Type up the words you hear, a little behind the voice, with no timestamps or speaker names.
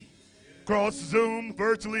across Zoom,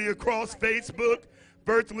 virtually across Facebook,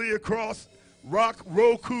 virtually across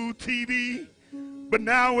Roku TV. But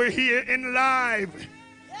now we're here in live.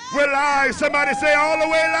 We're live. Somebody say all the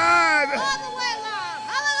way live. All the way live.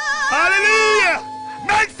 Hallelujah. Hallelujah.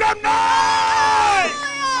 Make some noise.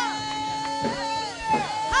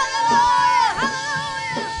 Hallelujah.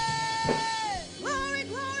 Hallelujah. Glory,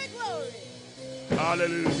 glory, glory.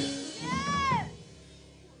 Hallelujah. Yes.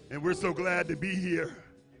 And we're so glad to be here.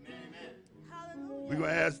 Hallelujah. We're going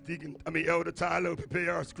to ask Elder Tyler to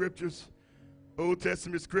prepare our scriptures. Old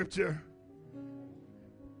Testament scripture.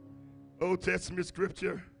 Old Testament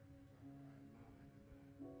scripture.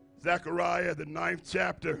 Zechariah, the 9th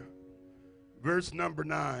chapter, verse number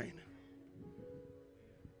 9.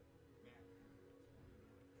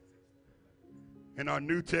 And our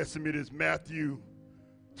New Testament is Matthew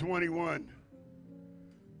 21,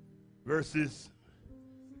 verses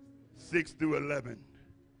 6 through 11.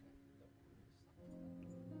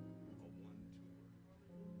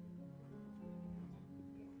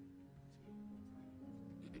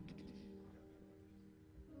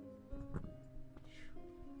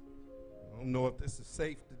 I don't know if this is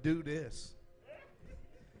safe to do this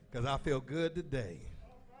because I feel good today.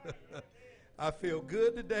 I feel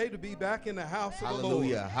good today to be back in the house of the Lord.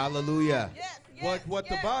 Hallelujah. Hallelujah. Yes, yes, What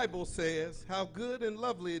the yes. Bible says, how good and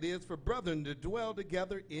lovely it is for brethren to dwell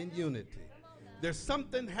together in unity. There's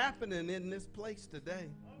something happening in this place today.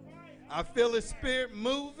 I feel His Spirit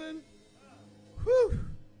moving. Whew.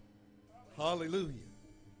 Hallelujah.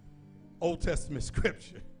 Old Testament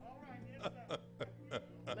scripture.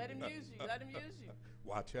 Let him use you. Let him use you.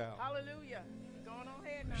 Watch out. Hallelujah. Going on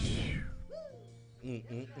ahead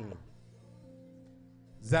now.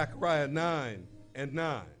 Zechariah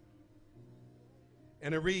 9:9.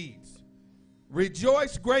 And it reads,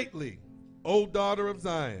 Rejoice greatly, O daughter of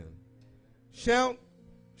Zion. Shout,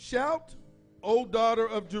 O daughter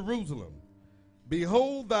of Jerusalem.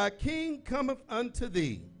 Behold, thy king cometh unto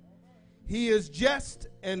thee. He is just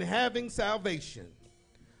and having salvation,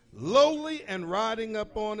 lowly and riding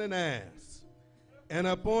upon an ass, and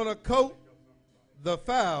upon a coat the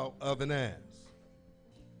foal of an ass.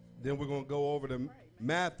 Then we're going to go over to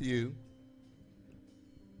Matthew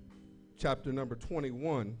chapter number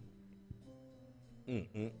 21.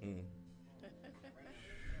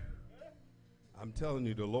 I'm telling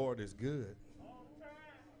you, the Lord is good.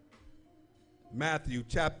 Matthew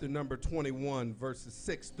chapter number 21, verses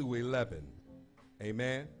 6 through 11.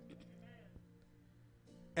 Amen.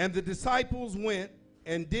 And the disciples went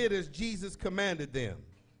and did as Jesus commanded them,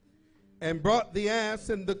 and brought the ass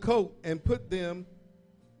and the coat, and put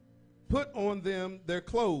on them their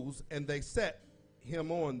clothes, and they set him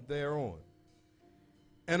on thereon.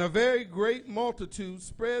 And a very great multitude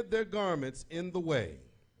spread their garments in the way.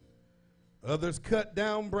 Others cut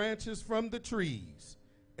down branches from the trees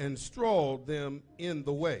and strawed them in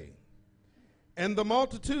the way. And the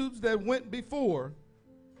multitudes that went before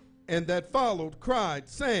and that followed cried,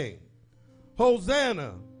 saying,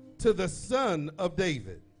 Hosanna to the Son of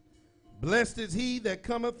David. Blessed is he that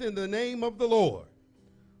cometh in the name of the Lord.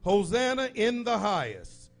 Hosanna in the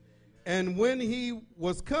highest. And when he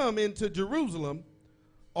was come into Jerusalem,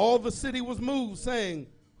 all the city was moved, saying,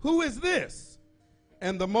 Who is this?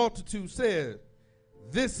 And the multitude said,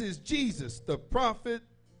 This is Jesus, the prophet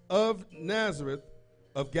of Nazareth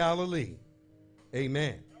of Galilee.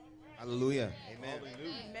 Amen. Hallelujah. Amen.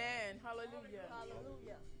 Amen. Hallelujah.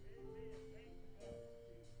 Hallelujah.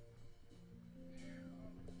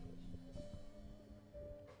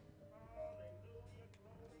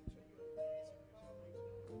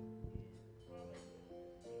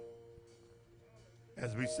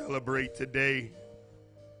 As we celebrate today,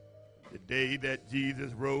 the day that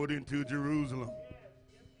Jesus rode into Jerusalem,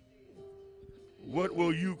 what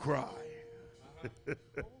will you cry?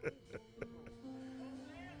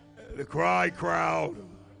 The cry crowd,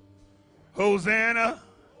 Hosanna,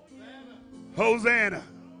 Hosanna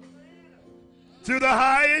to the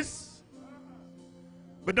highest.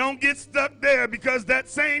 But don't get stuck there, because that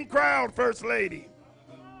same crowd, First Lady,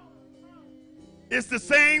 it's the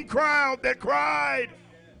same crowd that cried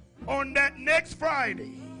on that next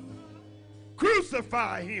Friday,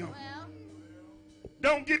 crucify him.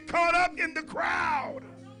 Don't get caught up in the crowd,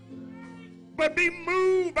 but be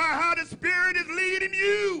moved by how the Spirit is leading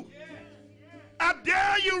you. I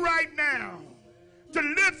dare you right now to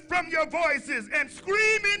lift from your voices and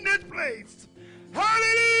scream in this place,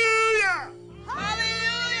 hallelujah! Hallelujah.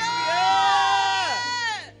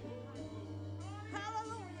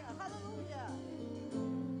 Hallelujah. Hallelujah.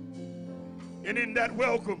 And in that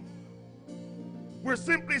welcome, we're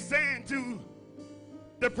simply saying to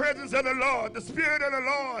the presence of the Lord, the Spirit of the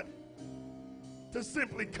Lord, to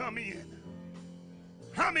simply come in.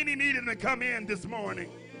 How many need him to come in this morning?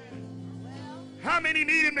 How many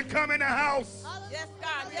need him to come in the house Yes,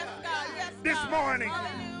 God. Yes, God. Yes, this God. morning?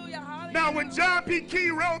 Hallelujah. Hallelujah. Now, when John P. Key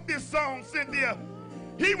wrote this song, Cynthia,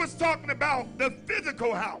 he was talking about the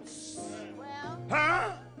physical house. Well,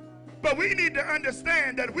 Huh? But we need to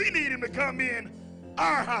understand that we need him to come in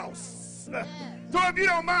our house. So if you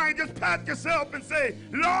don't mind, just pat yourself and say,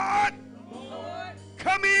 Lord,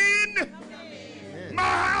 come in my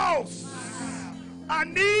house. I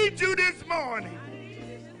need you this morning.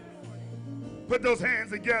 Put those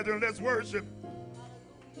hands together and let's worship.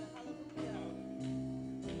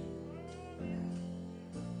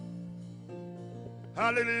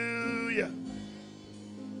 Hallelujah.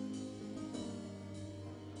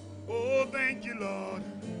 Oh, thank you, Lord.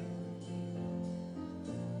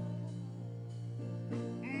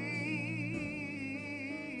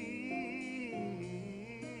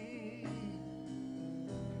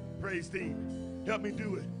 Praise team, help me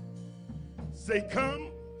do it. Say, come.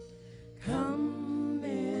 Come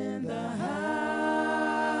in the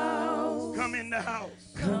house. Come in the house.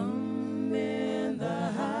 Come in the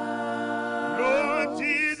house. Lord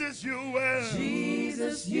Jesus, you well.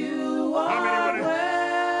 Jesus, you How are many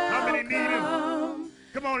how many need him? welcome.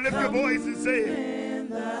 Come on, lift your voice and say it. In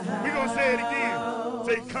the house. We're going to say it again.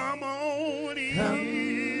 Say, come on in.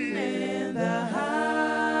 In the house.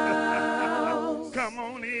 Come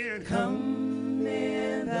on in. Come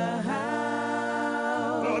in the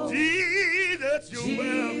house. Lord Jesus, you're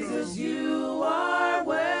Jesus, welcome. you are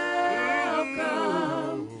welcome.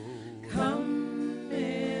 Come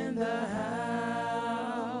in the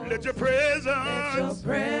house. Let your Let your presence.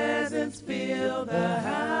 presence fill the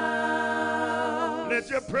house. Let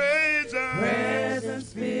your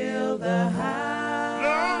Presence fill the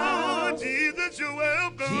house. Lord Jesus, you're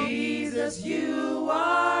welcome. Jesus, you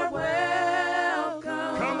are welcome.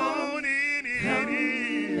 Come on in.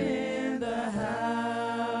 in the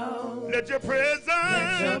house. Let your presence.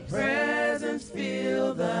 Let your presence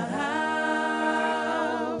fill the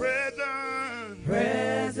house. Presence.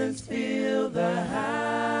 Presence fill the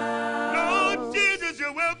house. Lord Jesus,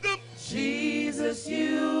 you're welcome. Jesus,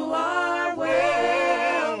 you are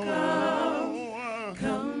welcome.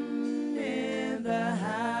 Come in the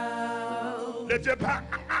house. Let your power.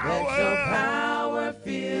 Let your power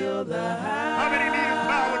fill the house. How many need his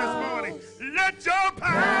power this morning? Let your Power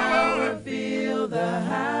power. fill the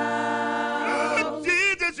house. Lord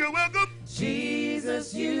Jesus, you're welcome.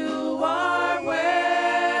 Jesus, you are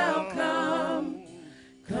welcome.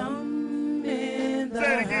 Come in the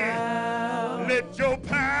Say it again. house. Let your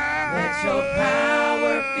power. Let your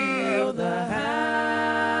power fill the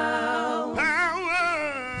house.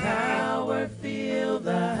 Power. Power fill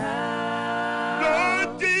the house.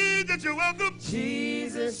 Lord Jesus, you're welcome.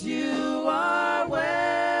 Jesus, you are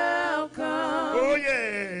welcome. Oh,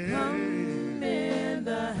 yeah. Come in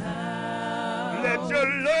the house. Let your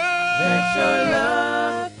love. Let your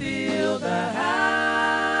love fill the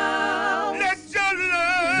house. Let your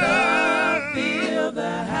Love love. fill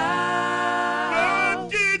the house.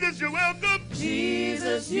 Lord Jesus, you're welcome.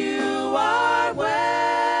 Jesus, you are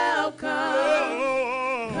welcome.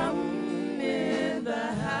 Oh, Come in the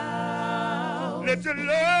house. let your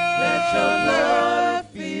love. Let your love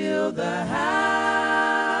fill the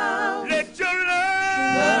house. Let your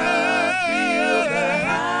Love fill the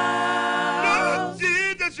love. Lord house.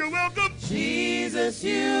 Jesus, you're welcome. Jesus,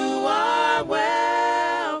 you are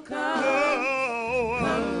welcome. Oh,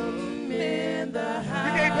 Come in the house.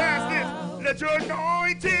 we can't pass this. Let your Your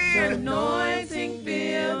anointing. anointing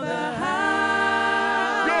fill the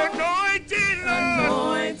house. Your anointing, Lord.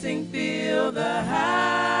 Anointing fill the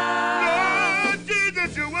house. Lord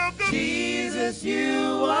Jesus, you're welcome. Jesus,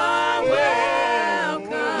 you are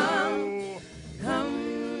welcome.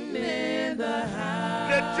 Come in the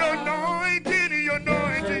house. Let your anointing, your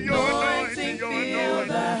anointing, your anointing, your fill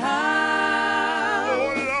the anointing. house. Oh,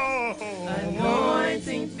 Lord.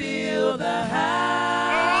 Anointing fill the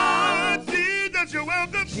house. Lord Jesus, you're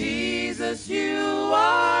welcome. Jesus, you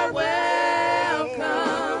are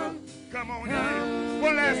welcome. Come on in.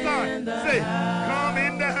 One last time. Say, come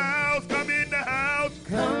in the house, come in the house,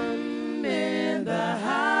 Come in the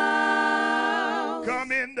house.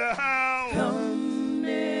 come in the house. Come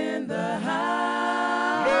in the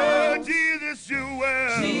house. Lord Jesus, you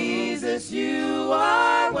well. Jesus, you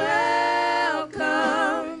are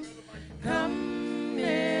welcome. Come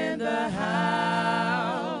in the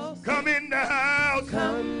house. Come in the house.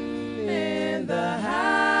 Come in the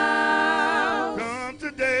house. Come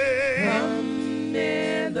today. Come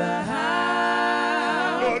in the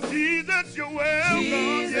house. Lord Jesus, you're welcome.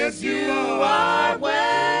 Jesus, Yes, you are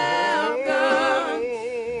welcome.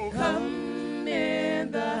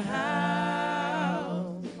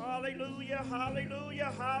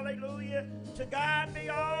 To God be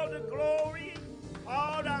all the glory,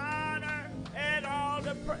 all the honor, and all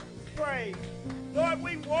the praise. Lord,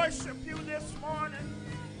 we worship you this morning.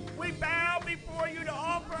 We bow before you to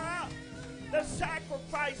offer up the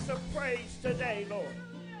sacrifice of praise today, Lord.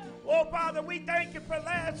 Oh, Father, we thank you for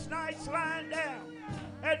last night's lying down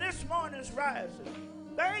and this morning's rising.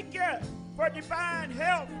 Thank you for divine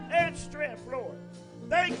health and strength, Lord.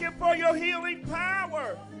 Thank you for your healing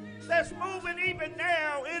power that's moving even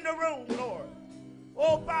now in the room, Lord.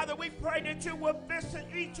 Oh, Father, we pray that you will visit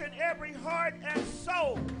each and every heart and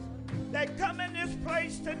soul that come in this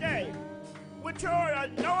place today with your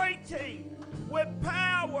anointing, with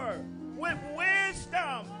power, with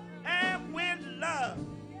wisdom, and with love.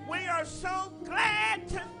 We are so glad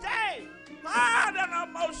today, hey,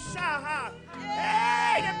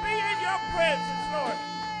 to be in your presence, Lord.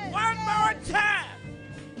 One more time.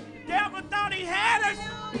 Devil thought he had us.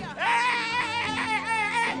 Hey!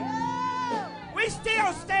 We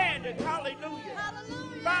still standing, hallelujah,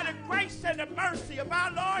 by the grace and the mercy of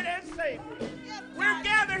our Lord and Savior. We're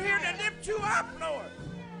gathered here to lift you up, Lord,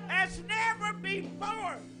 as never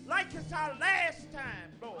before, like it's our last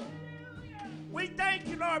time, Lord. We thank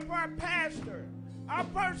you, Lord, for our pastor, our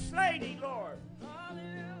first lady, Lord,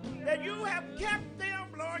 that you have kept them,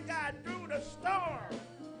 Lord God, through the storm.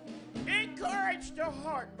 Encourage their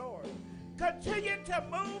heart, Lord. Continue to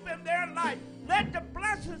move in their life. Let the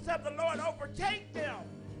blessings of the Lord overtake them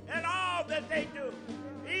in all that they do,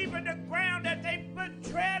 even the ground that they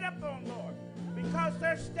tread upon, Lord, because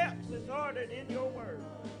their steps is ordered in your word.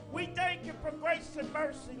 We thank you for grace and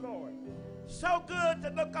mercy, Lord. So good to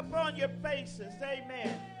look upon your faces.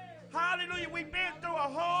 Amen. Hallelujah. We've been through a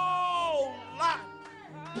whole lot.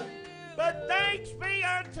 But thanks be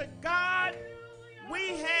unto God,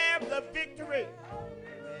 we have the victory.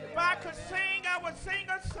 If I could sing, I would sing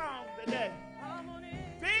a song today.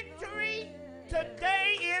 Victory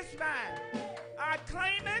today is mine. I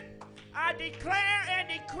claim it, I declare and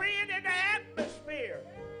decree it in the atmosphere.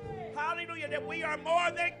 Hallelujah, that we are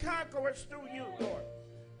more than conquerors through you, Lord.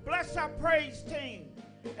 Bless our praise team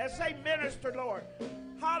as they minister, Lord.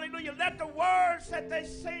 Hallelujah, let the words that they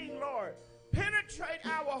sing, Lord, penetrate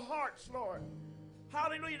our hearts, Lord.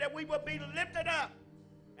 Hallelujah, that we will be lifted up.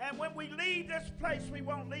 And when we leave this place, we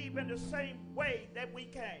won't leave in the same way that we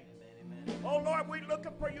came. Amen. Oh, Lord, we're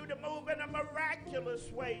looking for you to move in a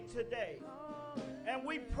miraculous way today. And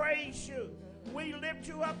we praise you. We lift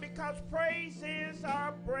you up because praise is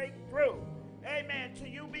our breakthrough. Amen. To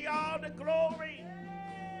you be all the glory,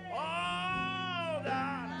 all the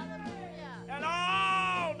honor, and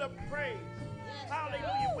all the praise.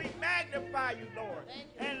 Hallelujah. We magnify you, Lord,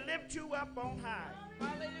 and lift you up on high.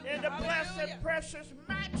 In the blessed, precious,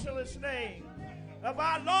 matchless name of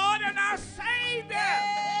our Lord and our Savior,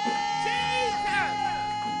 Jesus.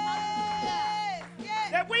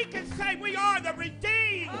 That we can say we are the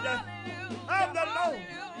redeemed of the Lord.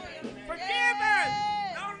 Forgiven.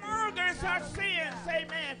 No longer is our sins,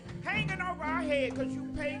 amen, hanging over our head because you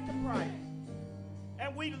paid the price.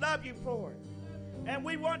 And we love you for it. And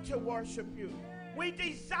we want to worship you. We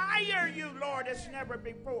desire you, Lord, as never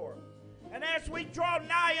before. And as we draw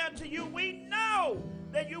nigh unto you, we know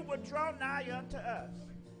that you will draw nigh unto us.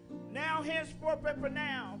 Now, henceforth, and for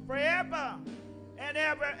now, forever and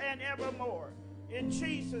evermore. In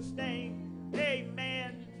Jesus' name,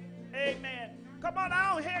 amen, amen. Come on,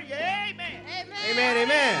 I don't hear you. Amen. Amen. Amen,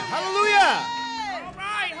 amen. Hallelujah. All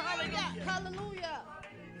right, hallelujah. Hallelujah.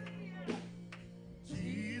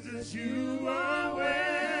 Jesus, you are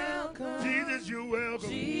welcome. Jesus, you welcome.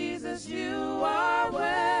 Jesus, you are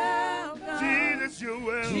welcome. Jesus, you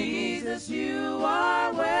welcome. Jesus, you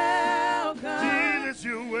are welcome. Jesus,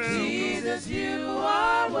 you welcome. Jesus, you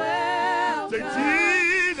are welcome.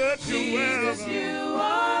 Say, Jesus, you Jesus, welcome. you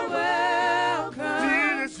are welcome.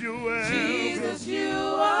 Jesus, you welcome. Jesus, you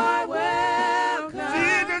are welcome.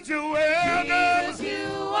 Jesus, you welcome. Jesus, you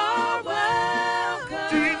are welcome.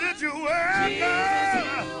 Jesus, you welcome.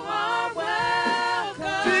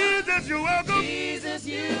 Jesus, you welcome. Jesus,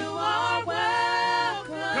 you are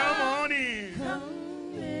welcome. Come on in. Come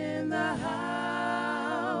in the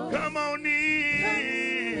house. Come on in. Come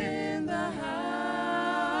in the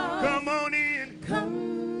house. Come on in.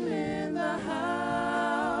 Come in the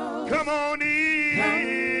house. Come on in. Come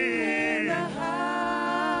in the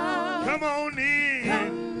house. Come on in.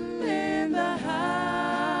 Come in the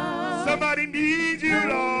house. Somebody needs you,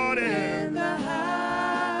 Lord. In the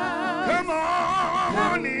house. Come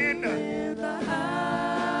on in. In the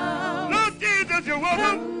house. Lord Jesus, you're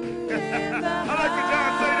welcome. I like when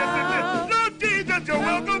John say this and this. Lord Jesus, you're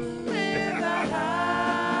welcome. In the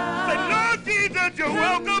house. Say, Lord Jesus, you're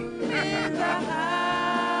welcome. In the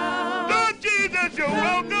house. Lord Jesus. Jesus, you're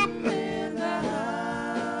welcome.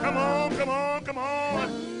 Come on, come on, come on.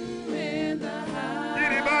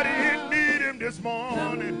 Anybody here need him this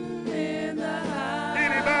morning?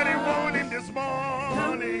 Anybody want him this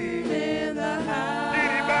morning?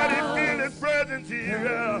 Anybody feel his presence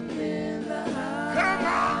here? Come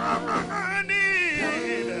on in.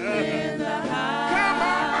 Come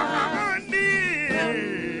on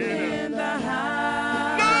in.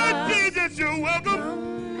 Lord Jesus, you're welcome.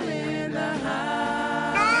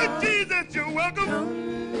 Lord Jesus, you're welcome. Come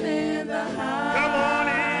on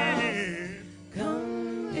in.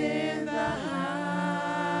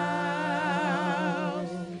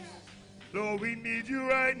 Lord, we need you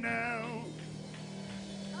right now.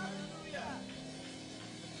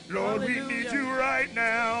 Lord, we need you right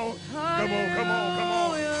now. Come on, come on, come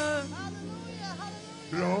on.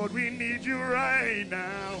 Lord, we need you right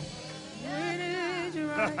now.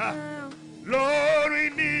 Lord, we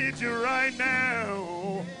need you right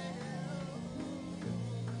now.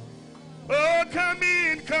 Oh, come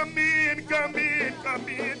in, come in, come in, come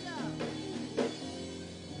in.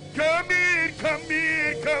 Come in, come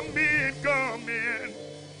in, come in, come in.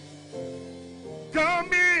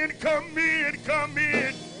 Come in, come in, come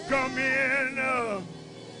in, come in.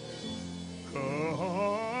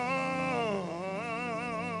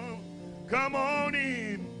 Come on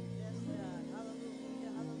in.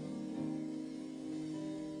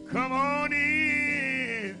 Come on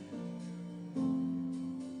in.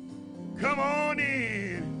 Come on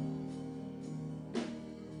in.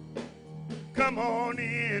 Come on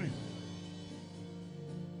in.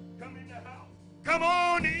 Come in the house. Come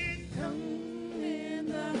on in. Come in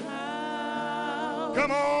the house.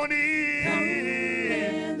 Come on in. Come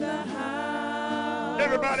in the house.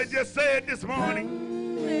 Everybody just say it this morning.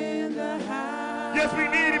 Come in the house. Yes, we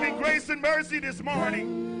need him in grace and mercy this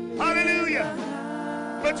morning. Hallelujah.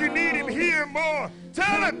 But you need him here more.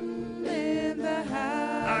 Tell him. Come in the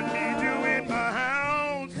house. I need you in my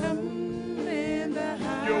house. Come in the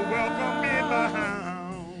house. You're welcome in my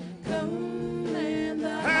house. Come in the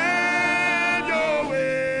house. Have your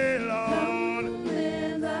way, Lord. Come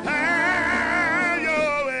in the house. Have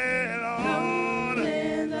your way, Lord. Come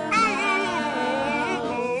in the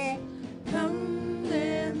Oh, Come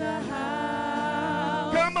in the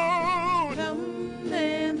house. come on. Come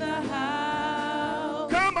in the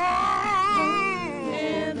house. Come on.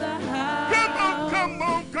 In the house. Come on, come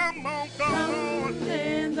on, come on, come on.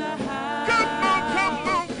 In the house. Come on, come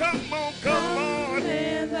on, come on, come on.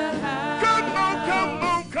 In the house. Come on, come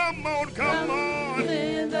on, come on, come on.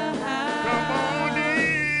 In the house. Come on in.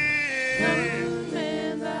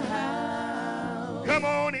 In the house. Come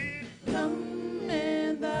on in. Come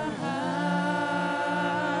in the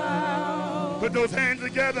house. Put those hands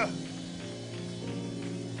together.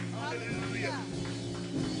 Hallelujah.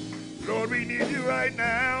 Lord, we need you right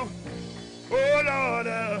now. Oh, Lord.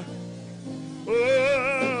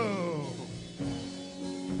 Oh.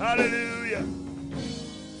 Hallelujah.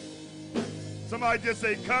 Somebody just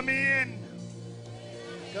say, come in.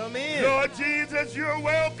 Come in. Lord Jesus, you're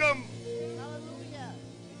welcome. Hallelujah.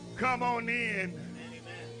 Come on in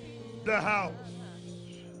the house.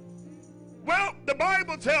 Well, the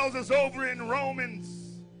Bible tells us over in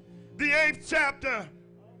Romans, the 8th chapter,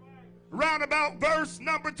 round about verse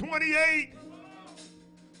number 28,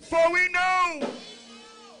 for we know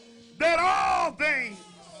that all things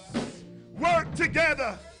work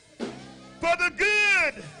together for the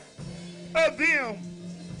good of them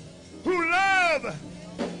who love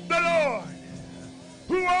the Lord,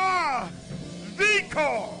 who are the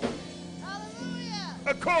called Hallelujah.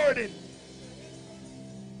 according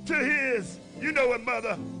to his, you know it,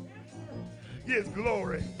 mother, his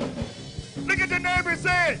glory. Look at the neighbor and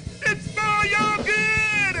say, it's for your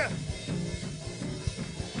good.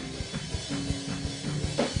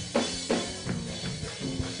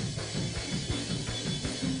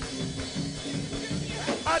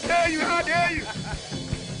 I dare you, I dare you. Go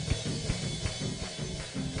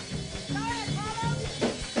ahead,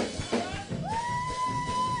 Carlos.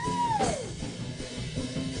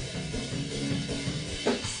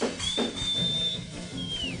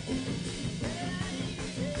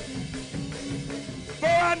 For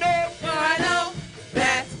I know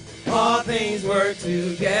that all things work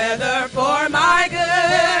together for my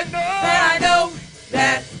good. For I know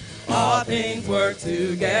that all things work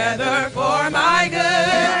together for my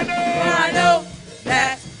good. For I know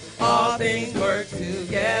that all things work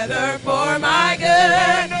together for my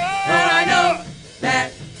good. For I know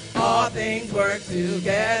that all things work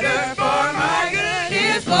together for my good.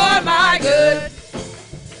 It's for my good.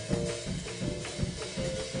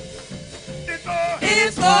 it's for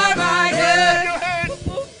It's for my Everybody clap good. your hands.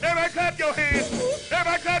 Everybody clap your hands.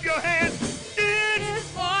 your hands. It's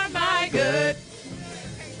for my good.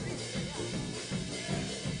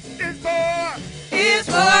 It's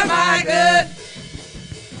for my good.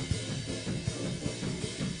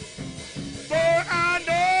 For I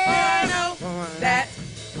know that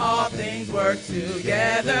all things work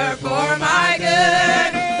together for my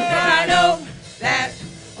good. For I know that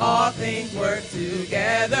all things work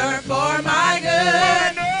together for my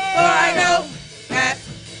good. For I know that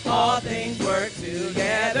all things work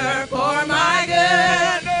together for my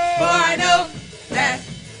good. For I know that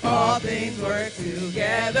all things work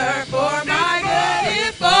together for my good.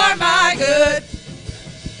 It's for my good.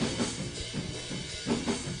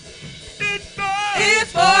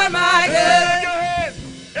 It's for my good.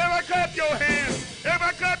 Everybody clap your hands.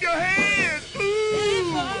 Everybody clap your hands.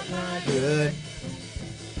 Ooh. Good.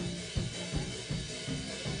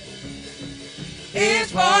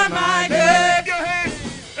 It's for my good. Clap your hands.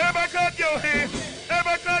 Everybody clap your hands.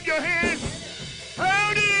 Everybody clap your hands.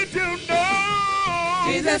 How did you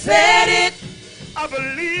know? Jesus said it. I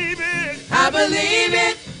believe it. I believe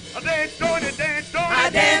it. I danced on it, danced on it. I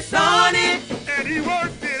danced on it. And he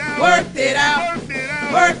worked it out. Worked it out. Worked it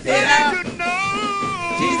out. Worked it How out. did you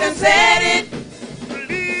know? Jesus said it.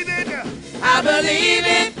 Believe it. I believe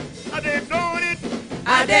it. I danced on it.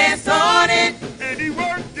 I danced on it. And he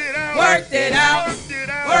worked it out. Worked it out. Worked it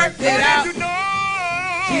out. Worked it How out. did you know?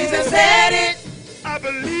 Jesus said it. I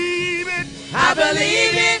believe it. I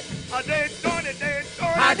believe it. I danced on it, danced on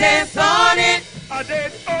it. I danced on it. I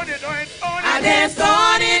danced on it, danced on it. I danced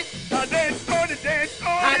on it. I danced on it, danced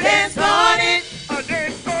on it. I danced on it. I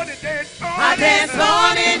danced on it, danced on it. I danced on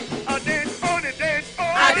it. I danced on it, danced on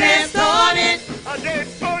it. I danced on it. I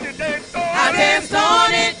danced on it, danced on it. I danced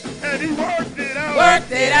on it. And he worked it out.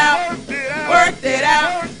 Worked it out. Worked it out.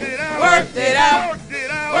 Worked it out. Worked it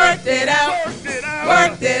out. Worked it out.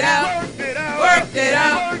 Worked it out. Worked it out. Worked it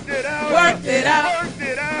out. Worked it out.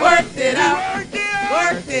 Worked it out.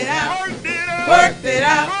 Worked it out. Worked it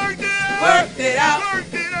out. Worked it out. Worked it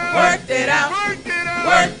out. Worked it out.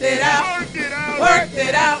 Worked it out. Worked it out. Worked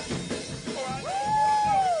it out.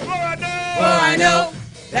 For I know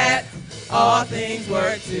that all things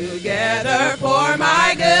work together for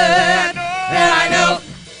my good. And I know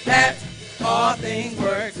that all things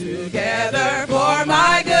work together for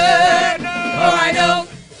my good. For I know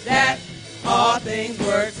that all things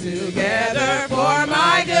work together for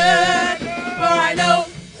my good. For I know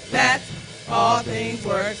that all things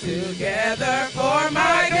work together for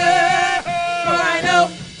my good. For I know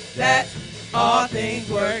that all things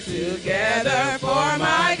work together for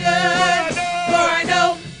my good. For I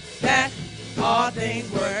know that all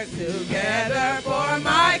things work together for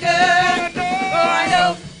my good. For I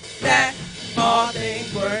know that all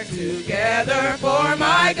things work together for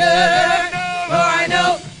my good. For I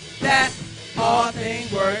know that all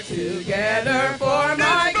things work together for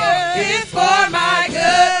my good. It's for my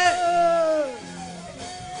good.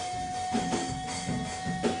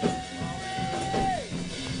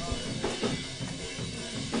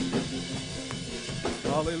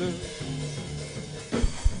 Hallelujah.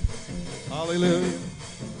 Hallelujah.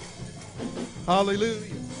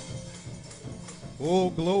 Hallelujah. Oh,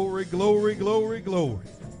 glory, glory, glory, glory.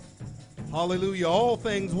 Hallelujah. All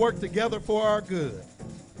things work together for our good.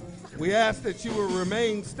 We ask that you will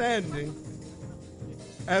remain standing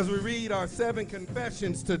as we read our 7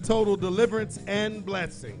 confessions to total deliverance and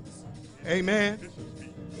blessings. Amen.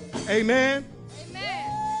 Amen.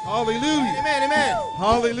 Hallelujah. Amen, amen.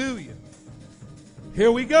 Hallelujah.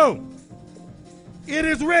 Here we go. It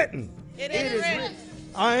is written. It is written.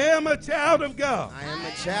 I am a child of God, I am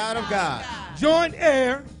a child of God joint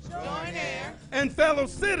heir Join heir and fellow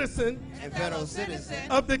citizen and fellow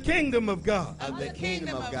citizen of the kingdom of God. of the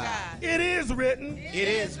kingdom of God. It is written, It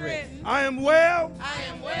is written, I am well I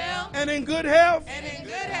am well and in good health and in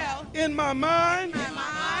good health in my mind, in my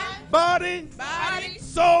mind, body, body,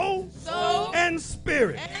 soul, soul, and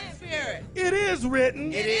spirit. and spirit. It is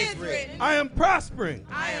written, it is written, I am prospering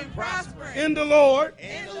I am prospering in the Lord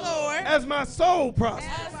in the Lord as my soul prospers,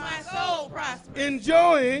 as my soul prospers,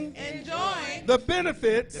 enjoying enjoying the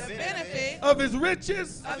benefits the benefit of his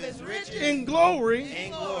riches of his riches in glory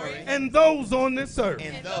in glory, and those on this earth.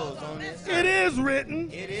 and those on this It earth. is written,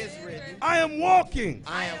 It is written, I am walking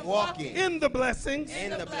I am walking in the blessings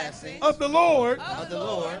in the blessings of the Lord of the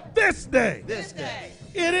Lord this day. this day.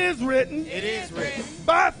 It is written, It is written,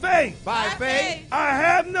 by faith by faith, I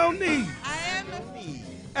have no need, I am need,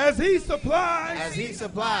 as he supplies as he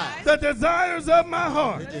supplies the desires of my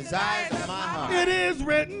heart. the desires of my heart. It is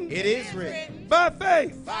written, It is written, by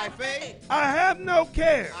faith by faith, I have no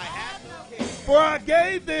care, I have no care, for I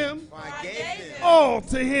gave them for I gave them all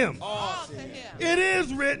to him. all to him. It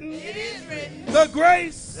is written. It is written. The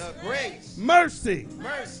grace, The grace, mercy,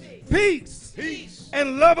 mercy, peace, peace,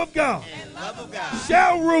 and love of God and love of God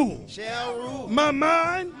shall rule shall rule my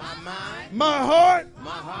mind, my mind, my heart, my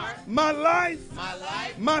heart, my life, my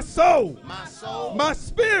life, my soul, my soul, my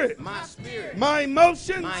spirit, my spirit, my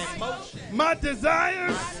emotions, my emotions, my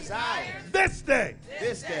desires my desires this day.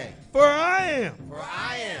 this day. For I am For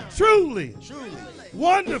I am truly, truly,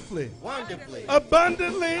 wonderfully, wonderfully,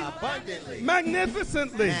 abundantly, abundantly,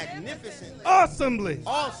 magnificently, magnificently, awesomely,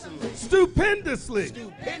 awesomely, stupendously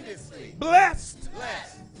stupendously blessed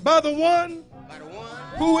blessed by the one by the one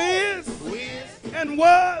who is who is and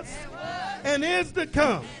was and is to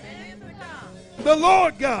come, the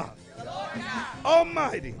Lord God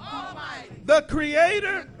Almighty, the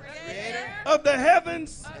creator creator of the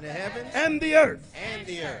heavens of the heavens and the earth, and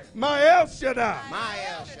the earth. my El Shaddai, My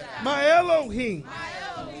El Shaddai, my Elohim,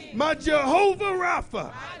 my Jehovah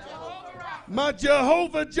Rapha, my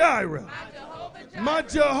Jehovah Jireh, my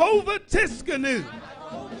Jehovah Tiskanu,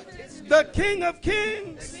 the King of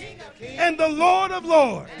Kings and the Lord of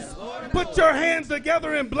Lords. Put your hands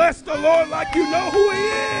together and bless the Lord like you know who He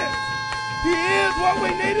is. He is what we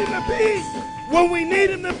need Him to be when we need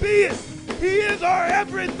Him to be it. He is our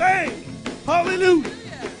everything. Hallelujah.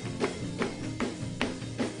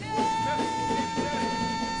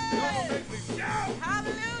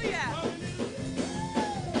 Hallelujah.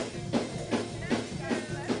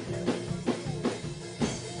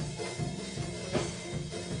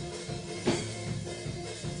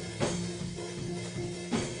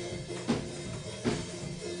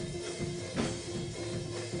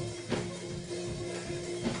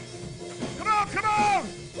 Come on, come on.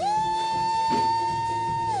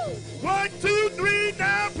 1, 2, 3,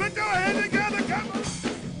 now put your hands together. Come on.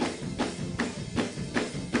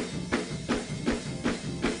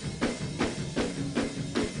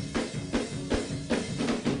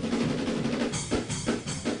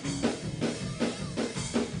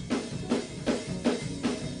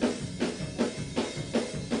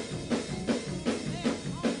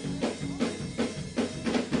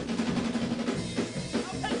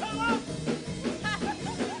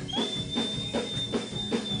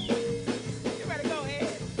 You better go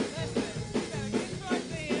ahead. Listen, you better get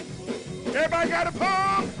yours in. Everybody got a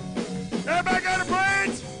palm? Everybody got a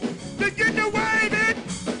branch? Begin to wave it.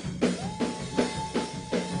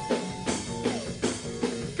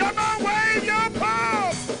 Come on, wave your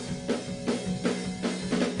palm.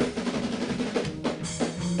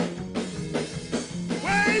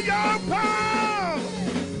 Wave your palm.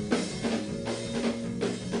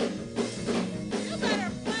 You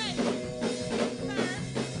better play, sir.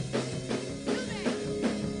 Do that.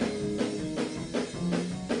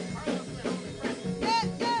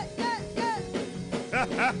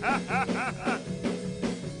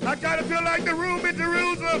 I kind of feel like the room in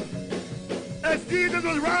Jerusalem as Jesus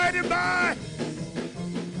was riding by.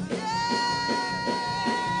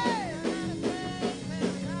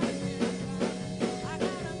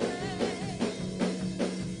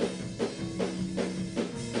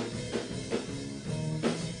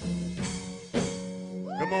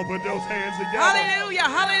 Come on, put those hands together. Hallelujah,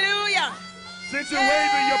 hallelujah. Since you're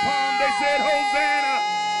waving your palm, they said Hosanna.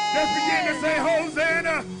 Just begin to say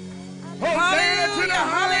Hosanna. Hosanna to the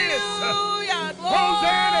highest. Hallelujah. Glory,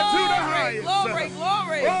 Hosanna to the highest. Glory,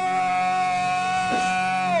 glory. Oh!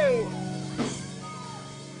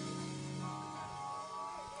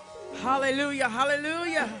 Hallelujah,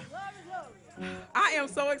 hallelujah. I am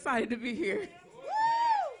so excited to be here.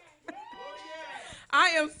 I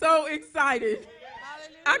am so excited.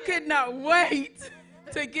 I could not wait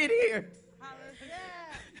to get here.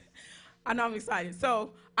 I know I'm excited.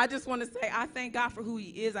 So I just want to say I thank God for who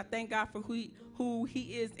He is. I thank God for who He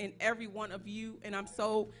is in every one of you. And I'm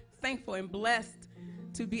so thankful and blessed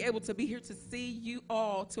to be able to be here to see you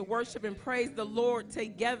all, to worship and praise the Lord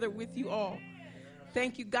together with you all.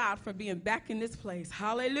 Thank you, God, for being back in this place.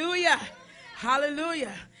 Hallelujah.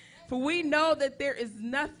 Hallelujah. For we know that there is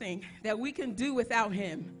nothing that we can do without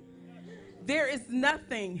Him. There is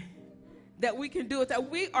nothing that we can do without.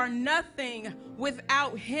 We are nothing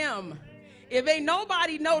without Him. If ain't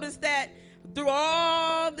nobody noticed that through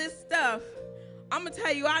all this stuff, I'm going to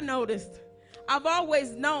tell you, I noticed. I've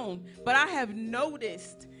always known, but I have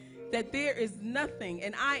noticed that there is nothing,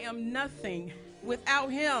 and I am nothing without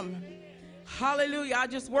Him. Hallelujah. I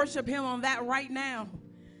just worship Him on that right now.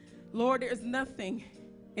 Lord, there is nothing,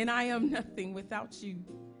 and I am nothing without you.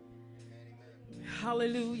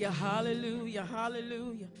 Hallelujah, hallelujah,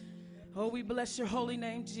 hallelujah. Oh, we bless your holy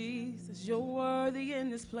name, Jesus. You're worthy in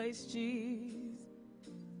this place, Jesus.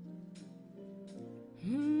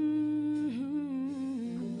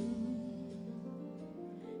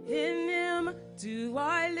 In him do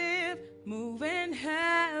I live, move, and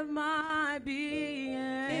have my being.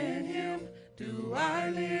 In him do I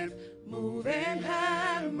live, move, and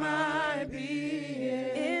have my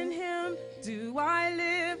being. In him do I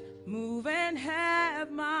live, move, and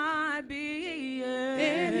have my being.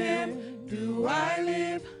 In him do I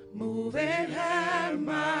live, move, and have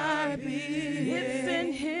my being. It's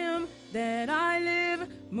in him that I live,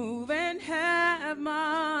 move, and have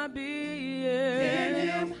my being. In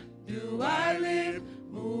him do I live,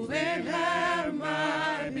 move, and have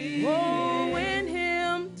my being. Oh, in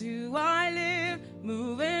him do I live,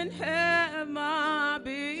 move, and have my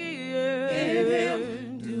being. In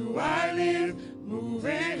him do I live, move,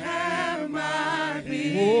 and have my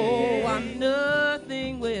being. Oh, I'm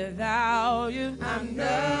nothing without you. I'm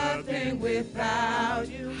nothing without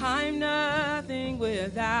you. I'm nothing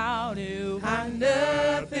without you. I'm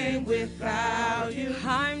nothing without you.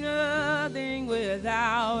 I'm nothing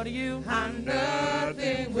without you. I'm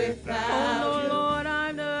nothing without Oh, you. Lord,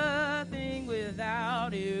 I'm nothing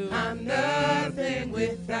without you. I'm nothing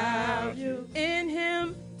without you. In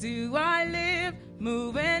him do I live,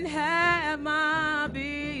 move, and have my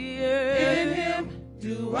being. In him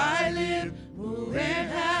do I live, move, and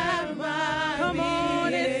have my Come being.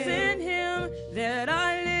 on, it's in him that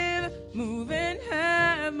I live, move, and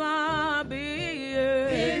have my being.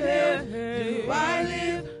 In him do I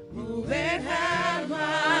live, move, and have my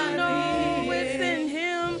I know being. it's in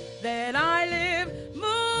him that I live,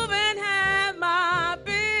 move, and have my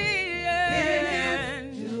being. In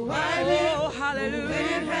him do I live, Oh, hallelujah. move,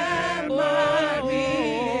 and have my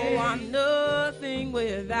being. Oh, I'm nothing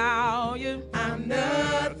without you. I'm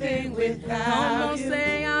nothing without Come on, you.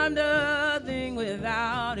 say I'm nothing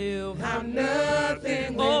without you. I'm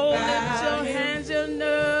nothing Oh, without lift your you. hands, you're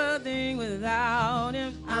nothing without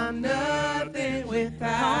him. I'm nothing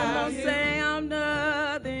without Come on, you. say I'm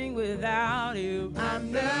nothing without you.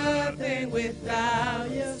 I'm nothing without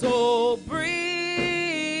you. So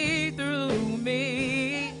breathe through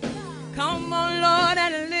me. Come on, Lord,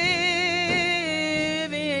 and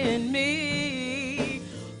live in me.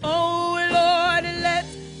 Oh, Lord, let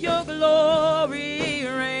your glory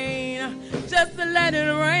reign. Just let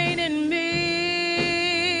it rain in me.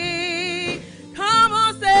 Come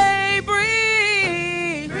on, say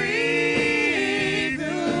breathe. Breathe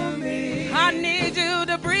through me. I need you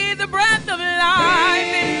to breathe the breath of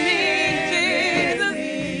life in me, Jesus.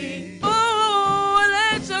 Oh,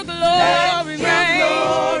 let your glory Let your rain.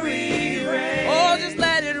 glory reign. Oh, just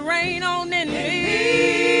let it rain on in me.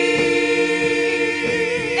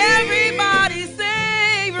 Everybody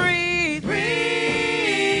say breathe.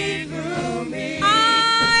 Breathe through me. I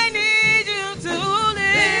need you to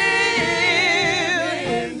live.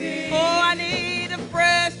 in me. Oh, I need a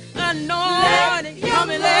fresh anointing. Let your Come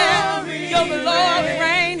and let glory your glory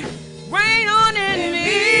rain. Rain on in me.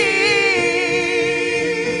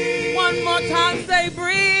 One more time, say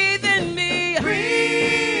breathe in me.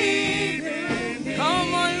 Breathe in me.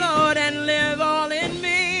 Come on, Lord, and live all in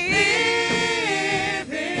me.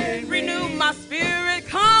 Live in me. Renew my spirit.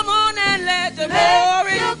 Come on and let your Let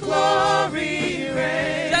glory. your glory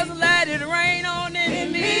reign. Just let it rain on in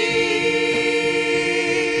In me. me.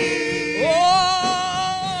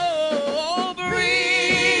 Oh,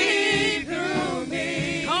 breathe. Breathe through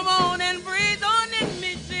me. Come on and breathe on in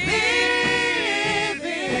me, Jesus. Live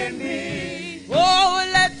in me. Oh,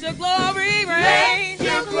 let your glory rain. Let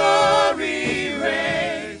your glory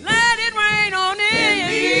reign. Let it rain on in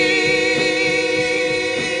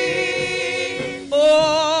me.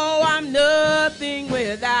 Oh, I'm nothing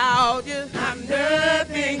without you. I'm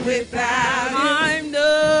nothing without you. I'm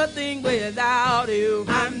nothing without you.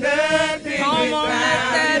 I'm nothing Come on, lift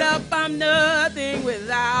without that you. up. I'm nothing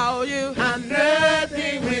without you. I'm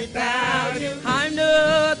nothing without you. I'm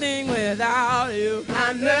nothing without you.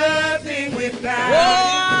 I'm nothing Oh,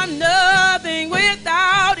 without I'm nothing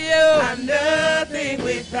without you. you. I'm nothing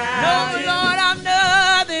without No, you. Lord, I'm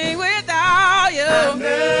nothing without I'm you.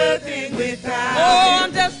 nothing without Oh, you.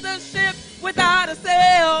 I'm just a ship without a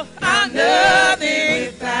sail. I'm nothing nothing.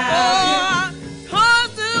 without Oh, I'm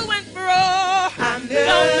tossed to and fro. I'm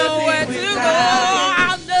Don't know where nothing to go. without you.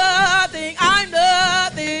 I'm nothing. I'm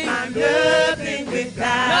nothing. I'm nothing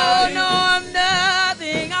without No, you. no, I'm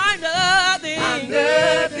nothing. I'm nothing. I'm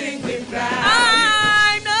nothing without you.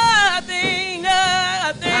 I'm nothing.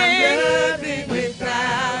 Nothing. I'm nothing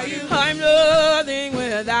without you. I'm nothing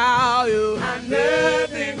without you. I'm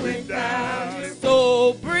nothing without you.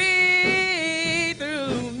 So breathe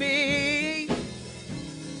through me.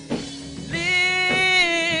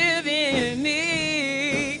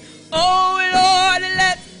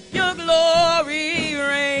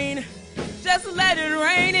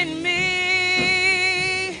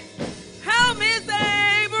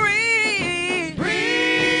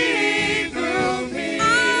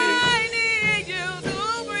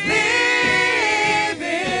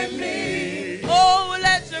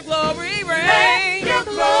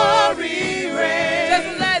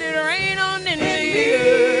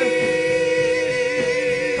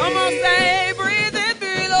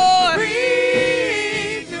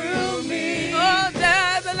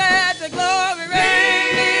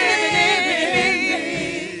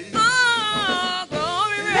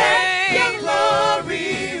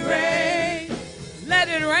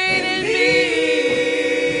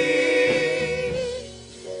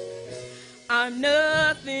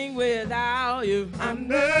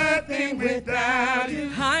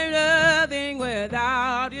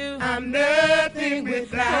 you. I'm nothing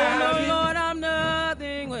without Oh, you. Lord, I'm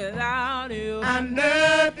nothing without you. I'm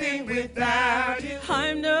nothing without you.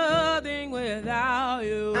 I'm nothing without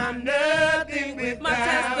you. I'm nothing without My you.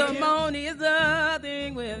 testimony is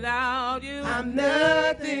nothing without you. I'm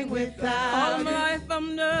nothing All without my you. life,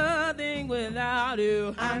 I'm nothing without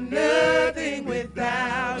you. I'm nothing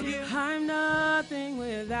without you. I'm nothing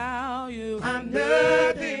without you. I'm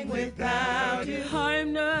nothing without you.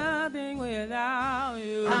 I'm nothing without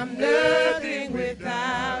you. I'm nothing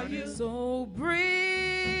without you. So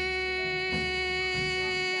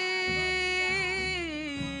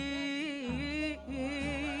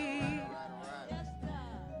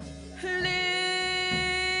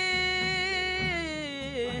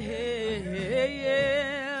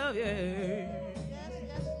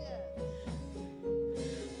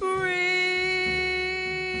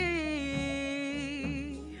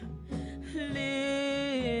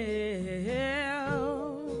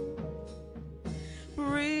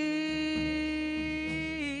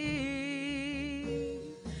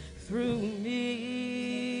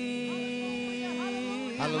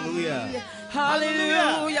Hallelujah.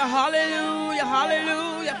 Hallelujah, hallelujah,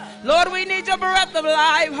 hallelujah. Lord, we need your breath of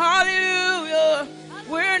life. Hallelujah.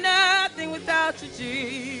 We're nothing without you,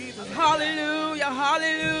 Jesus. Hallelujah,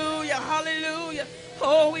 hallelujah, hallelujah.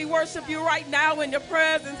 Oh, we worship you right now in your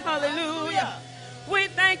presence. Hallelujah. We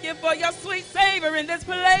thank you for your sweet savor in this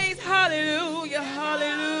place. Hallelujah,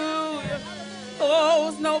 hallelujah. Oh,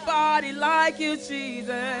 there's nobody like you,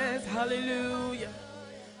 Jesus. Hallelujah.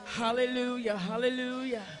 Hallelujah,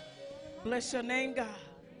 hallelujah. Bless your name, God.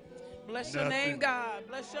 Bless your name, God.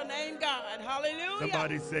 Bless your name, God. Hallelujah.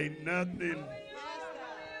 Somebody say nothing.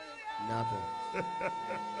 Nothing.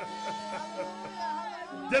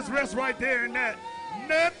 Just rest right there in that.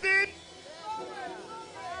 Nothing.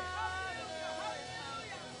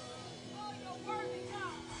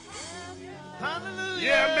 Hallelujah.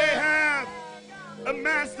 Yeah, I may have a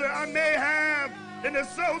master. I may have an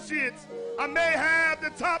associate. I may have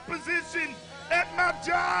the top position at my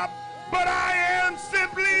job, but I am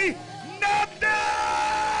simply nothing.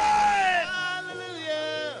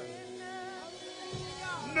 Hallelujah.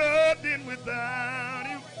 Nothing without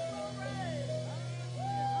you.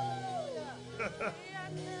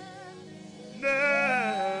 No.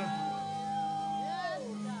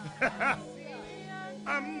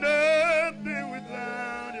 I'm nothing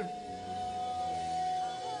without you.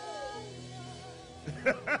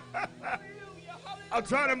 I'll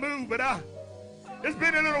try to move, but it's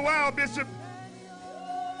been a little while, Bishop.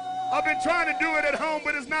 I've been trying to do it at home,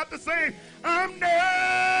 but it's not the same. I'm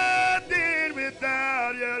nothing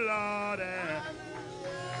without you, Lord.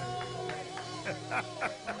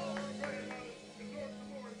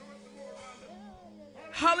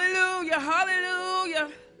 Hallelujah, hallelujah.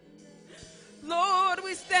 Lord,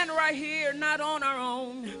 we stand right here, not on our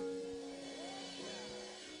own.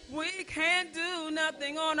 We can't do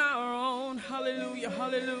nothing on our own. Hallelujah,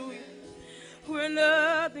 hallelujah. We're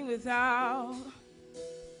nothing without.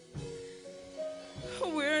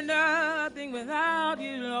 We're nothing without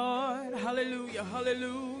you, Lord. Hallelujah,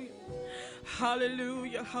 hallelujah.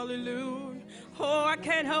 Hallelujah, hallelujah. Oh, I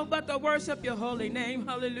can't help but to worship your holy name.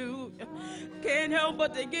 Hallelujah. Can't help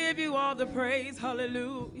but to give you all the praise.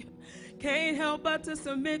 Hallelujah. Can't help but to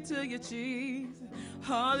submit to you, Jesus.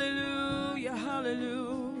 Hallelujah,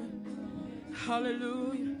 hallelujah.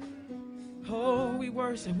 Hallelujah. Oh, we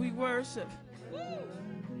worship, we worship.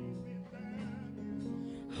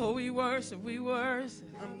 Oh, we worship, we worship.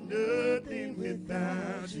 I'm nothing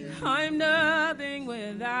without you. I'm nothing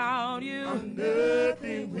without you. I'm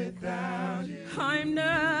nothing without you. I'm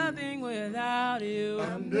nothing without you.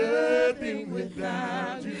 I'm nothing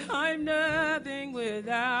without you. I'm nothing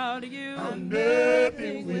without you. I'm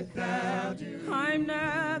nothing without you. I'm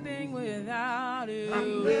nothing without you.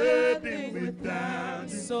 I'm nothing without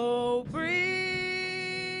you. So breathe,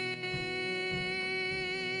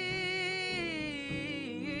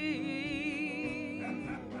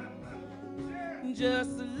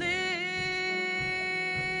 just live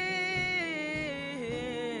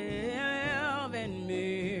in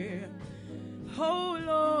me. Oh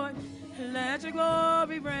Lord, let your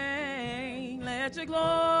glory reign. Let your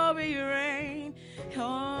glory reign.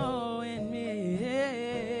 Oh, in me.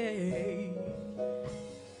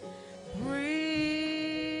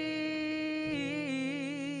 Breathe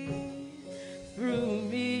through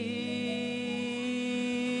me.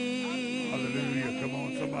 Hallelujah. Come on,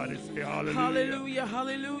 somebody say hallelujah. Hallelujah,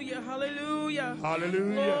 hallelujah, hallelujah.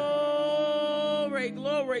 Hallelujah. Glory,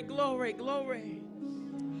 glory, glory, glory.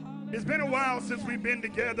 It's been a while since we've been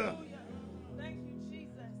together. Thank you,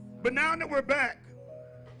 Jesus. But now that we're back,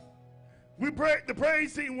 The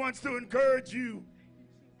praise team wants to encourage you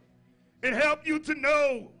and help you to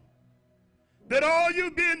know that all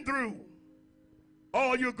you've been through,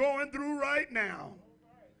 all you're going through right now,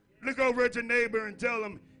 look over at your neighbor and tell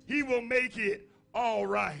him he will make it all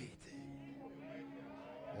right.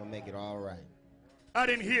 He'll make it all right. I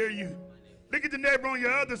didn't hear you. Look at the neighbor on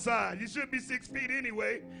your other side. You should be 6 feet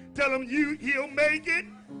anyway. Tell him he'll make it.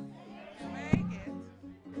 Make it.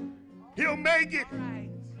 He'll make it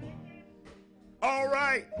All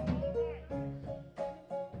right. all right.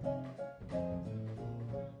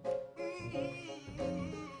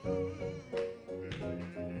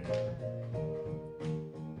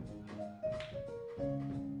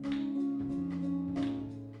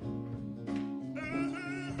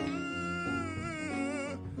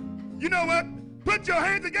 You know what? Put your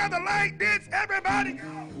hands together like this, everybody.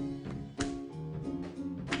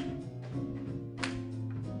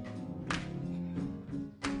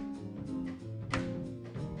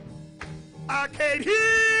 I can't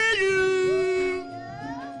hear you.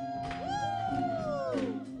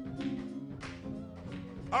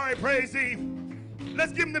 All right, praise him.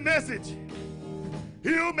 Let's give him the message.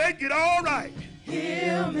 He'll make it all right.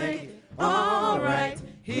 He'll make it all right.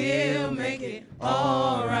 He'll make it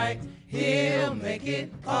all right. He'll make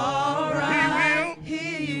it all right.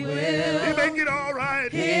 He will. He'll make it all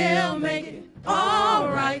right. He'll make it all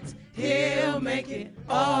right. He'll make it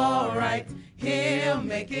all right. He'll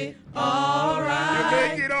make it all right. He'll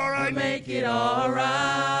make it all right. He'll make it all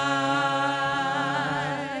right.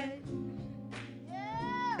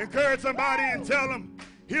 Encourage somebody and tell them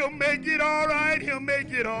he'll make it all right. He'll make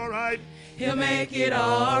it all right. He'll make it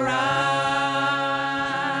all right.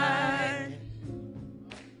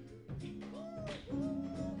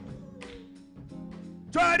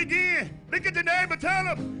 Try it again. Look at the neighbor. Tell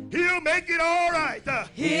him he'll make it all right.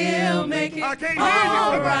 He'll make it I can't hear you.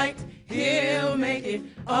 all right. He'll make it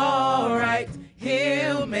all right.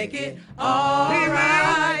 He'll make it all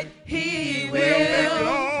right. He He'll make it will.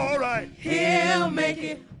 all right. He'll make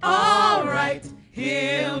it all right.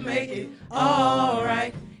 He'll make it all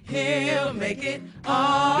right. He'll make it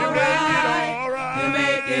all He'll make it right. all right. He'll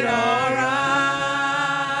make it all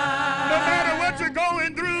No matter right. what you're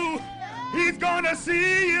going through, he's gonna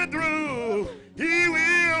see you through. He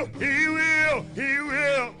will. He will. He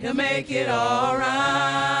will. He'll make it all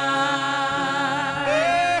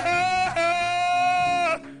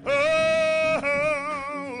right.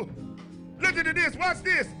 Oh. Listen to this. Watch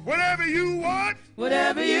this. Whatever you want,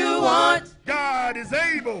 Whatever you want, God is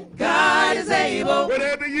able. God is able.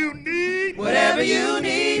 Whatever you need, Whatever you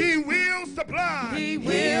need, He will supply. He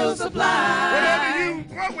will supply. Whatever you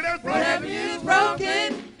want, Whatever is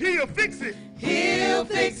broken, He'll fix it. He'll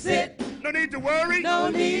fix it. No need to worry. No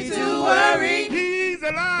need to worry. He's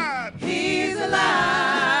alive. He's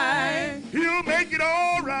alive. He'll make it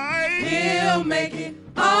all right. He'll make it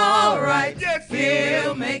all right. Yes, He He'll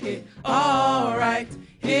will. make it all right.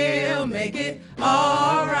 He'll make it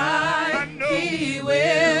all right. I know. He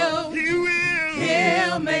will. He will.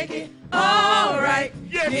 He'll make it all right.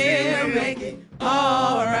 Yes, He He'll will. make it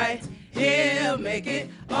all right. He'll make it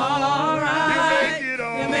all right. He'll make it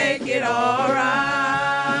all He'll make it all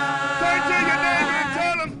right. Turn to your neighbor and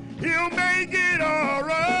tell him He'll make it all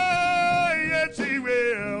right. Yes, He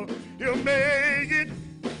will. He'll make it.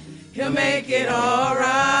 He'll make it all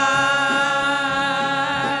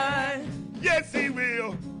right. Yes, He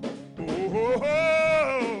will.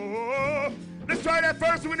 Oh. Let's try that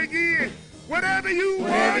first one again. Whatever you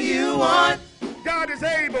Whatever want, you want, God is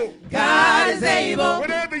able. God is able.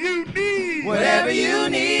 Whatever you need, Whatever you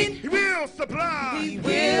need, He will supply. He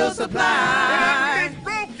will Whatever supply. is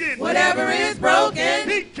broken, Whatever is broken,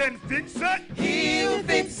 He can fix it. He'll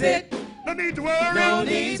fix it. No need to worry. No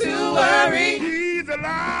need to worry. He's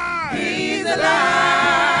alive. He's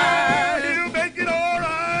alive. He'll make it all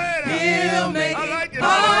right. He'll make I like it it.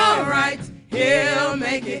 all right. He'll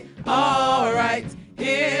make it all right.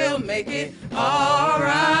 He'll make it all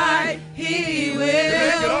right. He Make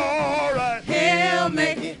it will. all right. He'll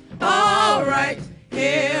make it all right.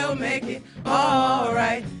 He'll make it all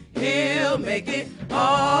right. He'll make it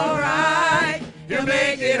all right. He'll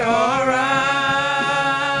make it all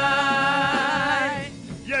right.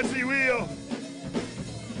 Yes, He will.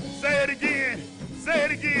 Say it again. Say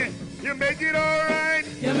it again. He'll make it all right.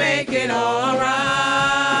 He'll make it all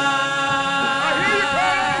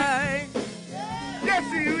right.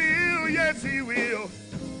 Yes, He will. Yes, He will.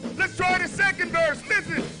 Let's try the second verse.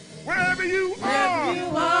 Listen. Wherever you Wherever you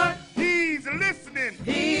are, are, He's listening.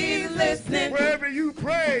 He's listening. Wherever you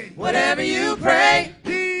pray, Whatever you pray,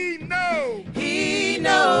 He knows. He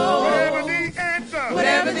Whatever knows. the answer,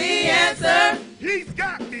 Whatever the answer, He's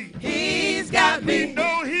got me. He's got We me.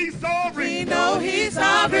 know He's sovereign. We know He's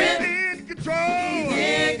sovereign. He's in control.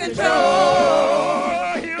 He's in control.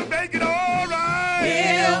 Oh, He'll make it all right.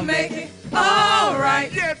 He'll make it all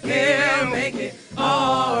right. Yes, He He'll will. make it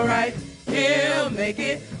all right. He'll make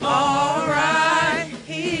it all right.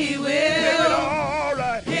 He Make it will. all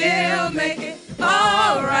right. He'll make it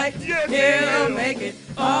all right. Yes, He He'll will. make it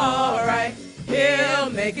all right. He'll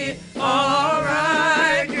make it all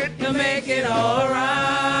right. Make it. He'll make it all right.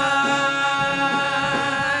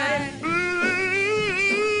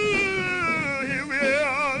 Ooh, He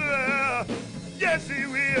will. Yes, He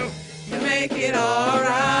will. He'll make it all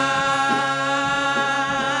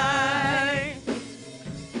right.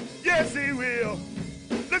 Yes, He will.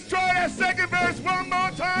 Let's try that second verse one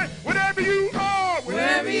more time. Whatever you are,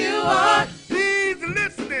 Wherever you are, He's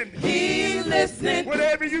listening. He's listening.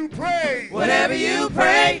 Whatever you pray, Whatever you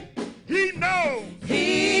pray, He knows.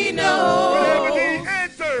 He Whatever the knows.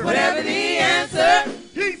 answer, Whatever the answer,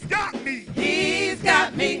 He's got me. He's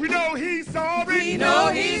got me. We know He's sovereign. We know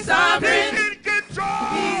He's sovereign. He's in control.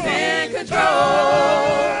 He's in control.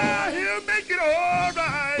 Ah, He'll make it all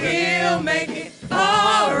right. He'll make it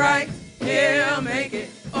all right. He'll make it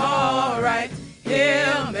all right.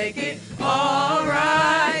 He'll make it all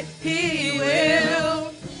right. He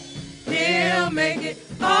will. He'll make it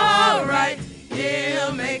all right.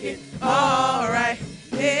 He'll make it all right.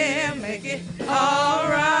 He'll make it all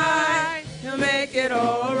right. He'll make it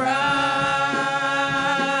all I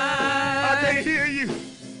right. can hear you.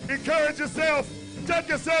 Encourage yourself. Touch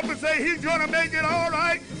yourself and say, He's going to make it all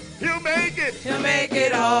right. He'll make it. He'll make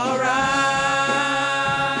it all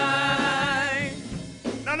right.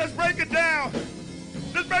 Now let's break it down.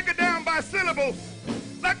 Let's break it down by syllables.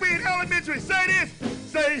 Like we in elementary. Say this.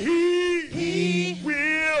 Say He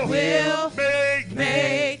will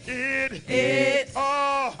make it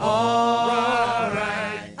all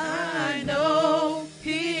right. I know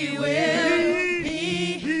He will.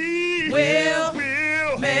 He will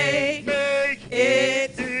make it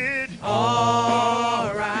it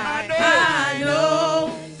all right. I I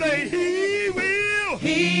know Say He will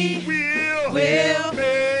will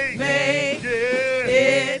make it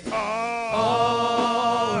it all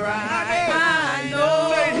all right. I Say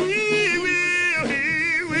know He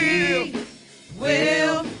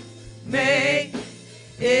will make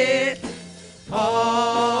it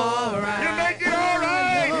all right. He'll make it all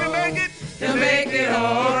right. He'll make it. He'll make it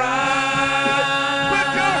all right.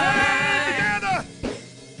 Put your hands together.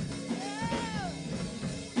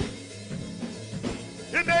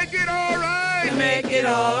 He'll make it all right. He'll make it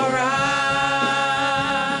all right.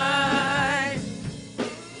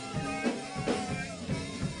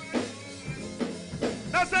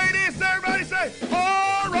 Now say this. Everybody say,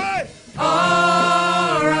 all right.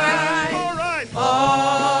 All right. All right.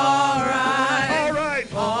 All right. All right.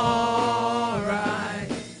 All right.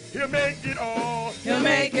 He'll make it all. He'll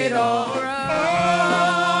make it all right.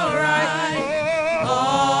 All right.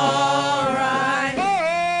 All right.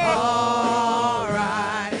 All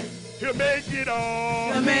right. He'll make it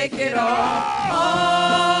all. He'll make it all.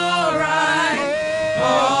 All right.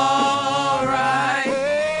 All right.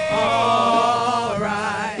 All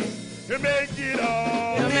right. He'll make it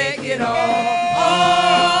all. He'll make it all.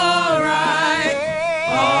 All right.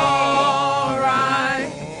 All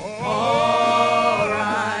right. All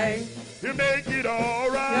right. He'll make it all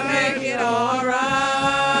He'll right. make it all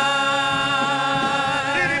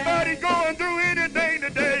right. Anybody going through anything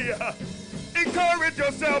today? Encourage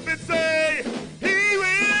yourself and say, He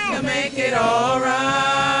will. He'll make it all right.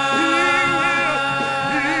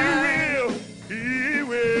 He will. He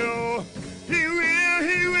will. He will.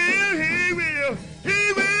 He will. He will.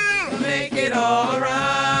 He'll make it all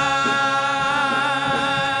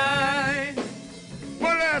right.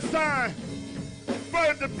 One last time.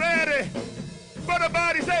 For the body. For the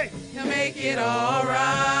body, say, He'll make it all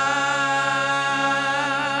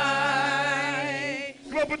right.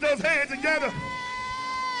 come on, put those hands together.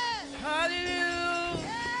 Hallelujah.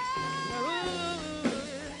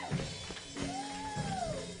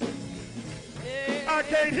 I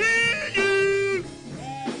can't hear you.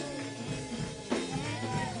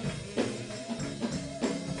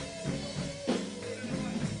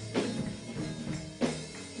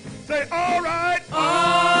 Say, all right.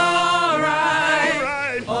 All right. All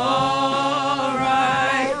right. All All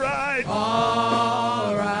right. right.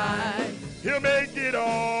 All right. He'll make it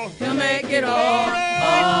all. He'll make it all. All right.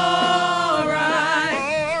 All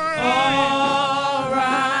right. All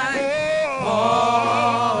right.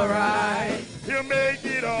 All right. He'll make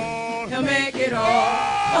it all.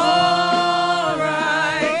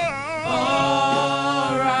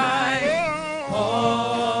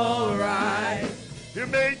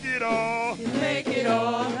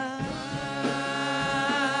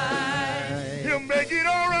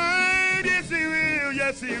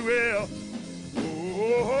 Yes, he will.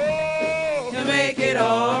 Oh, He'll make it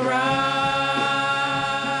all right.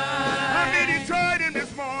 how many tried him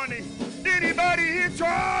this morning? Anybody here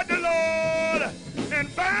tried the Lord and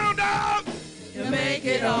found out? He'll make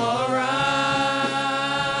it all right.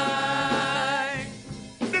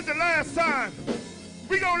 This is the last time.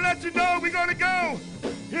 We're going to let you know we're going to go.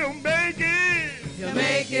 He'll make it. He'll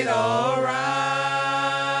make it all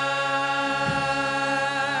right.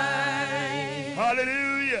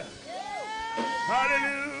 Hallelujah.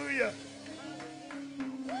 Hallelujah.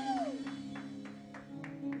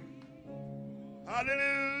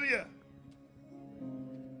 Hallelujah.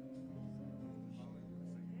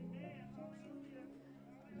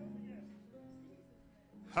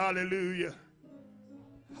 Hallelujah.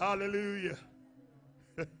 Hallelujah.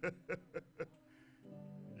 Can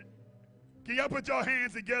y'all put your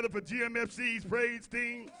hands together for GMFC's praise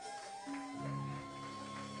team?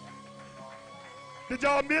 Did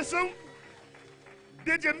y'all miss them?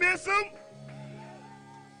 Did you miss them?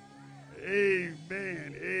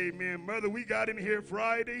 Amen. Amen. Mother, we got in here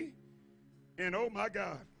Friday, and oh my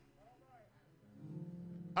God.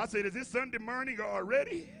 I said, is this Sunday morning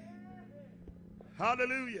already?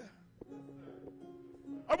 Hallelujah.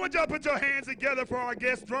 I want y'all to put your hands together for our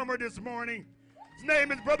guest drummer this morning. His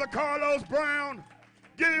name is Brother Carlos Brown.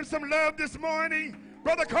 Give him some love this morning.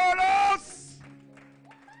 Brother Carlos.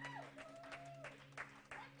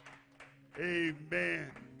 Amen.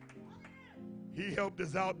 He helped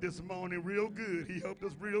us out this morning real good. He helped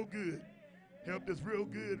us real good. Helped us real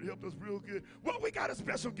good. Helped us real good. Well, we got a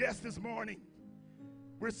special guest this morning.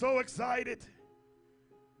 We're so excited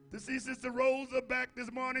to see Sister Rosa back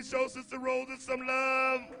this morning. Show Sister Rosa some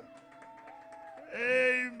love.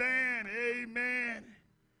 Amen. Amen.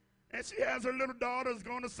 And she has her little daughters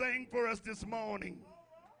going to sing for us this morning.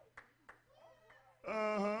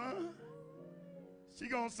 Uh-huh. She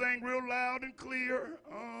going to sing real loud and clear.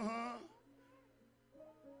 Uh-huh.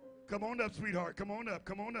 Come on up, sweetheart. Come on up.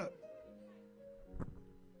 Come on up.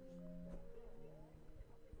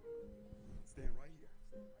 Stand right here.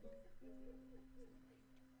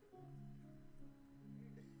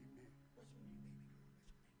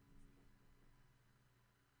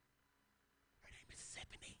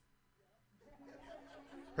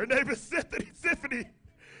 Her name is Symphony. Symphony.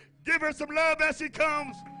 Give her some love as she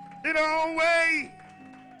comes in her own way.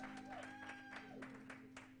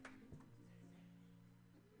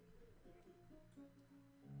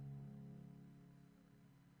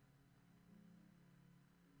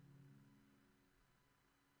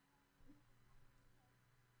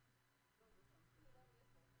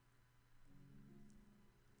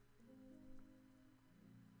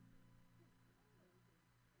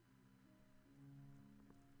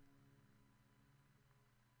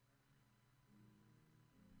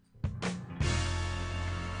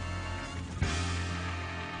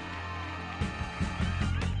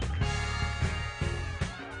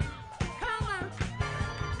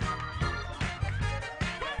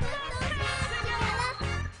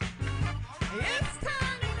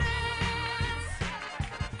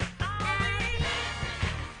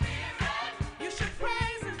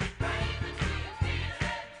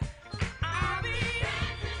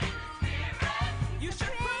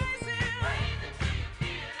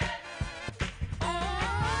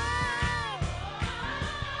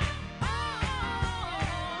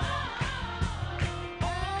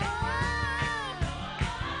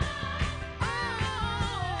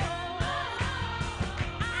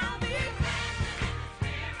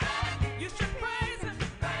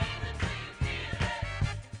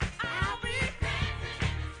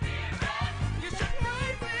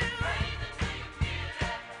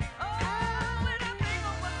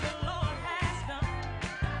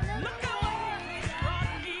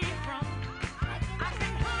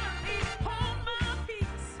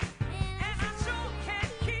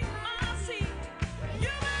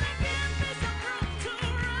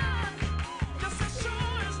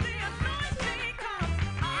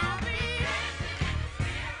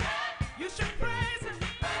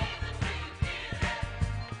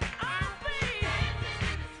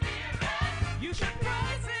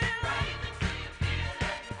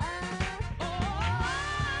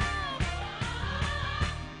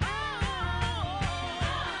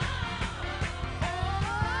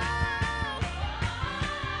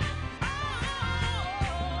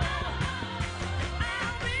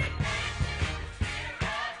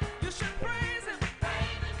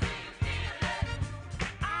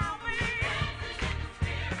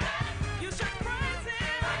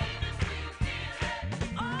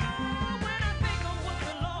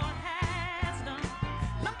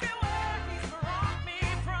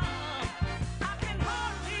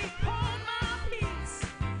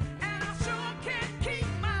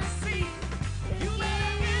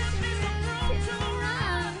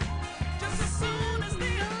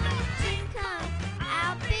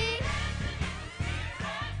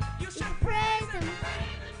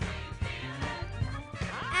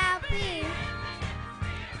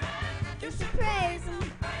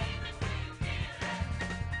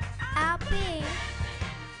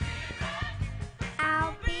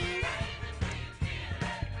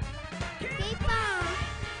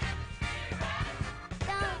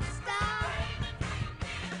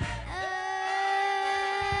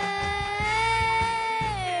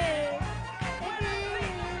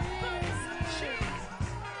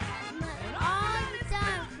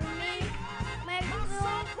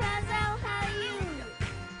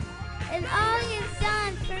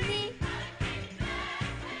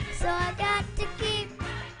 So I got to keep.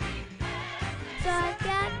 So I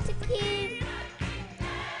got to keep.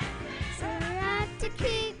 So I got to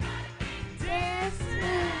keep dancing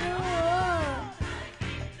the Lord.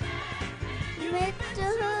 Make the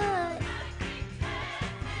hood.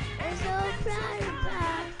 I'm so proud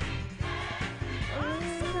about it. I'm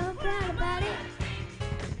so proud about it.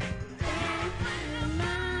 Dancing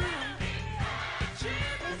mine.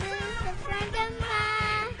 This is a friend of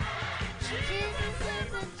mine. Jesus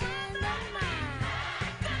is a gentleman.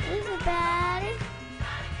 Who's about it?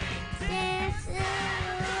 Dancing the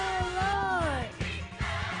Lord.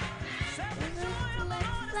 This is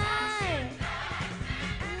like fire.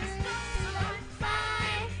 This is like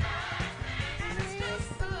fire. This is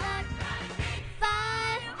like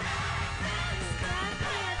fire. Stop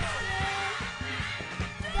dancing.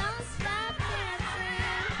 Don't stop dancing.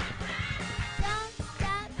 Don't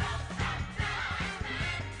stop.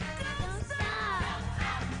 Don't stop.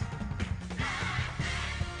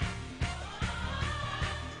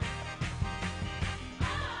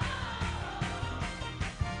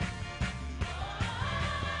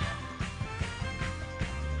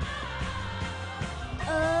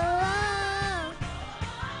 Oh,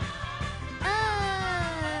 oh,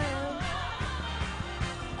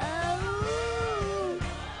 oh,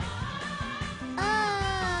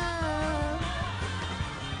 oh.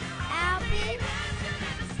 Albie.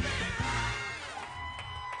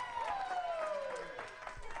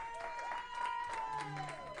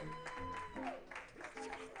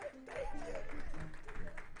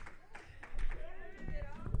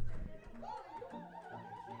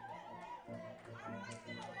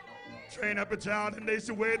 Train up a child and they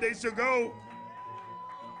should where they should go.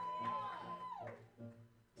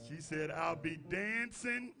 She said, I'll be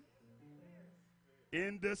dancing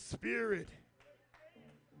in the spirit.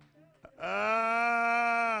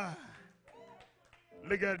 Ah.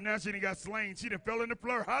 Look at it now. She done got slain. She done fell in the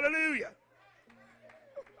floor. Hallelujah.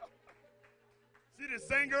 She done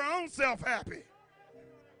sang her own self happy.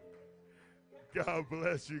 God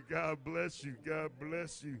bless you. God bless you. God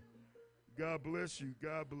bless you. God bless you.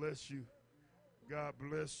 God bless you. God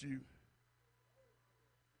bless you.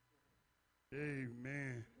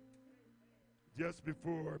 Amen. Just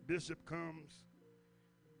before Bishop comes,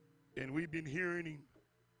 and we've been hearing him.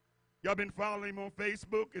 Y'all been following him on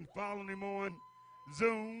Facebook and following him on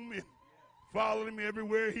Zoom and following him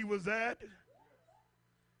everywhere he was at.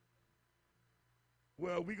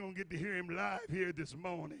 Well, we're going to get to hear him live here this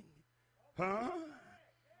morning. Huh?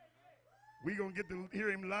 We're going to get to hear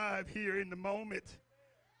him live here in the moment.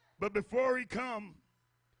 But before he come,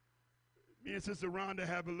 me and Sister Rhonda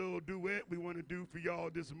have a little duet we want to do for y'all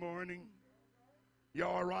this morning.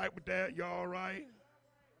 Y'all all right with that? Y'all all right?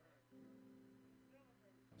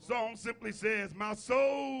 Song simply says, my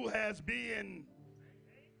soul has been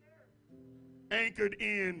anchored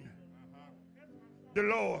in the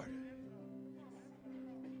Lord.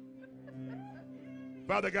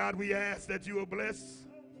 Father God, we ask that you will bless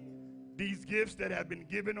these gifts that have been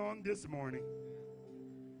given on this morning.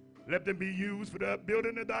 Let them be used for the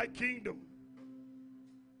upbuilding of thy kingdom.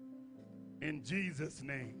 In Jesus'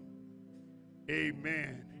 name,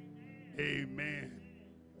 amen, amen,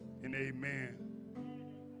 and amen.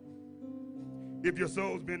 If your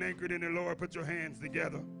soul's been anchored in the Lord, put your hands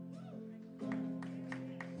together.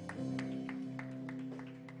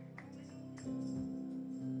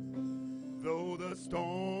 Though the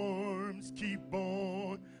storms keep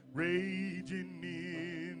on raging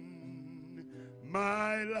in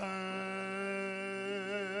my life,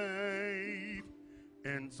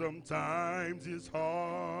 and sometimes it's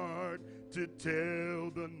hard to tell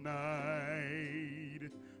the night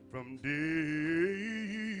from day,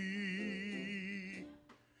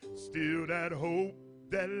 still that hope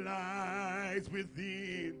that lies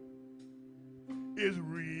within is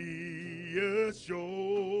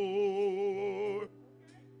reassured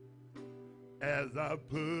as I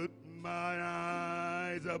put my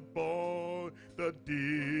eyes upon the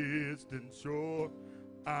distant shore.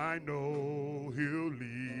 I know he'll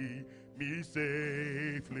lead me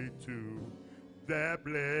safely to that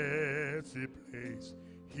blessed place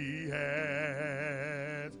he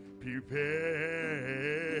has prepared.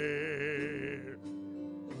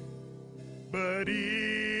 But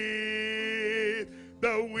if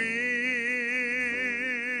the winds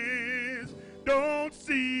don't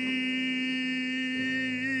cease,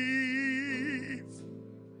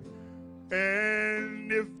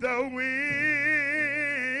 and if the winds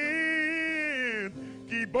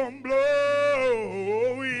keep on blowing,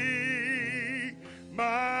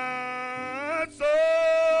 my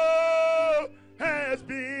soul has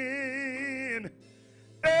been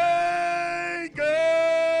anchored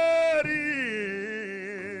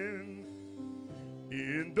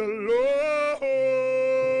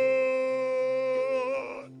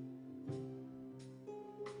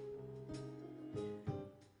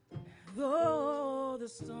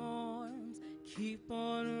keep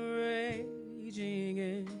on raging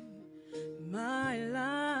in my life.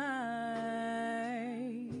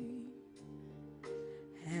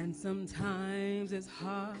 And sometimes it's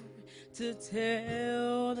hard to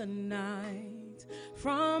tell the night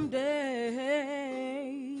from day.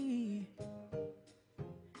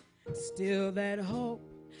 Still that hope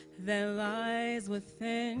that lies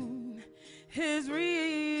within is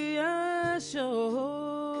reassured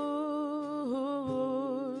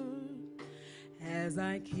as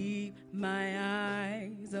I keep my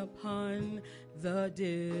eyes upon the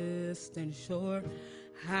distant shore.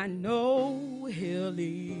 I know he'll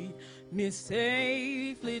lead me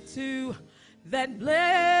safely to that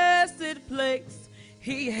blessed place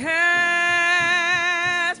he has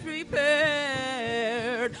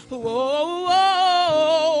prepared.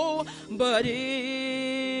 Oh, but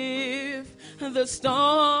if the storms,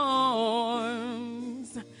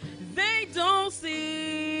 they don't cease,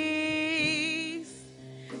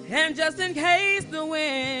 and just in case the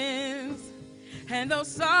winds and those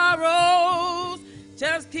sorrows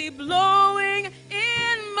just keep blowing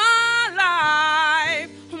in my life,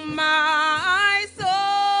 my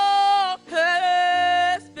soul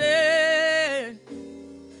has been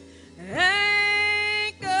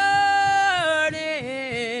anchored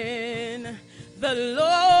in the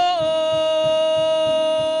Lord.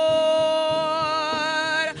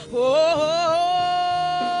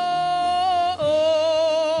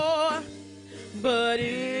 Oh, but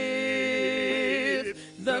if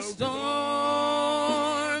the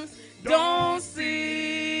storms don't cease,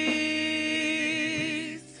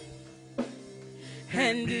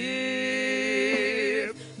 and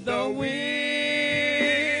if the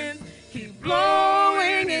winds keep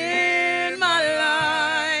blowing in my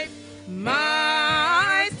life,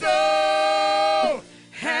 my soul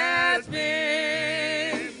has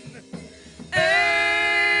been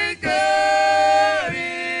anchored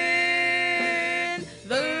in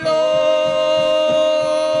the Lord.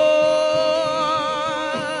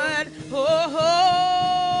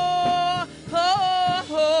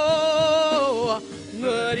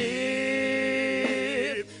 But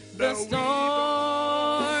if the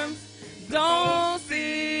storms don't cease,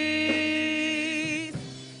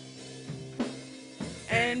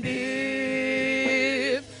 and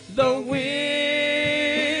if the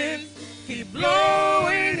winds keep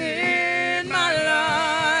blowing in my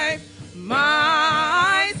life,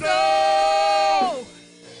 my soul,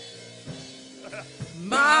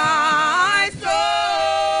 my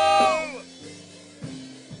soul,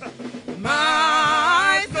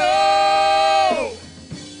 my soul,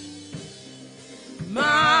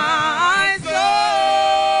 my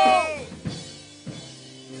soul,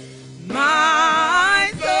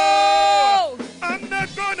 my soul. I'm not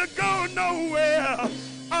gonna go nowhere.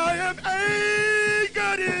 I am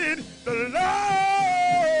anchored in the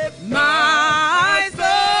Lord. My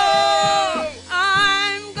soul,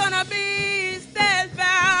 I'm gonna be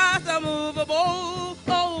steadfast, unmovable,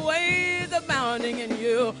 always abounding in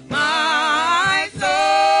you. My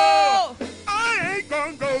soul, I ain't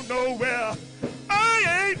gonna go nowhere.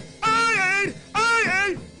 I ain't,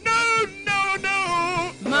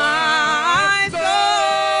 no. my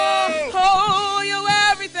soul, oh, you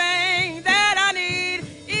everything that I need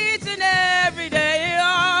each and every day,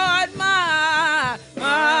 Lord. My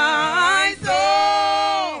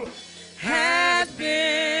soul has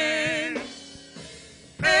been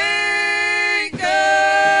anchored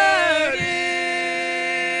in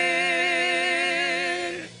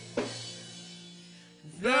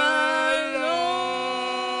the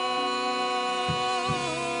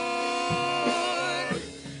Lord,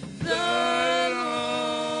 the Lord.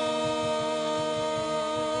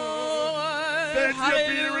 Stand to your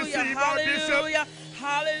feet and receive our bishop, Hallelujah,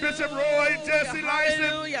 hallelujah, Bishop Roy Jesse Lyson.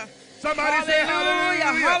 hallelujah. Somebody say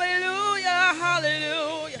hallelujah. Hallelujah,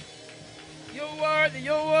 hallelujah. You're worthy,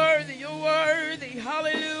 you're worthy, you're worthy.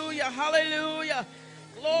 Hallelujah, hallelujah.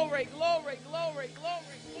 Glory, glory, glory, glory, glory.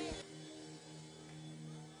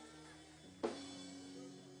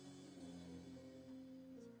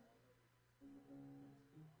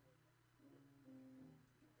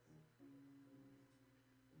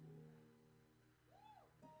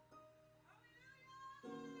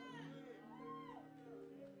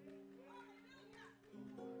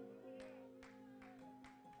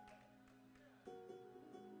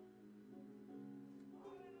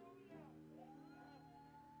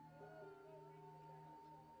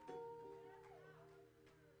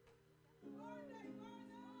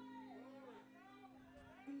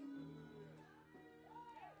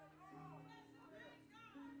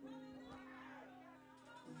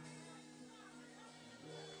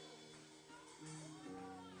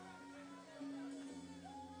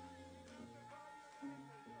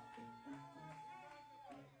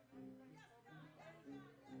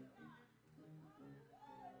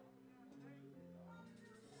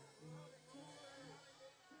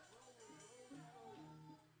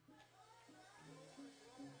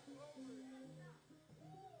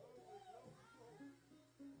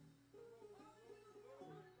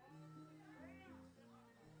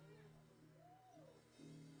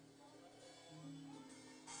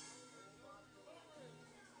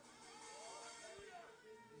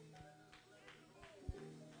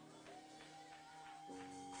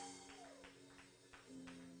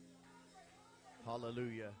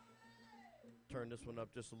 Hallelujah. Turn this one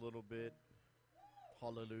up just a little bit.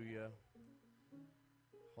 Hallelujah.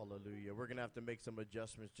 Hallelujah. We're going to have to make some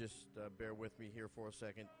adjustments. Just bear with me here for a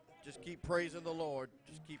second. Just keep praising the Lord.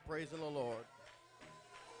 Just keep praising the Lord.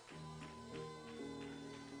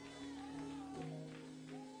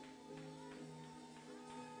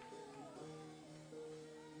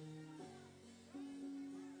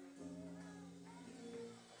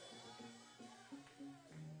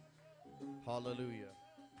 Hallelujah.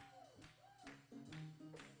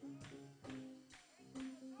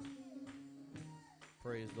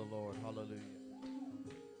 Praise the Lord. Hallelujah.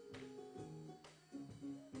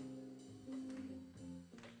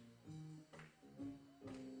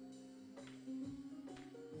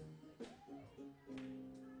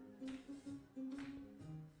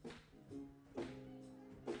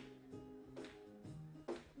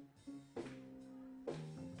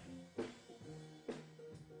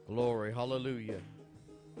 Glory. Hallelujah.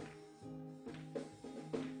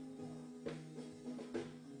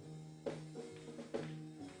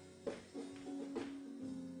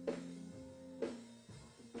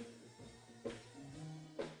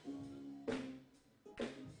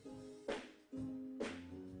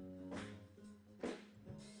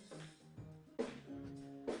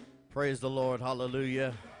 Praise the Lord.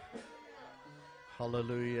 Hallelujah.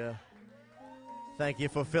 Hallelujah. Thank you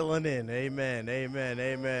for filling in. Amen. Amen.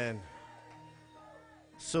 Amen.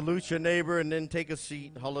 Salute your neighbor and then take a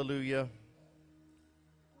seat. Hallelujah.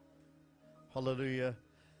 Hallelujah.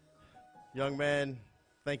 Young man,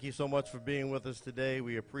 thank you so much for being with us today.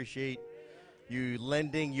 We appreciate you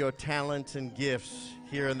lending your talents and gifts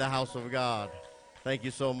here in the house of God. Thank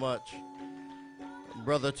you so much.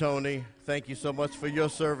 Brother Tony, thank you so much for your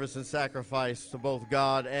service and sacrifice to both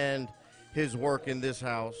God and his work in this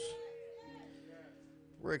house.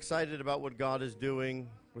 We're excited about what God is doing.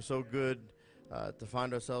 We're so good to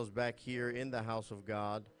find ourselves back here in the house of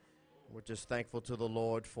God. We're just thankful to the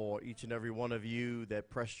Lord for each and every one of you that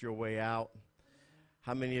pressed your way out.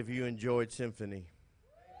 How many of you enjoyed Symphony?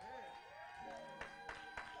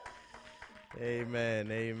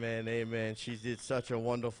 Amen, amen, amen. She did such a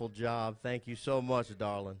wonderful job. Thank you so much,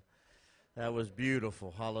 darling. That was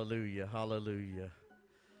beautiful. Hallelujah, hallelujah,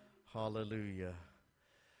 hallelujah.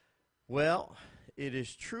 Well, it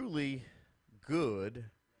is truly good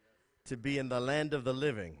to be in the land of the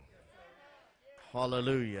living.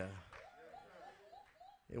 Hallelujah.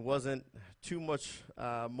 It wasn't too much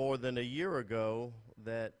more than a year ago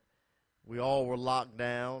that we all were locked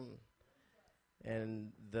down,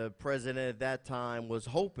 and the president at that time was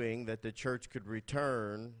hoping that the church could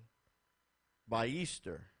return by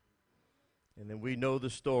Easter. And then we know the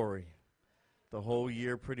story. The whole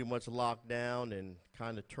year pretty much locked down and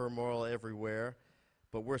kind of turmoil everywhere.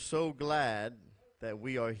 But we're so glad that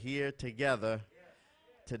we are here together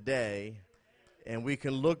today, and we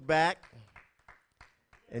can look back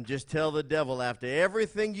and just tell the devil, after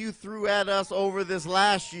everything you threw at us over this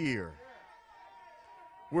last year,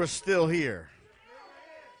 we're still here.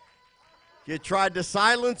 You tried to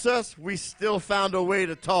silence us, we still found a way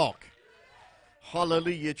to talk.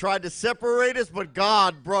 Hallelujah. You tried to separate us, but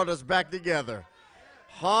God brought us back together.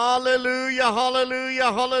 Hallelujah,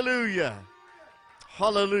 hallelujah, hallelujah.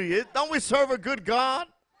 Hallelujah. Don't we serve a good God?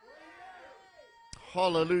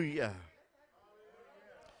 Hallelujah.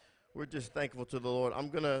 We're just thankful to the Lord. I'm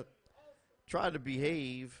going to try to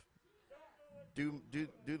behave, do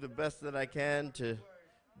the best that I can to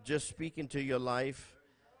just speak into your life.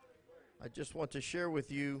 I just want to share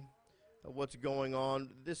with you what's going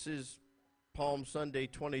on. This is Palm Sunday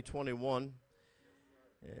 2021,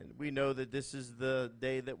 and we know that this is the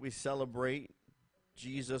day that we celebrate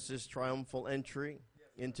Jesus' triumphal entry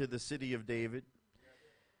into the city of David,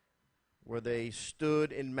 where they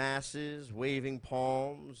stood in masses, waving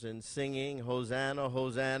palms and singing, Hosanna,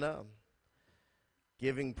 Hosanna,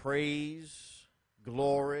 giving praise,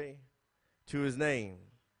 glory to his name.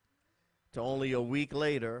 To only a week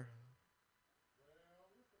later,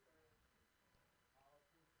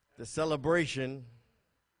 the celebration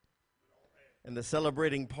and the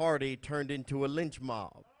celebrating party turned into a lynch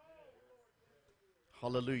mob.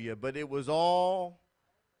 Hallelujah. But it was all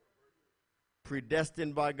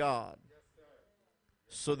predestined by God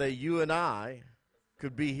so that you and I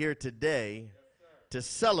could be here today to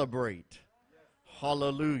celebrate.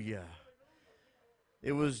 Hallelujah.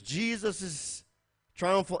 It was Jesus'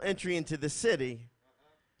 triumphal entry into the city,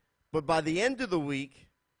 but by the end of the week,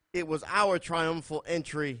 it was our triumphal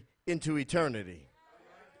entry into eternity.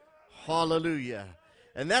 Hallelujah.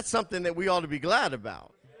 And that's something that we ought to be glad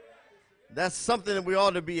about. That's something that we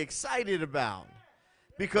ought to be excited about.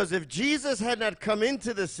 Because if Jesus had not come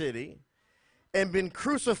into the city, and been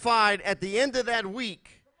crucified at the end of that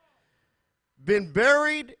week, been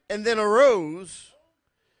buried, and then arose,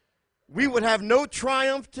 we would have no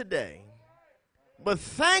triumph today. But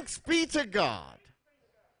thanks be to God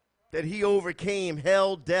that he overcame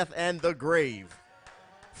hell, death, and the grave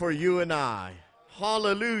for you and I.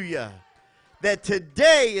 Hallelujah. That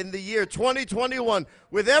today in the year 2021,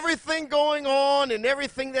 with everything going on and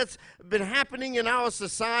everything that's been happening in our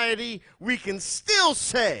society, we can still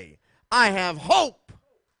say, I have hope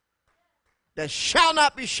that shall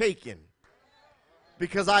not be shaken,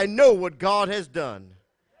 because I know what God has done,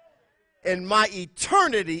 and my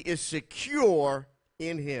eternity is secure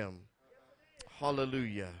in him.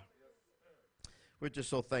 Hallelujah. We're just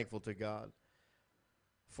so thankful to God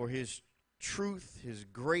for his truth, his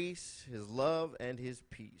grace, his love, and his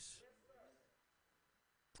peace.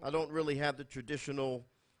 I don't really have the traditional,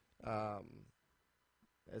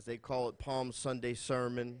 as they call it, Palm Sunday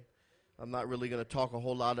sermon. I'm not really going to talk a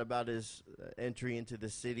whole lot about his entry into the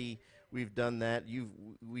city. We've done that.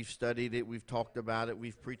 We've studied it. We've talked about it.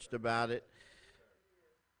 We've preached about it.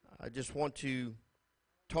 I just want to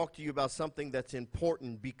talk to you about something that's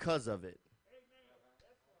important because of it.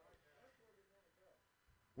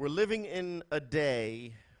 We're living in a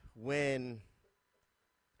day when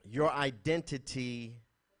your identity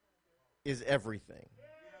is everything.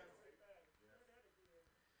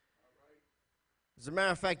 As a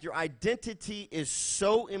matter of fact, your identity is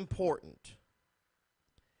so important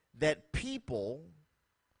that people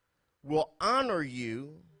will honor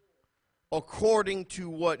you according to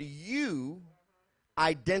what you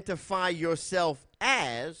identify yourself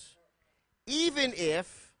as, even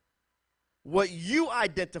if what you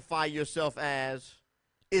identify yourself as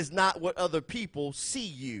is not what other people see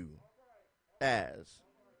you as.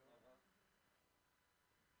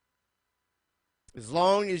 As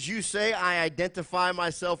long as you say, I identify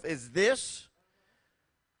myself as this,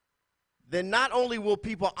 then not only will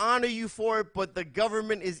people honor you for it, but the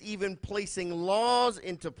government is even placing laws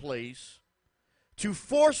into place to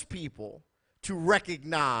force people to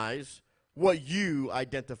recognize what you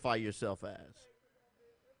identify yourself as.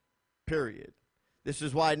 Period. This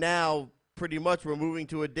is why now pretty much we're moving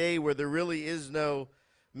to a day where there really is no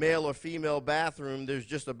male or female bathroom. There's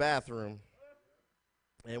just a bathroom.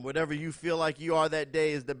 And whatever you feel like you are that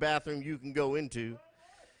day is the bathroom you can go into.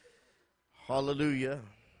 Hallelujah.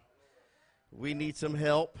 We need some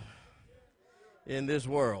help in this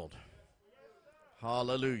world.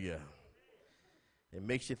 Hallelujah. It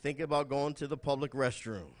makes you think about going to the public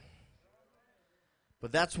restroom.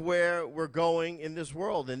 But that's where we're going in this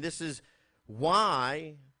world. And this is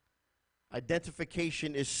why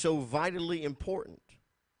identification is so vitally important.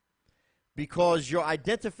 Because your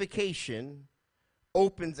identification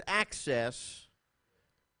opens access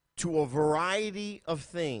to a variety of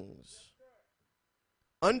things.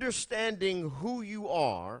 Understanding who you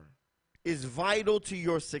are is vital to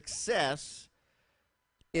your success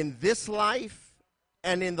in this life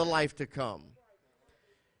and in the life to come.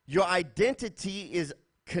 Your identity is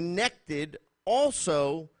connected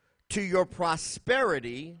also to your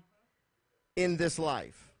prosperity in this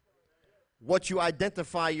life. What you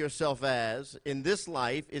identify yourself as in this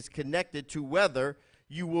life is connected to whether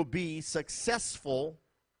you will be successful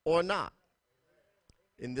or not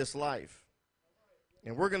in this life.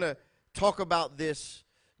 And we're going to talk about this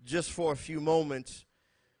just for a few moments.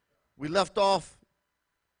 We left off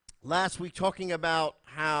last week talking about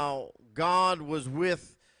how God was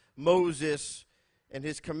with Moses, and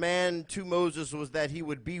his command to Moses was that he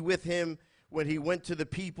would be with him when he went to the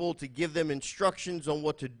people to give them instructions on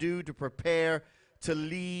what to do to prepare to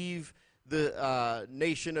leave the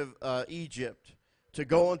nation of Egypt, to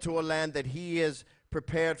go into a land that he has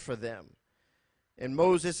prepared for them. And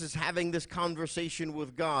Moses is having this conversation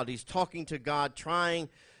with God. He's talking to God, trying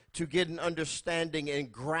to get an understanding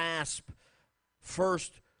and grasp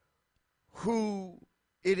first who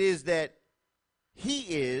it is that he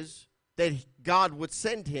is, that God would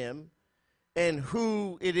send him, and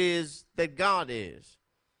who it is that God is.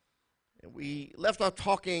 And we left off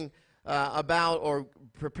talking about, or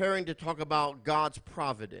preparing to talk about, God's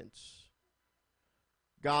providence.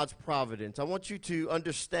 God's providence. I want you to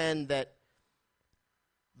understand that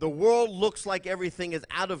the world looks like everything is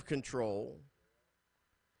out of control,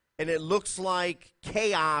 and it looks like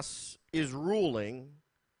chaos is ruling,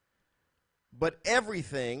 but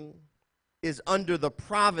everything is under the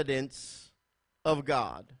providence of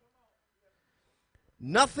God.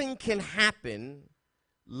 Nothing can happen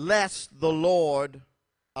lest the Lord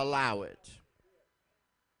allow it.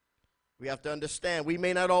 We have to understand, we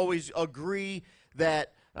may not always agree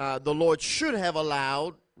that the Lord should have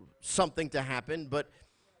allowed something to happen, but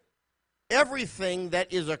everything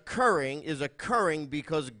that is occurring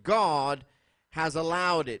because God has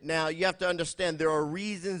allowed it. Now, you have to understand there are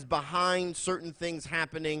reasons behind certain things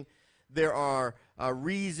happening. There are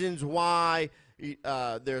reasons why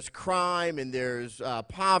there's crime, and there's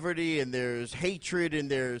poverty, and there's hatred, and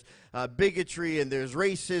there's bigotry, and there's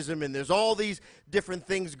racism, and there's all these different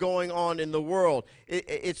things going on in the world.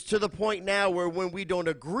 It's to the point now where when we don't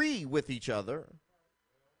agree with each other,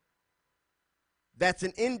 that's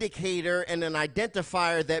an indicator and an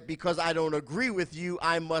identifier that because I don't agree with you,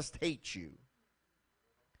 I must hate you.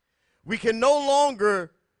 We can no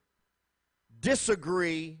longer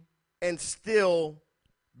disagree and still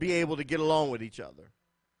be able to get along with each other.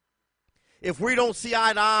 If we don't see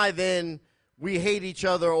eye to eye, then we hate each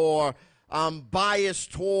other, or I'm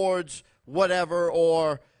biased towards whatever,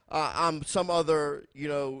 or I'm some other,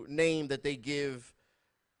 name that they give,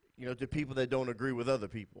 to people that don't agree with other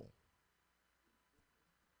people.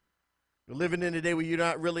 We're living in a day where you're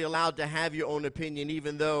not really allowed to have your own opinion,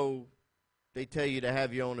 even though they tell you to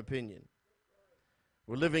have your own opinion.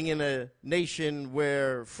 We're living in a nation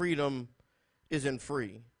where freedom isn't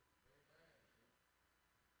free,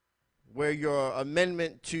 where your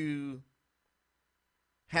amendment to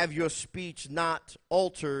have your speech not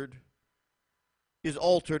altered is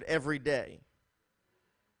altered every day.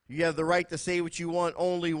 You have the right to say what you want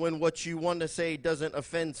only when what you want to say doesn't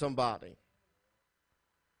offend somebody.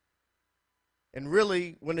 And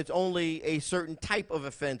really, when it's only a certain type of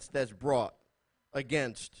offense that's brought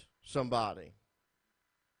against somebody.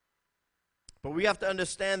 But we have to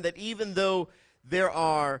understand that even though there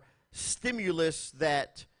are stimulus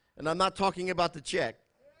that, and I'm not talking about the check,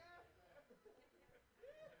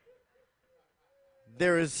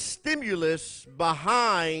 there is stimulus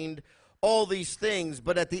behind all these things,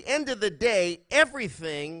 but at the end of the day,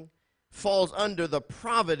 everything falls under the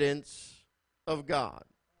providence of God.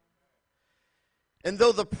 And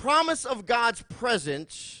though the promise of God's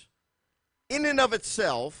presence, in and of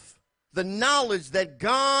itself, the knowledge that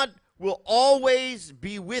God will always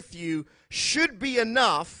be with you should be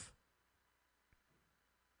enough,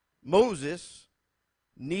 Moses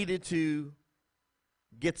needed to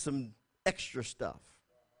get some extra stuff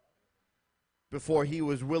before he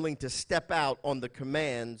was willing to step out on the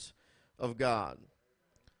commands of God.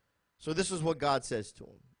 So this is what God says to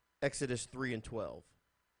him. Exodus 3:12.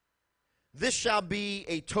 This shall be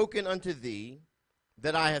a token unto thee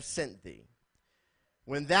that I have sent thee.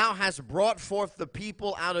 When thou hast brought forth the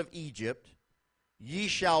people out of Egypt, ye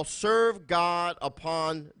shall serve God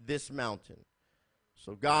upon this mountain.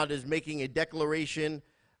 So God is making a declaration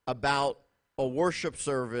about a worship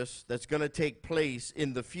service that's going to take place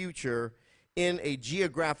in the future in a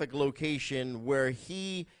geographic location where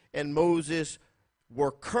he and Moses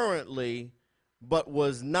were currently, but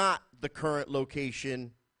was not the current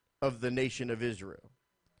location of the nation of Israel.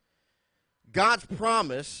 God's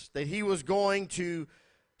promise that he was going to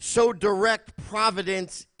so direct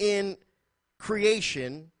providence in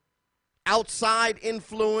creation, outside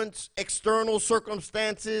influence, external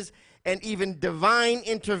circumstances, and even divine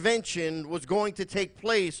intervention was going to take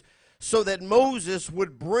place so that Moses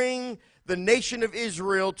would bring the nation of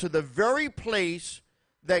Israel to the very place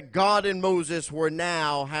that God and Moses were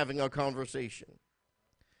now having a conversation.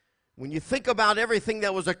 When you think about everything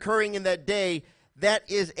that was occurring in that day, that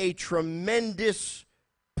is a tremendous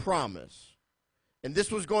promise. And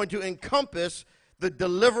this was going to encompass the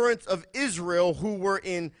deliverance of Israel, who were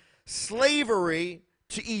in slavery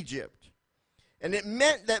to Egypt. And it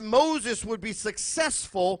meant that Moses would be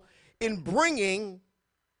successful in bringing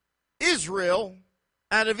Israel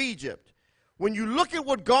out of Egypt. When you look at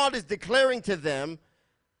what God is declaring to them,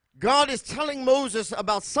 God is telling Moses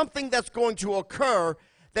about something that's going to occur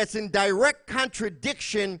that's in direct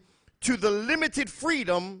contradiction to the limited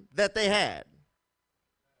freedom that they had.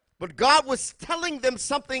 But God was telling them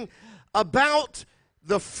something about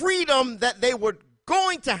the freedom that they were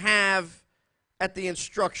going to have at the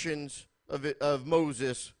instructions of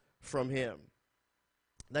Moses from him.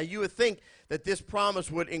 Now, you would think that this promise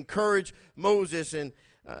would encourage Moses, and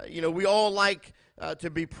we all like to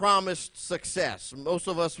be promised success. Most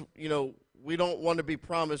of us, we don't want to be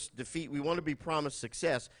promised defeat. We want to be promised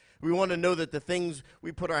success. We want to know that the things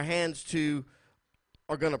we put our hands to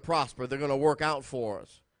are going to prosper. They're going to work out for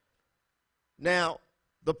us. Now,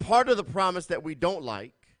 the part of the promise that we don't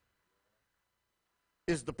like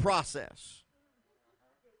is the process.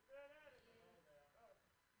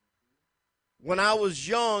 When I was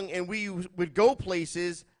young and we would go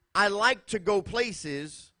places, I liked to go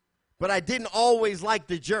places, but I didn't always like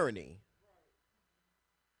the journey.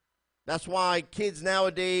 That's why kids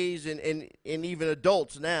nowadays and even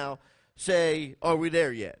adults now say, are we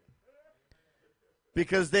there yet?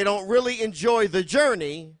 because they don't really enjoy the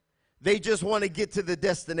journey. They just want to get to the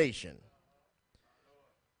destination.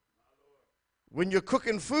 When you're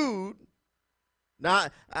cooking food, now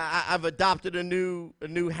I've adopted a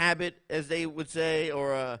new habit, as they would say,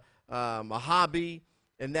 or a hobby,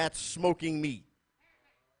 and that's smoking meat.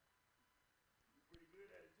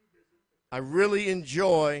 I really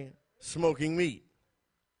enjoy smoking meat.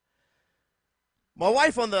 My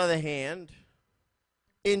wife, on the other hand,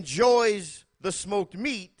 enjoys the smoked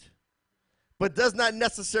meat, but does not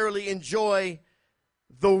necessarily enjoy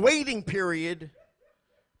the waiting period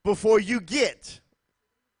before you get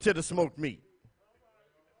to the smoked meat.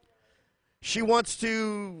 She wants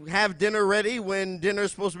to have dinner ready when dinner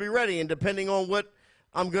is supposed to be ready, and depending on what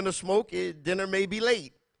I'm going to smoke, dinner may be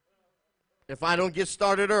late if I don't get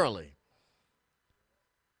started early.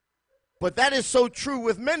 But that is so true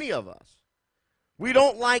with many of us. We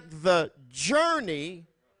don't like the journey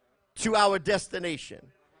to our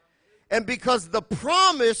destination. And because the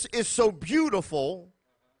promise is so beautiful,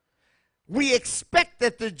 we expect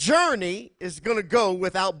that the journey is going to go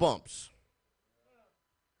without bumps.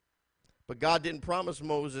 But God didn't promise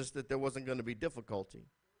Moses that there wasn't going to be difficulty.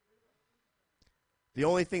 The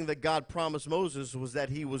only thing that God promised Moses was that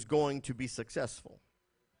he was going to be successful.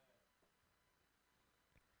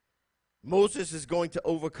 Moses is going to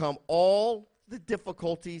overcome all the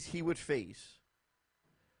difficulties he would face.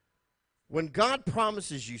 When God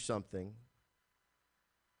promises you something,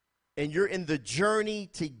 and you're in the journey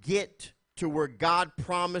to get to where God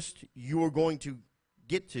promised you were going to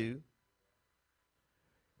get to,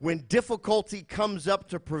 when difficulty comes up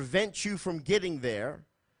to prevent you from getting there,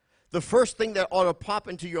 the first thing that ought to pop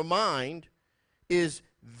into your mind is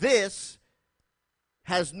this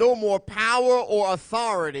has no more power or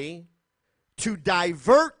authority to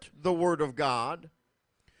divert the word of God,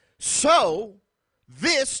 so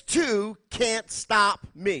this too can't stop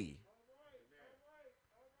me.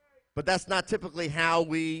 But that's not typically how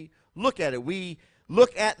we look at it. We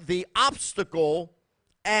look at the obstacle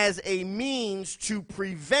as a means to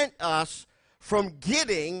prevent us from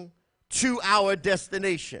getting to our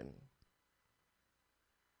destination.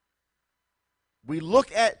 We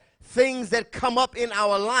look at things that come up in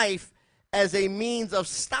our life as a means of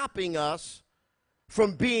stopping us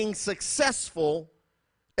from being successful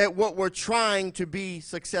at what we're trying to be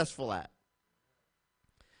successful at.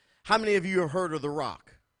 How many of you have heard of The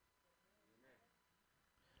Rock?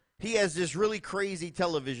 He has this really crazy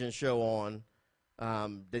television show on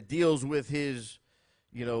that deals with his,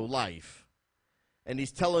 life. And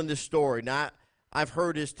he's telling this story. Now, I've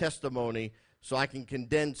heard his testimony, so I can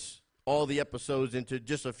condense all the episodes into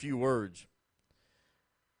just a few words.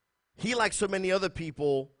 He, like so many other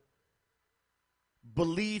people,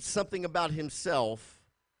 believed something about himself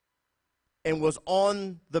and was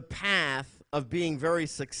on the path of being very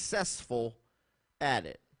successful at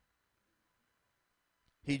it.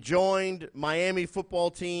 He joined Miami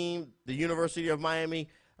football team, the University of Miami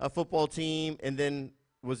football team, and then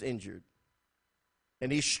was injured.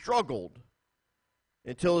 And he struggled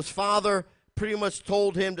until his father pretty much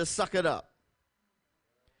told him to suck it up.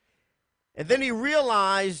 And then he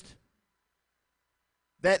realized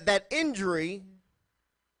that that injury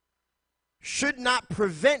should not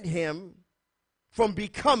prevent him from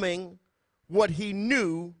becoming what he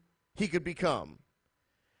knew he could become.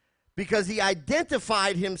 Because he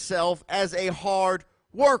identified himself as a hard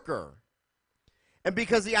worker. And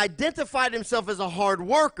because he identified himself as a hard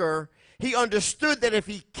worker, he understood that if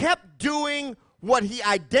he kept doing what he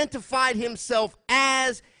identified himself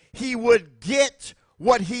as, he would get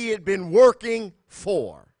what he had been working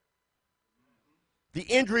for. The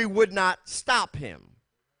injury would not stop him.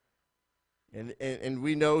 And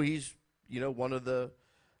we know he's, one of the,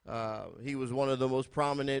 he was one of the most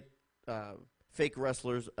prominent fake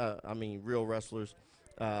wrestlers, real wrestlers,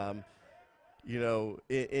 in the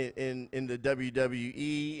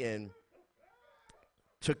WWE, and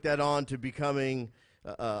took that on to becoming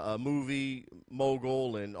a movie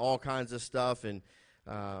mogul and all kinds of stuff. And,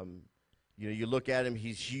 you look at him,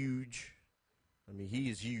 he's huge. He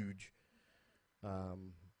is huge. A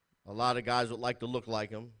lot of guys would like to look like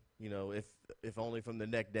him, if only from the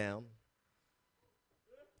neck down.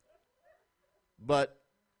 But,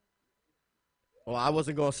 well, I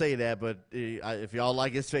wasn't going to say that, but if y'all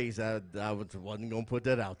like his face, I wasn't going to put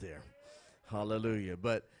that out there. Hallelujah.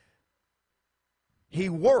 But he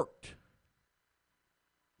worked.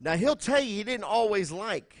 Now, he'll tell you he didn't always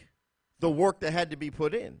like the work that had to be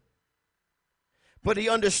put in. But he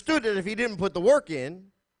understood that if he didn't put the work in,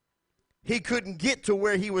 he couldn't get to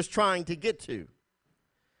where he was trying to get to.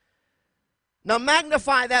 Now,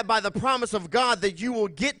 magnify that by the promise of God that you will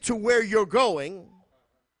get to where you're going,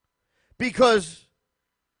 Because,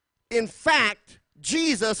 in fact,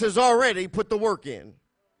 Jesus has already put the work in.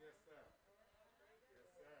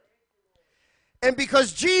 And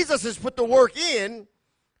because Jesus has put the work in,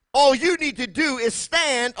 all you need to do is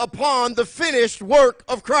stand upon the finished work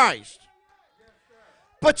of Christ.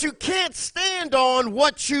 But you can't stand on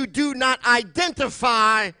what you do not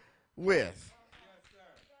identify with.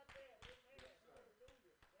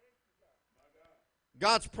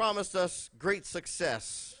 God's promised us great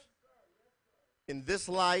success in this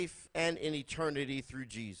life and in eternity through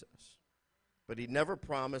Jesus. But he never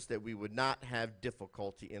promised that we would not have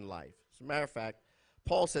difficulty in life. As a matter of fact,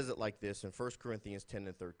 Paul says it like this in 1 Corinthians 10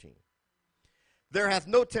 and 13. There hath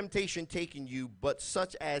no temptation taken you but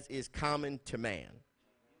such as is common to man.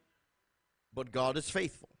 But God is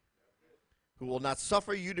faithful, who will not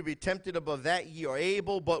suffer you to be tempted above that ye are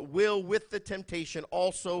able, but will with the temptation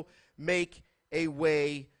also make a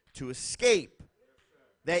way to escape,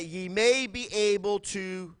 that ye may be able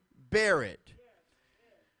to bear it.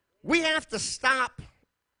 We have to stop,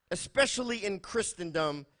 especially in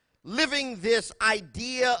Christendom, living this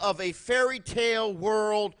idea of a fairy tale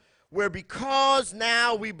world where because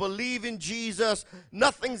now we believe in Jesus,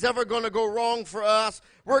 nothing's ever going to go wrong for us.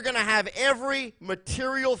 We're going to have every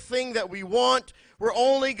material thing that we want. We're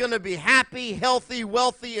only going to be happy, healthy,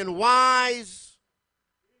 wealthy, and wise.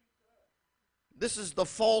 This is the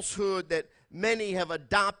falsehood that many have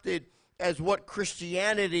adopted as what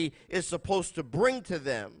Christianity is supposed to bring to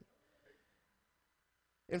them.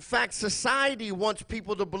 In fact, society wants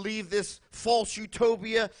people to believe this false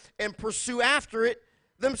utopia and pursue after it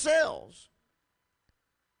themselves.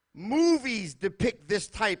 Movies depict this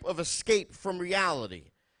type of escape from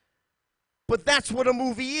reality. But that's what a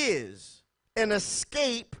movie is, an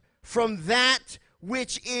escape from that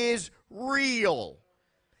which is real.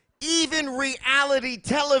 Even reality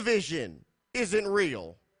television isn't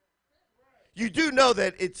real. You do know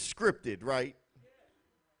that it's scripted, right?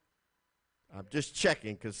 I'm just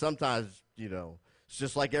checking because sometimes, it's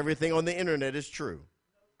just like everything on the internet is true.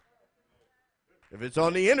 If it's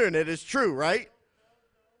on the internet, it's true, right?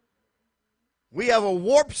 We have a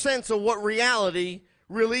warped sense of what reality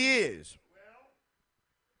really is.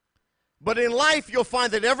 But in life, you'll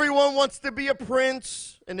find that everyone wants to be a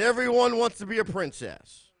prince and everyone wants to be a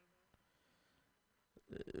princess.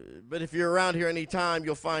 But if you're around here any time,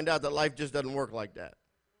 you'll find out that life just doesn't work like that.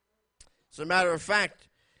 As a matter of fact,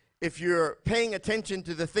 if you're paying attention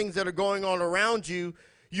to the things that are going on around you,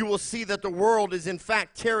 you will see that the world is in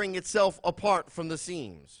fact tearing itself apart from the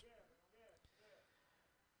seams.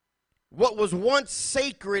 What was once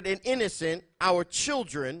sacred and innocent, our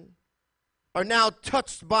children, are now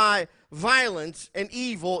touched by violence and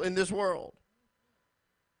evil in this world.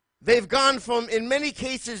 They've gone from, in many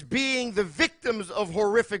cases, being the victims of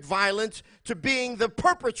horrific violence to being the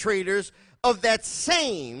perpetrators of that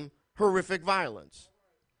same horrific violence.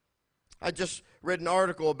 I just read an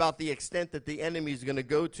article about the extent that the enemy is going to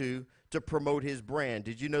go to promote his brand.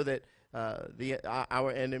 Did you know that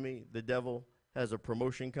our enemy, the devil, has a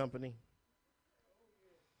promotion company?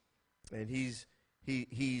 And he's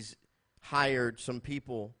hired some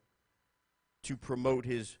people to promote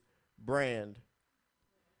his brand.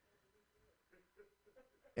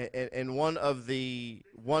 And one of the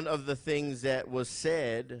things that was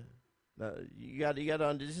said, you got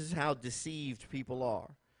to this is how deceived people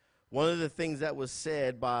are. One of the things that was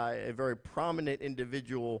said by a very prominent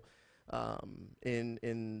individual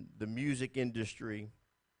in the music industry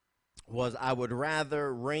was, "I would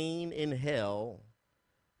rather reign in hell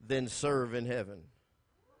than serve in heaven."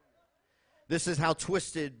 This is how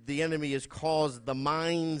twisted the enemy has caused the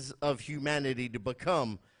minds of humanity to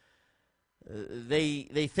become.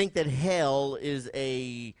 They think that hell is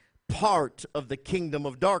a part of the kingdom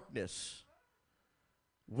of darkness,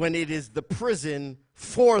 when it is the prison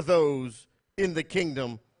for those in the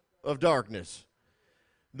kingdom of darkness.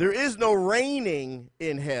 There is no reigning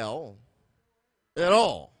in hell at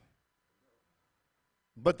all.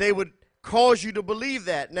 But they would cause you to believe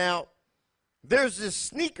that. Now, there's this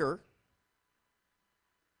sneaker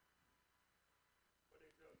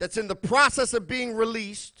that's in the process of being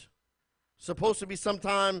released, supposed to be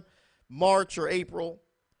sometime March or April,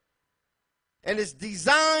 and it's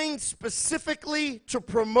designed specifically to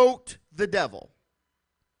promote the devil.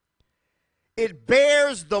 It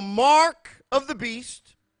bears the mark of the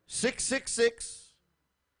beast, 666,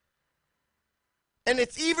 and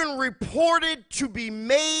it's even reported to be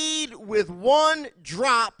made with 1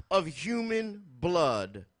 drop of human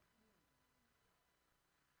blood.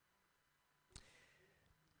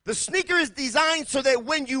 The sneaker is designed so that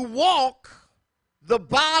when you walk, the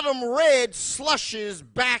bottom red slushes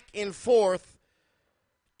back and forth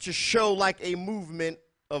to show like a movement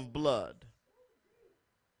of blood.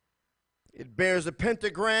 It bears a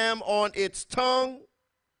pentagram on its tongue.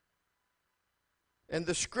 And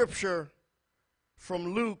the scripture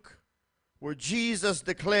from Luke where Jesus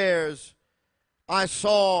declares, I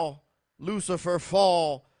saw Lucifer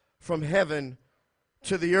fall from heaven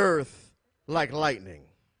to the earth like lightning.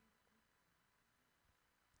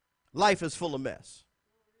 Life is full of mess.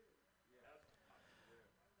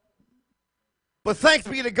 But thanks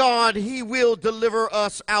be to God, he will deliver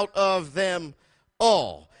us out of them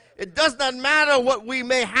all. It does not matter what we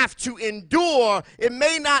may have to endure. It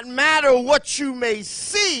may not matter what you may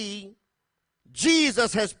see.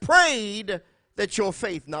 Jesus has prayed that your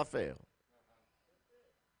faith not fail.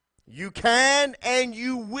 You can and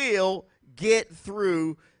you will get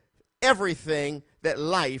through everything that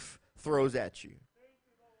life throws at you.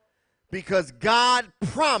 Because God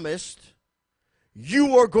promised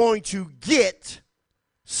you are going to get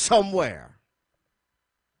somewhere.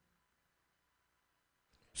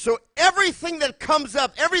 So everything that comes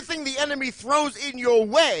up, everything the enemy throws in your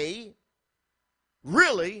way,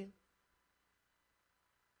 really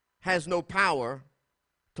has no power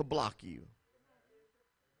to block you.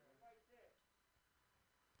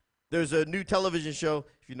 There's a new television show,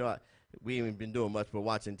 if you know, we haven't been doing much but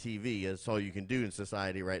watching TV. That's all you can do in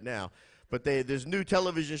society right now. But there's a new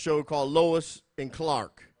television show called Lois and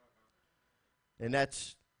Clark. And that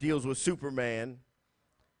deals with Superman.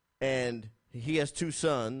 And he has two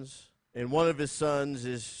sons. And one of his sons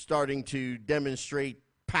is starting to demonstrate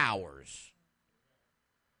powers.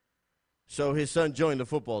 So his son joined the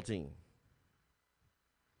football team.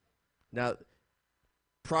 Now,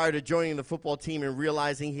 prior to joining the football team and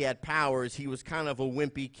realizing he had powers, he was kind of a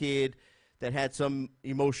wimpy kid that had some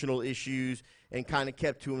emotional issues and kind of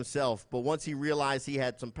kept to himself. But once he realized he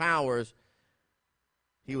had some powers,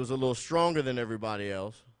 he was a little stronger than everybody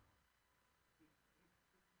else.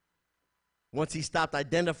 Once he stopped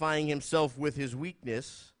identifying himself with his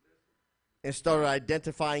weakness and started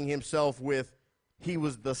identifying himself with he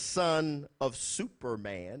was the son of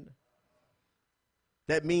Superman,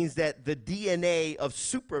 that means that the DNA of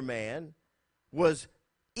Superman was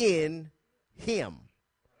in him.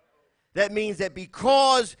 That means that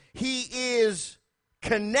because he is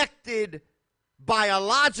connected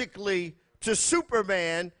biologically to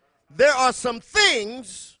Superman, there are some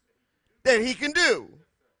things that he can do.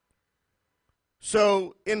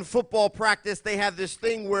 So in football practice, they have this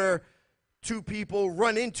thing where two people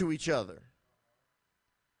run into each other.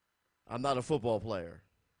 I'm not a football player.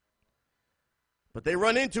 But they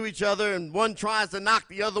run into each other, and one tries to knock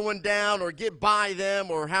the other one down or get by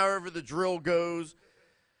them or however the drill goes.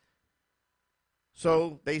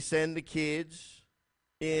 So they send the kids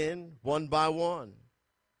in one by one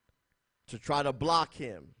to try to block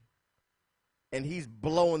him. And he's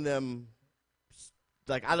blowing them.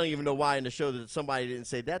 Like, I don't even know why in the show that somebody didn't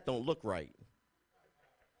say, that don't look right.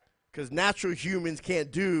 Because natural humans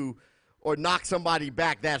can't do or knock somebody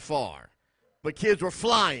back that far. But kids were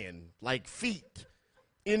flying like feet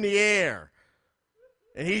in the air.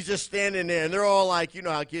 And he's just standing there, and they're all like, you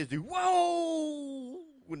know how kids do, whoa,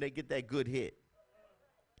 when they get that good hit.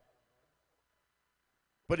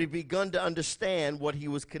 But he begun to understand what he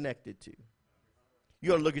was connected to.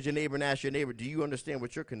 You ought to look at your neighbor and ask your neighbor, do you understand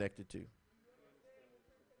what you're connected to?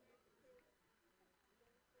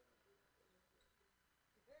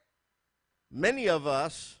 Many of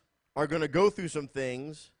us are going to go through some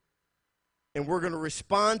things, and we're going to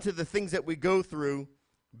respond to the things that we go through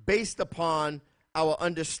based upon our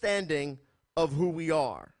understanding of who we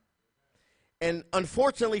are. And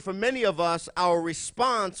unfortunately for many of us, our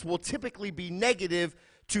response will typically be negative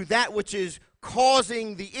to that which is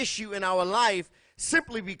causing the issue in our life,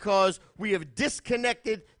 simply because we have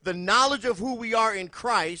disconnected the knowledge of who we are in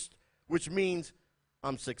Christ, which means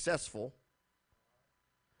I'm successful,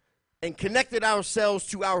 and connected ourselves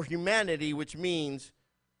to our humanity, which means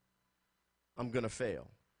I'm going to fail.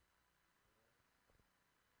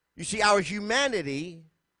 You see, our humanity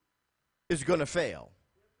is going to fail.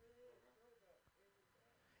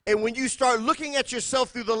 And when you start looking at yourself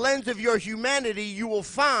through the lens of your humanity, you will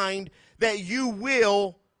find that you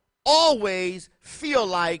will always feel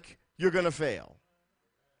like you're going to fail.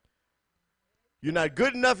 You're not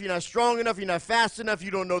good enough, you're not strong enough, you're not fast enough, you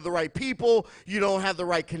don't know the right people, you don't have the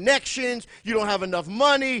right connections, you don't have enough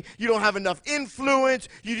money, you don't have enough influence,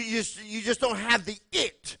 you just don't have the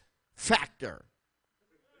it factor.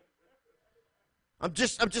 I'm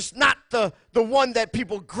just not the one that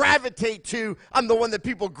people gravitate to, I'm the one that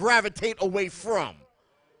people gravitate away from.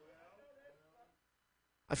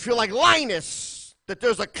 I feel like Linus, that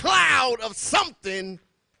there's a cloud of something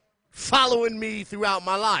following me throughout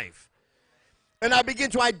my life. And I begin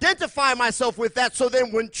to identify myself with that, so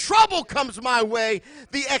then when trouble comes my way,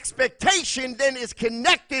 the expectation then is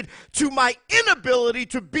connected to my inability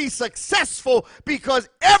to be successful, because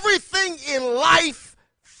everything in life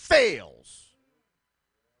fails.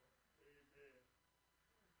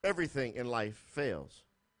 Everything in life fails.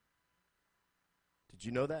 Did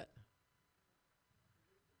you know that?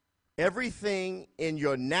 Everything in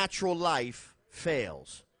your natural life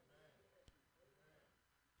fails.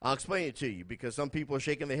 I'll explain it to you, because some people are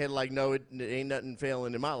shaking their head like, no, it ain't nothing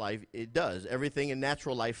failing in my life. It does. Everything in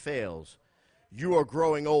natural life fails. You are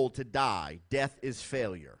growing old to die. Death is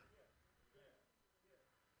failure.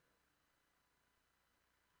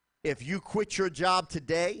 If you quit your job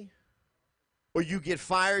today, or you get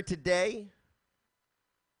fired today,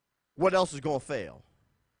 what else is going to fail?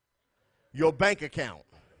 Your bank account.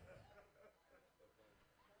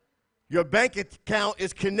 Your bank account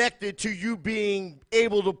is connected to you being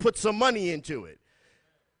able to put some money into it.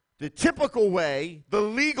 The typical way, the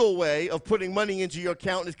legal way of putting money into your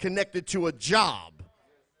account is connected to a job.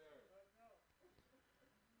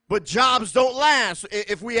 But jobs don't last.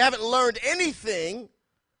 If we haven't learned anything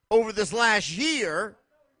over this last year,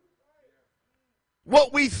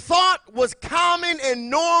 what we thought was common and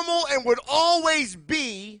normal and would always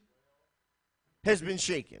be has been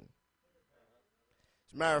shaken.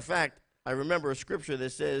 As a matter of fact, I remember a scripture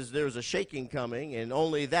that says there's a shaking coming, and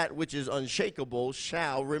only that which is unshakable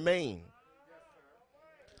shall remain.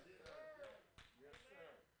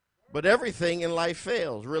 But everything in life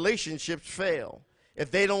fails. Relationships fail.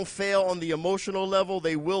 If they don't fail on the emotional level,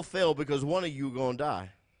 they will fail, because one of you is going to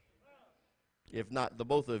die. If not the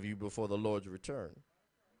both of you, before the Lord's return.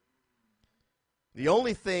 The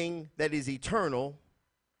only thing that is eternal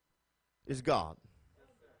is God.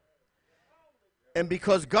 And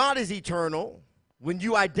because God is eternal, when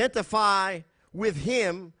you identify with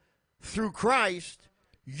him through Christ,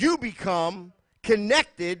 you become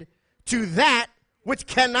connected to that which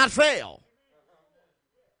cannot fail.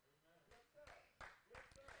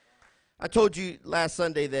 I told you last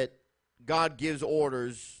Sunday that God gives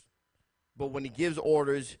orders, but when he gives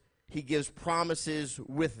orders, he gives promises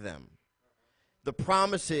with them. The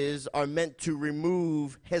promises are meant to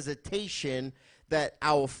remove hesitation that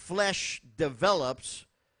our flesh develops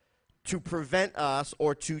to prevent us,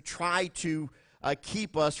 or to try to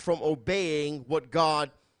keep us from obeying what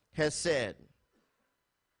God has said.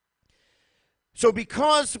 So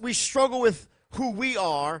because we struggle with who we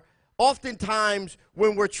are, oftentimes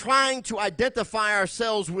when we're trying to identify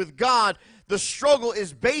ourselves with God, the struggle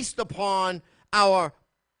is based upon our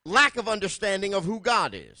lack of understanding of who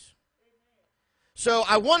God is. So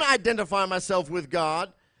I want to identify myself with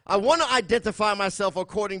God. I want to identify myself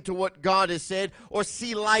according to what God has said, or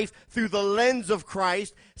see life through the lens of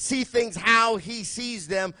Christ, see things how he sees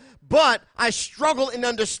them, but I struggle in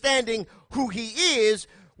understanding who he is,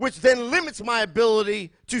 which then limits my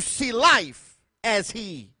ability to see life as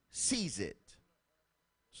he sees it.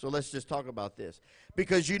 So let's just talk about this,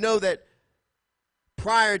 because you know that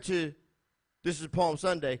prior to, this is Palm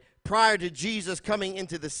Sunday, prior to Jesus coming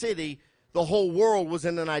into the city, the whole world was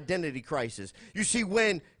in an identity crisis. You see,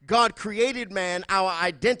 when God created man, our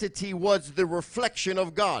identity was the reflection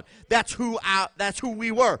of God. That's who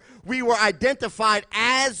we were. We were identified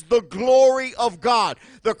as the glory of God,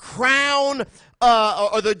 the crown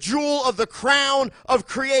or the jewel of the crown of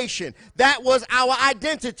creation. That was our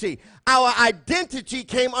identity. Our identity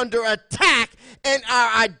came under attack, and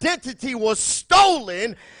our identity was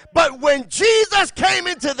stolen. But when Jesus came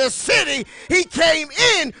into the city, he came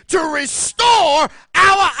in to restore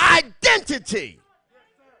our identity.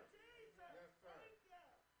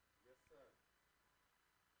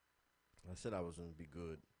 I said I was going to be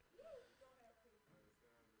good.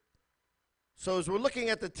 So as we're looking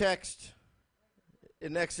at the text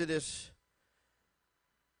in Exodus,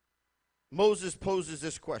 Moses poses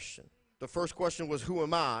this question. The first question was, who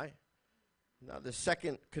am I? Now the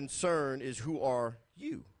second concern is, who are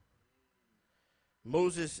you?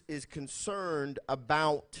 Moses is concerned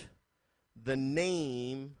about the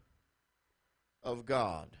name of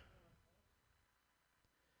God.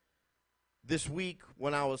 This week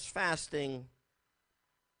when I was fasting,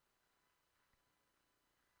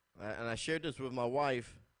 and I shared this with my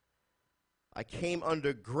wife, I came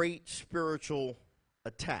under great spiritual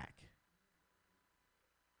attack.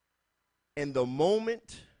 And the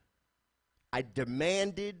moment I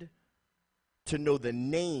demanded to know the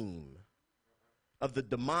name of the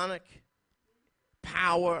demonic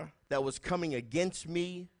power that was coming against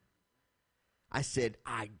me, I said,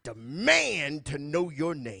 I demand to know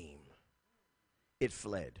your name. It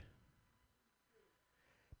fled.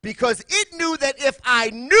 because it knew that if I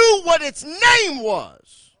knew what its name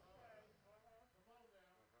was,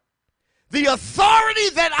 the authority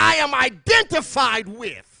that I am identified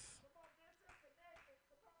with,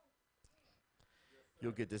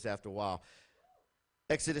 you'll get this after a while.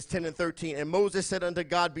 Exodus 10 and 13, and Moses said unto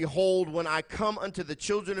God, behold, when I come unto the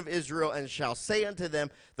children of Israel, and shall say unto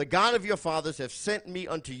them, the God of your fathers hath sent me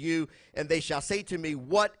unto you, and they shall say to me,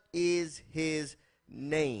 what is his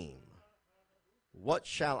name? What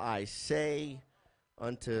shall I say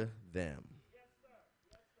unto them?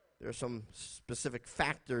 There are some specific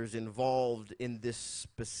factors involved in this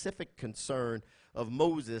specific concern of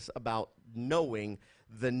Moses about knowing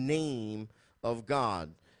the name of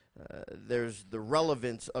God. There's the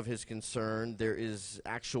relevance of his concern. There is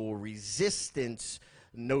actual resistance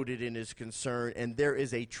noted in his concern, and there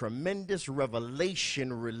is a tremendous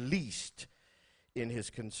revelation released in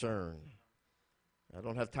his concern. I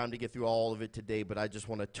don't have time to get through all of it today, but I just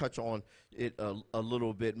want to touch on it a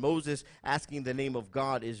little bit. Moses asking the name of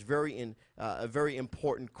God is a very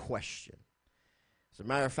important question. As a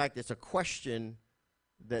matter of fact, it's a question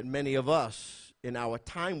that many of us in our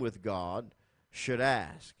time with God should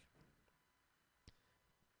ask.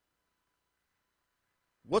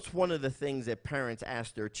 What's one of the things that parents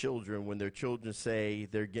ask their children when their children say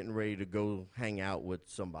they're getting ready to go hang out with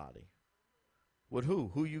somebody? With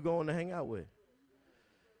who? Who you going to hang out with?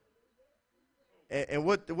 And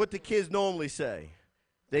what the kids normally say?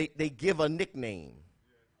 They give a nickname.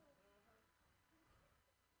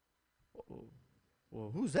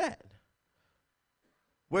 Well, who's that?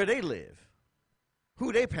 Where they live?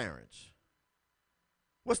 Who they parents?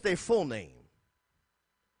 What's their full name?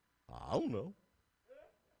 I don't know.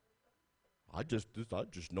 I just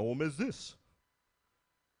know them as this.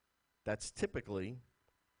 That's typically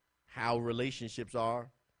how relationships are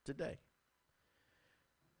today.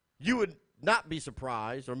 You would not be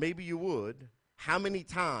surprised, or maybe you would, how many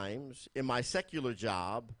times in my secular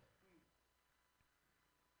job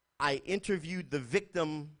I interviewed the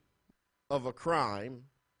victim of a crime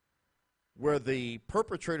where the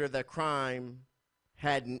perpetrator of that crime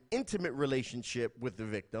had an intimate relationship with the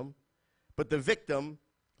victim, but the victim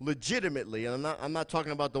legitimately, and I'm not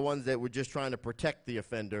talking about the ones that were just trying to protect the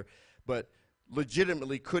offender, but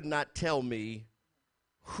legitimately could not tell me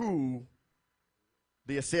who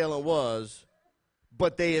the assailant was,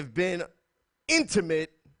 but they have been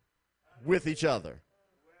intimate with each other.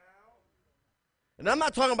 And I'm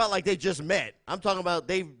not talking about like they just met. I'm talking about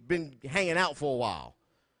they've been hanging out for a while,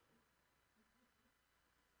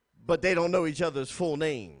 but they don't know each other's full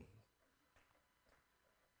name.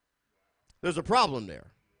 There's a problem there.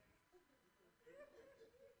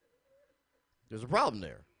 There's a problem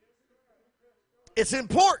there. It's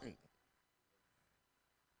important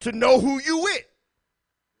to know who you with.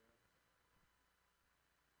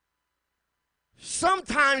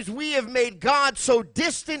 Sometimes we have made God so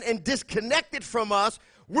distant and disconnected from us,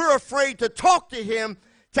 we're afraid to talk to him,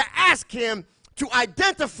 to ask him to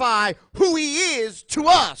identify who he is to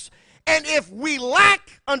us. And if we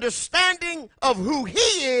lack understanding of who he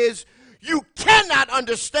is, you cannot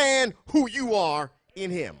understand who you are in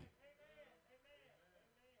him.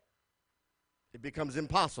 It becomes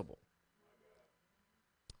impossible.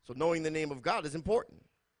 So knowing the name of God is important.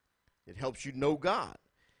 It helps you know God.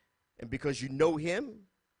 And because you know him,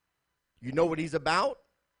 you know what he's about,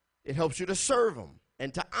 it helps you to serve him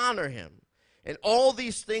and to honor him. And all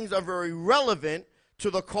these things are very relevant to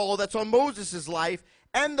the call that's on Moses' life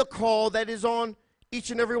and the call that is on each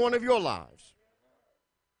and every one of your lives.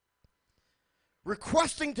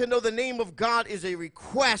 Requesting to know the name of God is a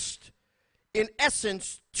request, in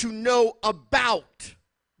essence, to know about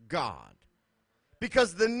God.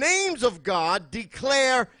 Because the names of God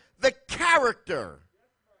declare the character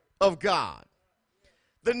of God.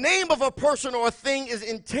 The name of a person or a thing is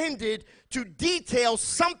intended to detail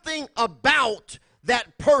something about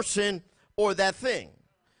that person or that thing.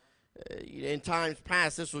 In times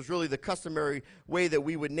past, this was really the customary way that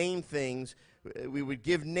we would name things. We would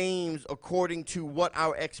give names according to what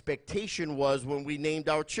our expectation was when we named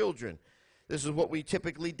our children. This is what we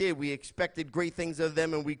typically did. We expected great things of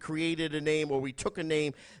them, and we created a name, or we took a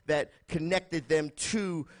name that connected them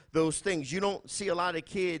to those things. You don't see a lot of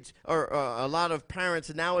kids or a lot of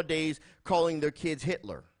parents nowadays calling their kids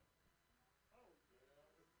Hitler.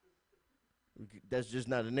 That's just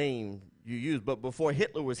not a name you use. But before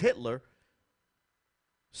Hitler was Hitler,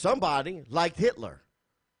 somebody liked Hitler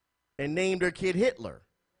and named their kid Hitler.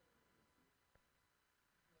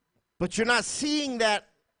 But you're not seeing that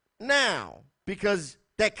now, because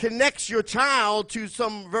that connects your child to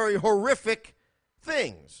some very horrific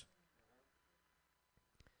things.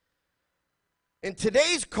 In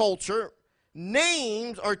today's culture,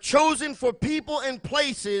 names are chosen for people and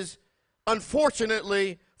places,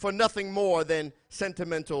 unfortunately, for nothing more than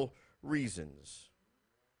sentimental reasons.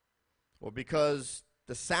 Or because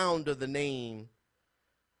the sound of the name,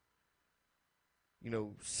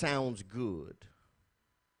 sounds good.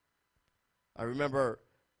 I remember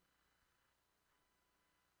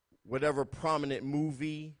whatever prominent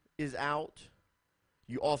movie is out,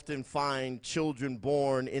 you often find children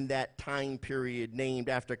born in that time period named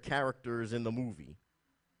after characters in the movie.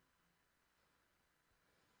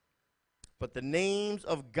 But the names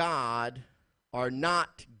of God are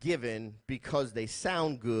not given because they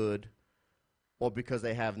sound good or because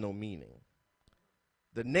they have no meaning.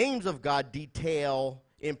 The names of God detail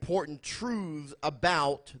important truths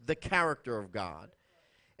about the character of God.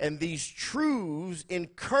 And these truths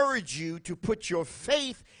encourage you to put your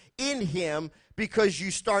faith in him because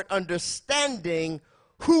you start understanding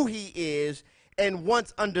who he is. And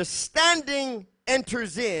once understanding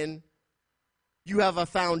enters in, you have a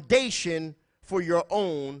foundation for your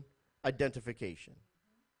own identification.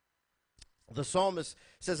 The psalmist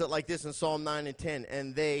says it like this in Psalm 9 and 10,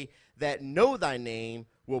 and they that know thy name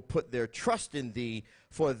will put their trust in thee,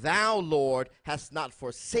 for thou, Lord, hast not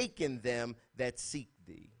forsaken them that seek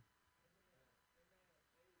thee.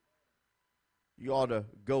 You ought to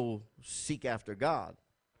go seek after God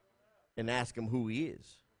and ask him who he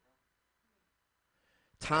is.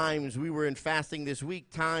 Times we were in fasting this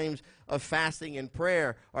week, times of fasting and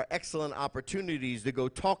prayer are excellent opportunities to go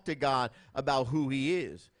talk to God about who he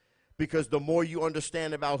is. Because the more you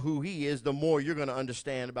understand about who he is, the more you're going to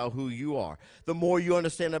understand about who you are. The more you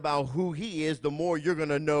understand about who he is, the more you're going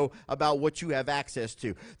to know about what you have access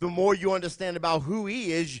to. The more you understand about who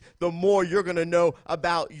he is, the more you're going to know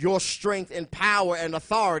about your strength and power and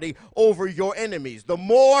authority over your enemies. The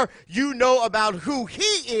more you know about who he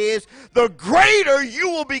is, the greater you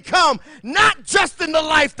will become, not just in the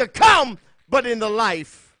life to come, but in the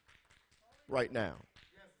life right now.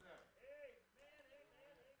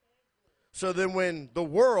 So then when the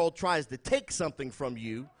world tries to take something from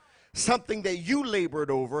you, something that you labored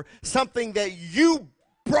over, something that you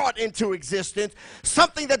brought into existence,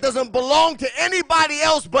 something that doesn't belong to anybody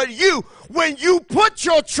else but you, when you put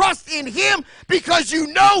your trust in him because you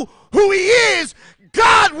know who he is,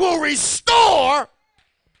 God will restore.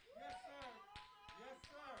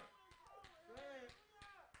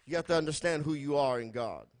 You have to understand who you are in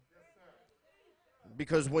God.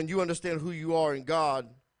 Because when you understand who you are in God,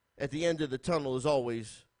 at the end of the tunnel is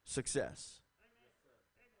always success.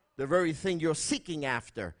 The very thing you're seeking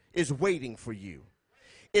after is waiting for you.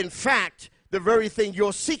 In fact, the very thing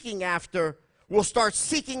you're seeking after will start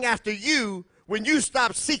seeking after you when you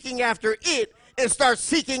stop seeking after it and start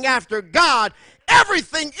seeking after God.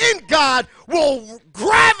 Everything in God will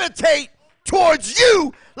gravitate towards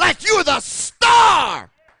you like you're the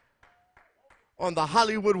star on the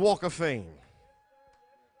Hollywood Walk of Fame.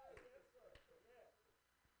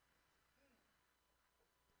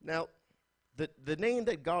 Now, the name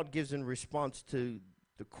that God gives in response to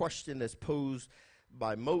the question that's posed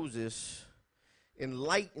by Moses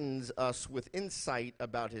enlightens us with insight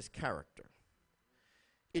about his character.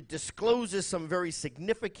 It discloses some very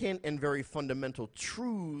significant and very fundamental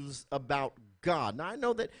truths about God. Now, I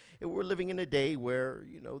know that we're living in a day where,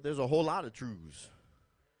 there's a whole lot of truths.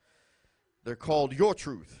 They're called your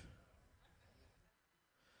truth.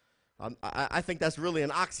 I think that's really an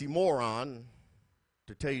oxymoron.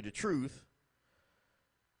 To tell you the truth,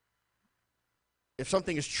 if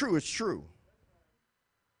something is true, it's true.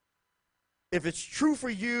 If it's true for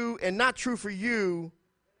you and not true for you,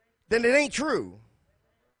 then it ain't true.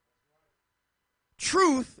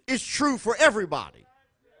 Truth is true for everybody.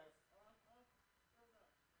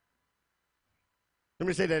 Let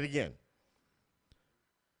me say that again.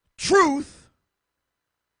 Truth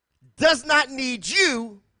does not need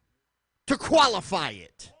you to qualify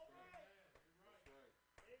it.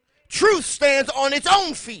 Truth stands on its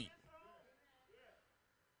own feet.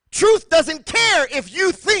 Truth doesn't care if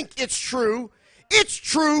you think it's true. It's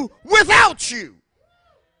true without you.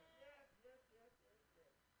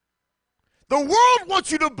 The world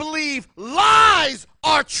wants you to believe lies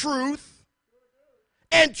are truth,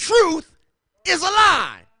 and truth is a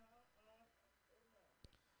lie.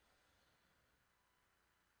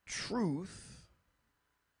 Truth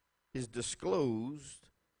is disclosed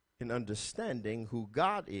in understanding who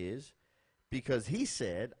God is, because he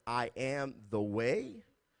said, I am the way.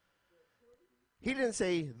 He didn't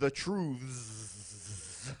say the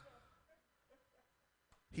truths.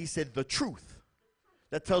 He said the truth.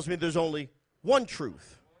 That tells me there's only one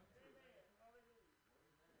truth.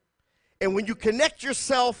 And when you connect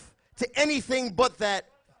yourself to anything but that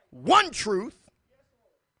one truth,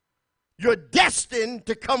 you're destined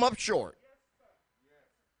to come up short.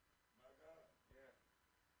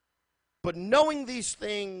 But knowing these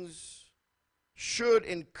things should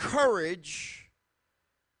encourage,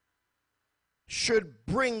 should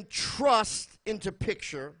bring trust into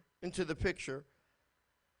the picture.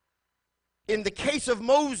 In the case of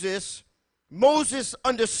Moses, Moses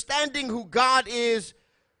understanding who God is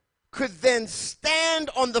could then stand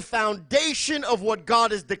on the foundation of what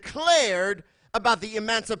God has declared about the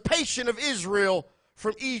emancipation of Israel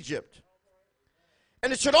from Egypt.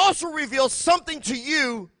 And it should also reveal something to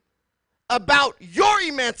you about your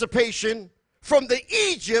emancipation from the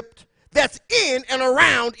Egypt that's in and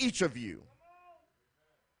around each of you.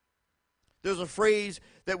 There's a phrase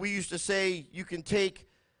that we used to say, you can take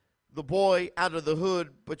the boy out of the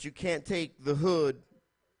hood, but you can't take the hood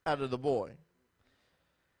out of the boy.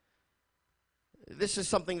 This is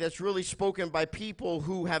something that's really spoken by people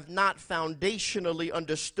who have not foundationally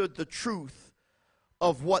understood the truth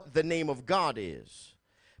of what the name of God is.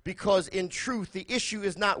 Because in truth, the issue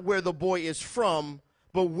is not where the boy is from,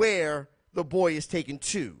 but where the boy is taken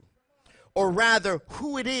to. Or rather,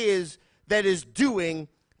 who it is that is doing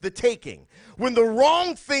the taking. When the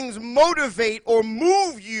wrong things motivate or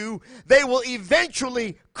move you, they will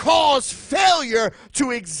eventually cause failure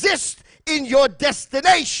to exist in your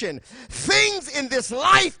destination. Things in this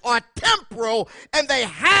life are temporal, and they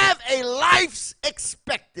have a life's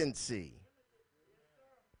expectancy.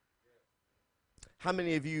 How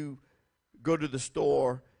many of you go to the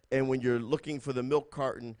store and when you're looking for the milk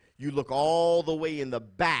carton, you look all the way in the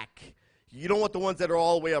back? You don't want the ones that are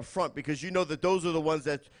all the way up front because you know that those are the ones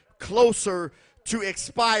that's closer to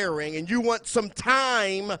expiring and you want some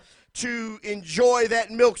time to enjoy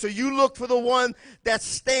that milk. So you look for the one that's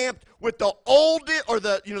stamped with the oldest or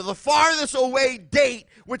the farthest away date,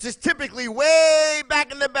 which is typically way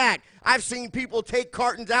back in the back. I've seen people take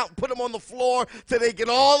cartons out and put them on the floor till they get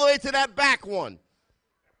all the way to that back one.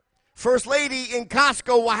 First lady in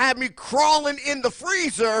Costco will have me crawling in the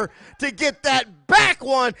freezer to get that back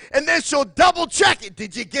one, and then she'll double check it.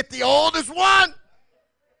 Did you get the oldest one?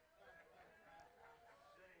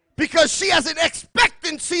 Because she has an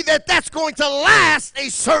expectancy that that's going to last a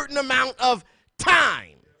certain amount of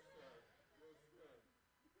time.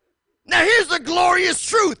 Now here's the glorious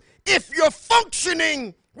truth. If you're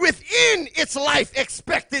functioning within its life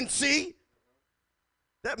expectancy,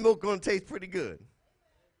 that milk going to taste pretty good.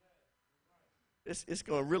 It's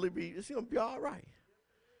going to be all right.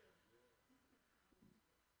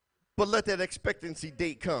 But let that expectancy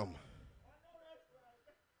date come.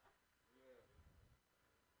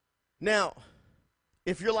 Now,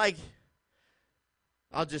 if you're like,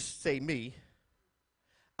 I'll just say me,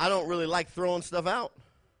 I don't really like throwing stuff out.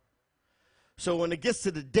 So when it gets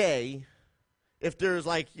to the day, if there's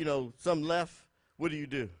some left, what do?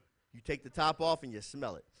 You take the top off and you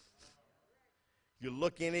smell it. You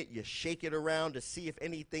look in it, you shake it around to see if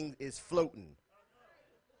anything is floating.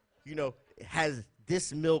 Has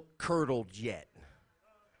this milk curdled yet?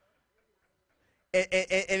 And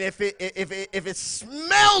if it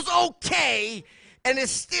smells okay and it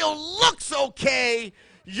still looks okay,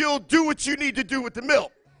 you'll do what you need to do with the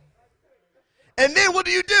milk. And then what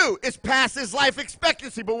do? It's past its life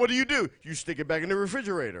expectancy, but what do? You stick it back in the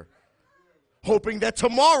refrigerator, hoping that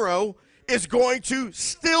tomorrow is going to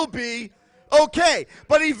still be okay.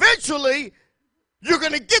 But eventually, you're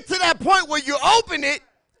going to get to that point where you open it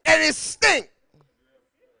and it stinks.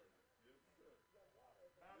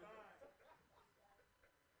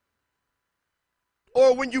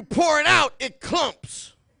 Or when you pour it out, it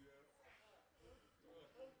clumps.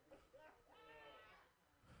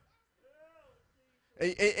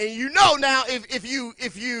 And you know now if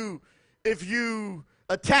you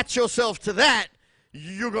attach yourself to that,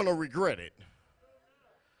 you're going to regret it.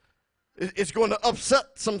 It's going to upset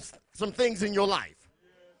some things in your life.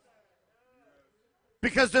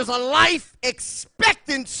 Because there's a life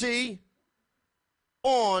expectancy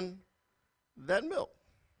on that milk.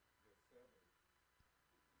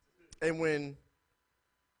 And when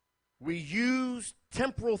we use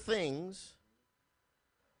temporal things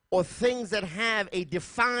or things that have a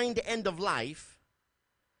defined end of life,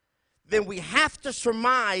 then we have to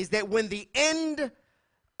surmise that when the end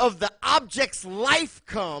of the object's life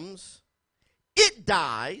comes, it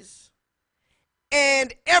dies,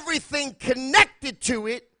 and everything connected to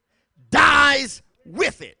it dies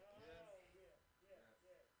with it.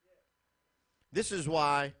 This is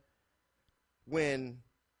why when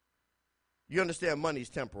you understand money's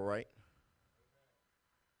temporal, right?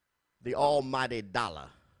 The almighty dollar,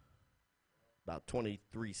 about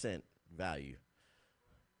 23 cent value.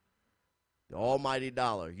 The almighty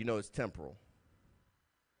dollar, you know, it's temporal.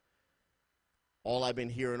 All I've been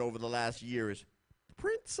hearing over the last year is,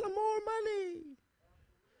 print some more money.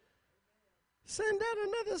 Send out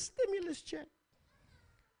another stimulus check.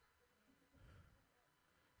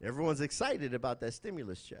 Everyone's excited about that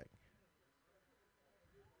stimulus check.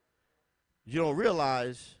 You don't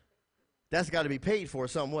realize that's got to be paid for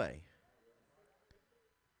some way.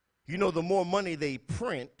 You know, the more money they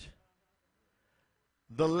print,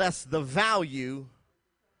 the less the value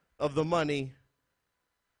of the money.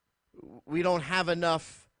 We don't have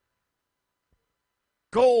enough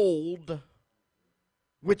gold,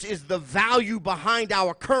 which is the value behind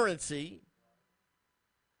our currency,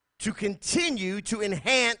 to continue to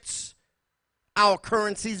enhance our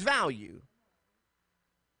currency's value.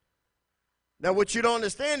 Now, what you don't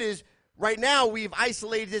understand is, right now we've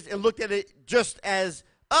isolated this and looked at it just as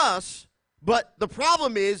us, but the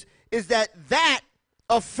problem is that that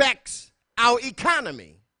affects our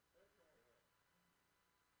economy.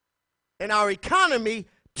 And our economy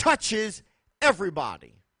touches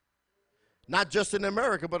everybody, not just in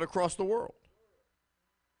America, but across the world.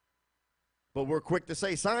 But we're quick to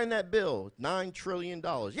say, sign that bill, $9 trillion.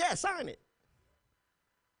 Yeah, sign it.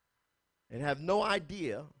 And have no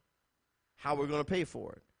idea how we're going to pay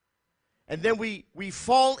for it. And then we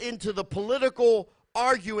fall into the political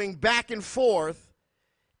arguing back and forth,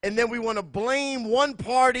 and then we want to blame one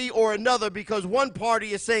party or another because one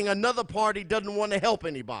party is saying another party doesn't want to help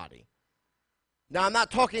anybody. Now, I'm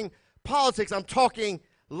not talking politics, I'm talking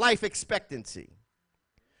life expectancy.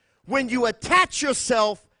 When you attach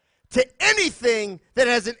yourself to anything that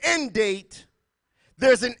has an end date,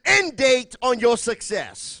 there's an end date on your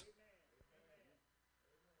success.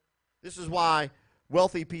 This is why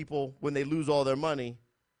wealthy people, when they lose all their money,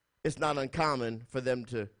 it's not uncommon for them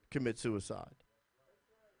to commit suicide.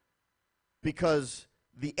 Because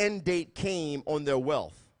the end date came on their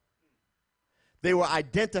wealth. They were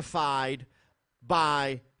identified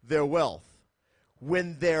by their wealth.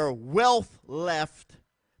 When their wealth left,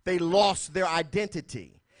 they lost their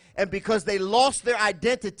identity. And because they lost their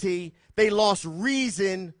identity, they lost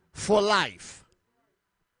reason for life.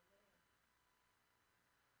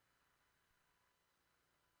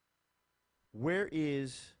 Where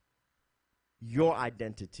is your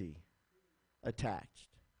identity attached?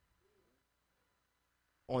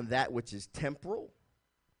 On that which is temporal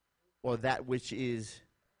or that which is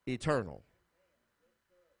eternal?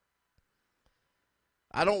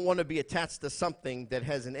 I don't want to be attached to something that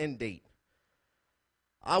has an end date.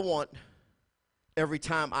 I want every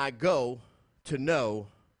time I go to know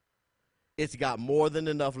it's got more than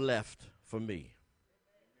enough left for me.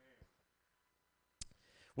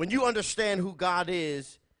 When you understand who God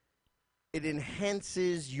is, it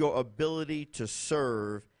enhances your ability to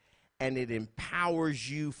serve, and it empowers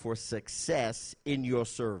you for success in your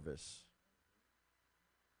service.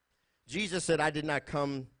 Jesus said, I did not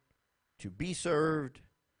come to be served,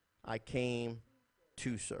 I came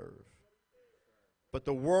to serve. But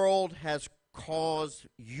the world has caused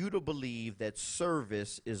you to believe that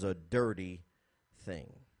service is a dirty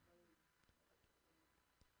thing.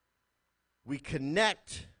 We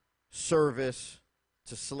connect service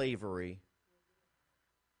to slavery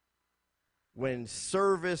when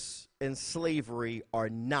service and slavery are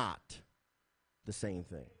not the same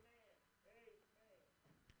thing.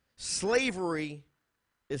 Slavery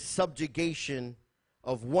is subjugation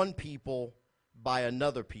of one people by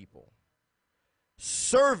another people.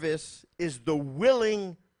 Service is the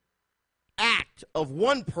willing act of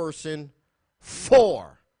one person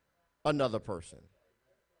for another person.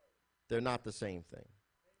 They're not the same thing.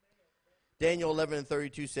 Daniel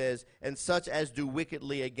 11:32 says, and such as do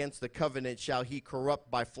wickedly against the covenant shall he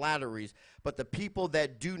corrupt by flatteries, but the people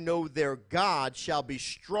that do know their God shall be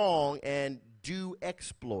strong and do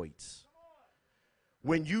exploits.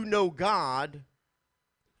 When you know God,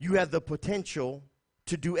 you have the potential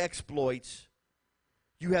to do exploits.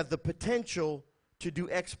 You have the potential to do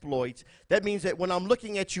exploits. That means that when I'm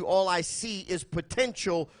looking at you, all I see is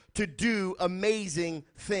potential to do amazing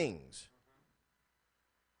things.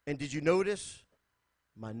 And did you notice?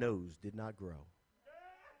 My nose did not grow.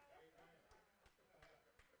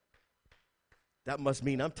 That must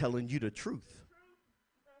mean I'm telling you the truth.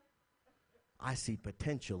 I see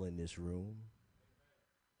potential in this room.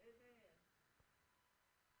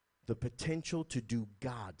 The potential to do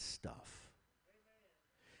God stuff.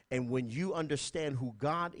 And when you understand who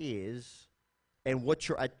God is and what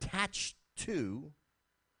you're attached to,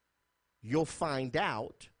 you'll find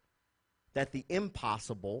out that the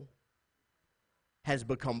impossible has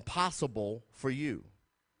become possible for you.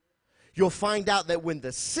 You'll find out that when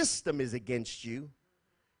the system is against you,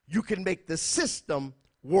 you can make the system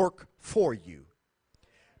work for you.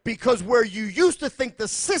 Because where you used to think the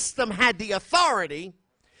system had the authority,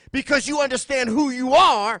 because you understand who you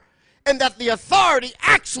are and that the authority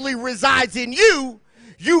actually resides in you,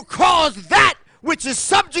 you cause that which is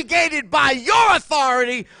subjugated by your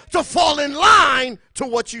authority to fall in line to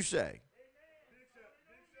what you say.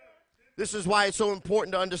 This is why it's so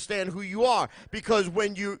important to understand who you are, because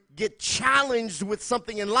when you get challenged with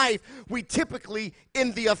something in life, we typically,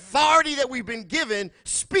 in the authority that we've been given,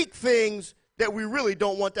 speak things that we really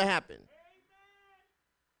don't want to happen.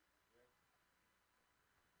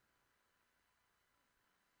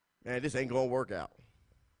 Man, this ain't going to work out.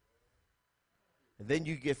 And then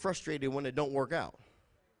you get frustrated when it don't work out.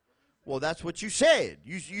 Well, that's what you said.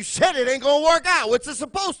 You said it ain't going to work out. What's it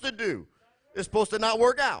supposed to do? It's supposed to not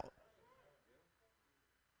work out.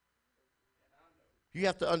 You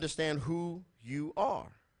have to understand who you are.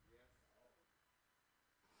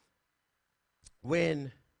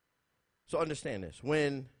 So understand this.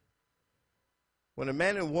 When a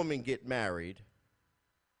man and woman get married,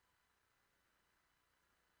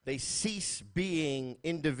 they cease being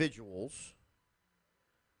individuals.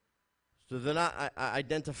 So they're not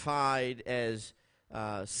identified as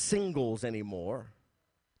singles anymore.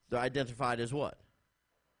 They're identified as what?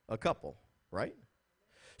 A couple, right?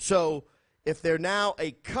 So if they're now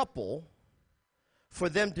a couple, for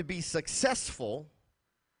them to be successful,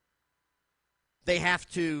 they have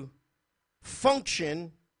to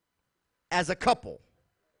function as a couple.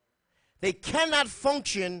 They cannot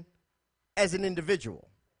function as an individual.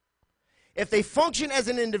 If they function as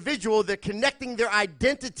an individual, they're connecting their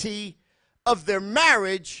identity of their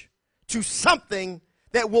marriage to something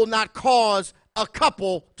that will not cause a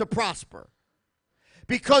couple to prosper.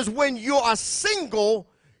 Because when you are single,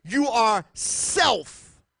 you are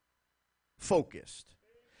self-focused.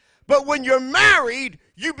 But when you're married,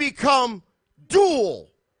 you become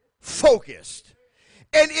dual-focused.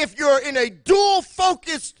 And if you're in a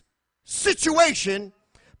dual-focused situation,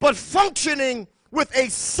 but functioning with a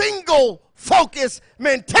single-focused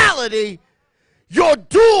mentality, your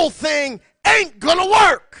dual thing ain't gonna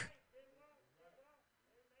work.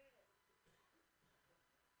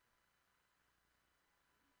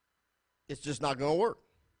 It's just not gonna work.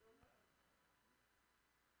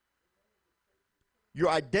 You're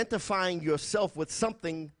identifying yourself with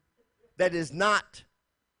something that is not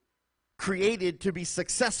created to be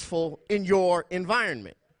successful in your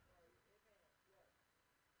environment.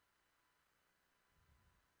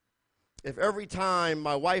 If every time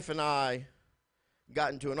my wife and I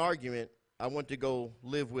got into an argument, I went to go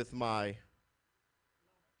live with my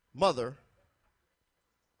mother,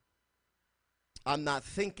 I'm not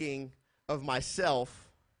thinking of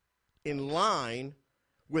myself in line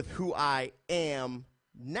with who I am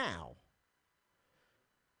now.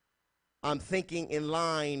 I'm thinking in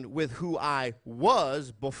line with who I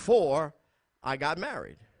was before I got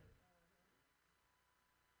married.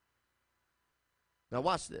 Now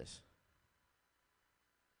watch this.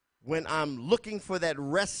 When I'm looking for that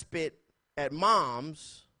respite at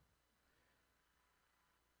mom's,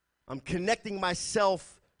 I'm connecting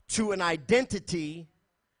myself to an identity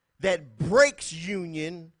that breaks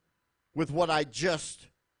union with what I just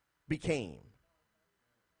became.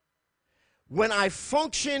 When I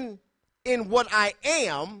function in what I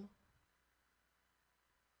am,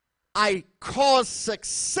 I cause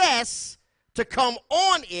success to come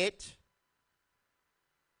on it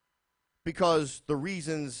because the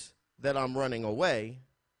reasons that I'm running away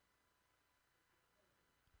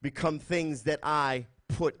become things that I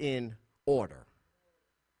put in order.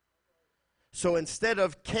 So instead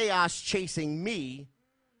of chaos chasing me,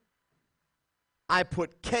 I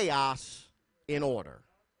put chaos in order.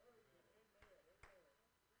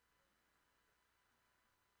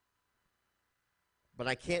 But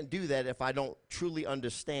I can't do that if I don't truly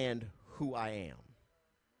understand who I am.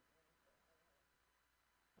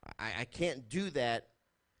 I can't do that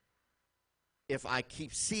if I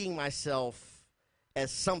keep seeing myself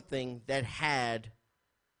as something that had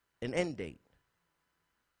an end date.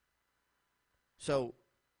 So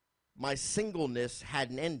my singleness had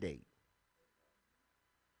an end date.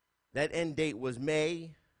 That end date was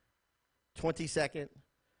May 22nd,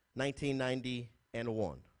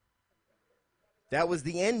 1991. That was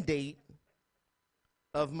the end date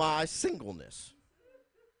of my singleness.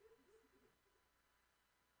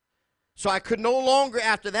 So I could no longer,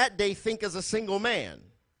 after that day, think as a single man.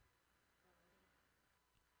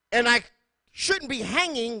 And I shouldn't be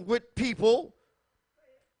hanging with people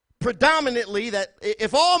predominantly that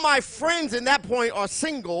if all my friends in that point are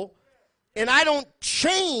single and I don't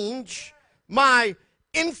change my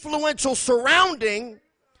influential surrounding,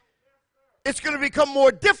 it's going to become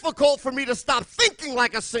more difficult for me to stop thinking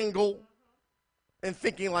like a single and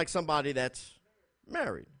thinking like somebody that's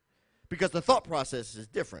married, because the thought process is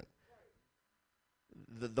different.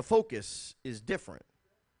 The focus is different.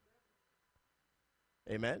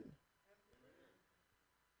 Amen?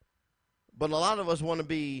 But a lot of us want to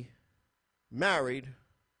be married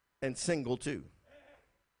and single too.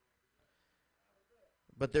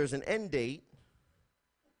 But there's an end date.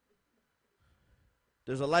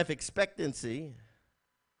 There's a life expectancy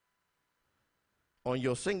on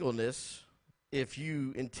your singleness if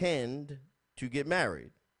you intend to get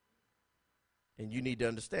married. And you need to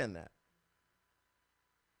understand that.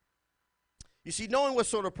 You see, knowing what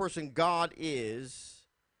sort of person God is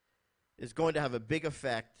going to have a big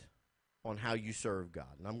effect on how you serve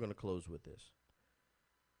God. And I'm going to close with this.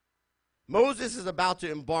 Moses is about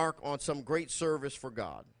to embark on some great service for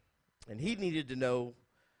God. And he needed to know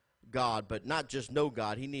God, but not just know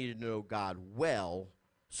God. He needed to know God well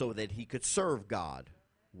so that he could serve God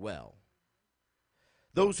well.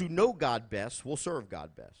 Those who know God best will serve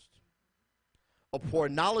God best. A poor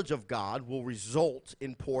knowledge of God will result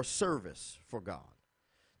in poor service for God.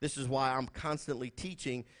 This is why I'm constantly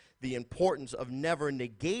teaching the importance of never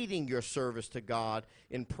negating your service to God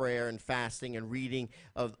in prayer and fasting and reading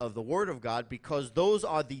of the Word of God, because those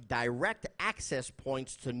are the direct access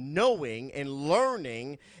points to knowing and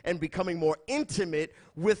learning and becoming more intimate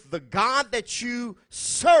with the God that you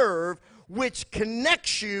serve, which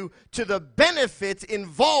connects you to the benefits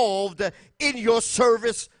involved in your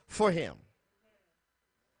service for Him.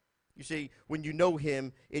 You see, when you know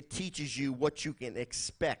Him, it teaches you what you can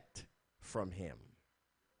expect from Him.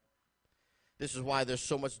 This is why there's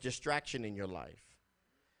so much distraction in your life.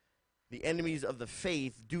 The enemies of the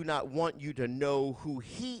faith do not want you to know who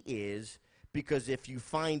He is, because if you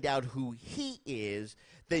find out who He is,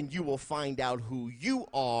 then you will find out who you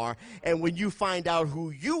are. And when you find out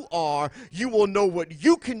who you are, you will know what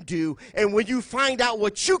you can do. And when you find out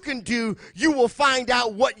what you can do, you will find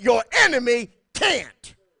out what your enemy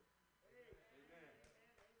can't.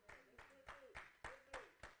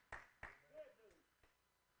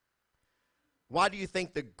 Why do you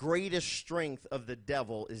think the greatest strength of the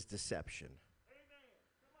devil is deception?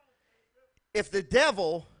 If the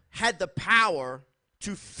devil had the power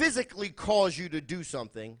to physically cause you to do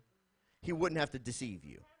something, he wouldn't have to deceive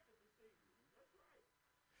you.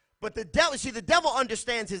 But the devil, see, the devil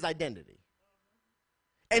understands his identity.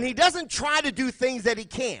 And he doesn't try to do things that he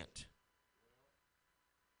can't.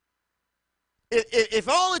 If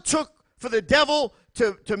all it took for the devil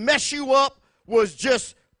to mess you up was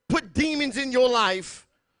just put demons in your life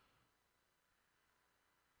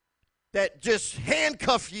that just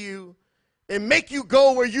handcuff you and make you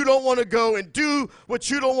go where you don't want to go and do what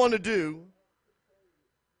you don't want to do,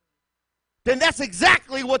 then that's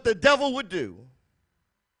exactly what the devil would do.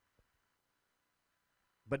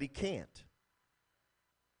 But he can't.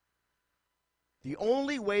 The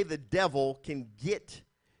only way the devil can get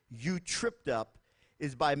you tripped up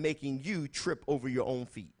is by making you trip over your own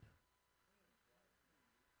feet.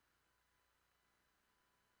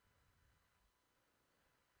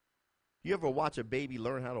 You ever watch a baby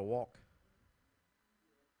learn how to walk?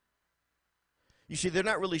 You see, they're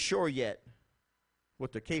not really sure yet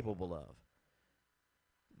what they're capable of.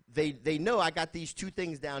 They know I got these two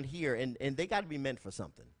things down here, and they got to be meant for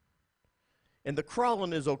something. And the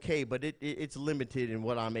crawling is okay, but it's limited in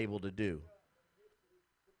what I'm able to do.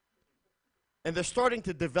 And they're starting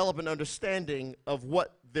to develop an understanding of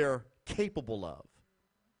what they're capable of.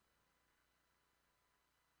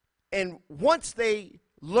 And once they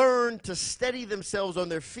learn to steady themselves on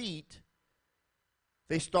their feet,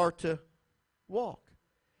 they start to walk.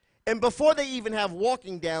 And before they even have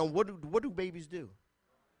walking down, what do babies do?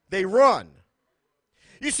 They run.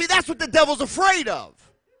 You see, that's what the devil's afraid of.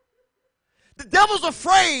 The devil's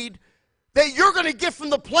afraid that you're going to get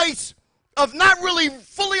from the place of not really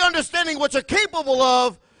fully understanding what you're capable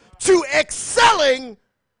of to excelling.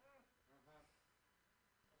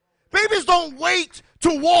 Babies don't wait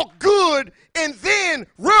to walk good and then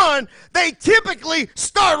run. They typically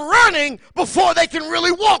start running before they can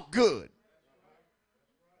really walk good.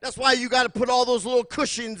 That's why you got to put all those little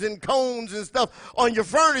cushions and cones and stuff on your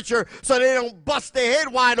furniture so they don't bust their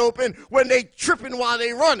head wide open when they tripping while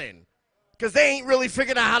they running, because they ain't really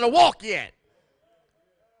figured out how to walk yet.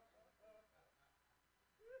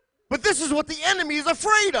 But this is what the enemy is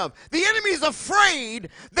afraid of. The enemy is afraid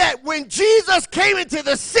that when Jesus came into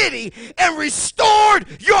the city and restored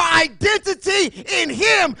your identity in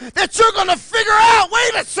him, that you're going to figure out,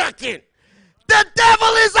 wait a second, the devil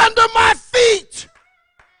is under my feet.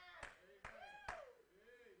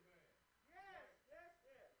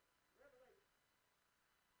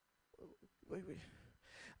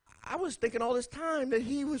 I was thinking all this time that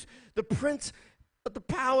he was the prince of the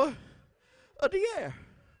power of the air.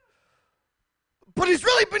 But he's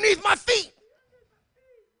really beneath my feet.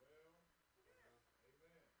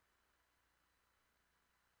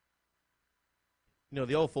 You know,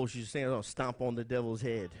 the old folks used to say, "Oh, stomp on the devil's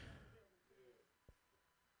head."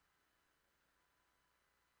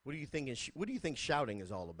 What do you think shouting is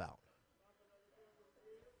all about?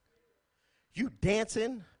 You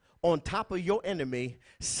dancing on top of your enemy,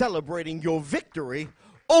 celebrating your victory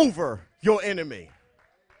over your enemy.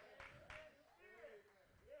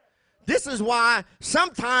 This is why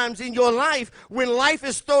sometimes in your life, when life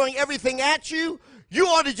is throwing everything at you, you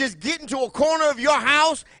ought to just get into a corner of your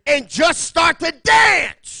house and just start to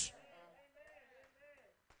dance.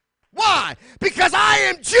 Why? Because I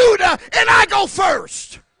am Judah and I go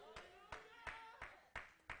first.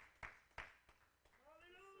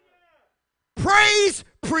 Praise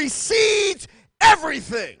precedes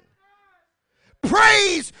everything.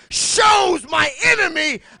 Praise shows my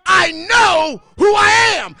enemy I know who I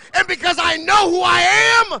am. And because I know who I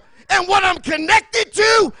am and what I'm connected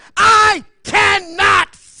to, I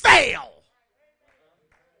cannot fail.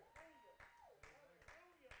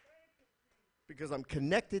 Because I'm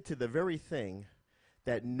connected to the very thing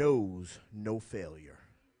that knows no failure.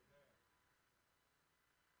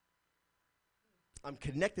 I'm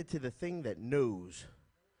connected to the thing that knows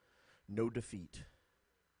no defeat.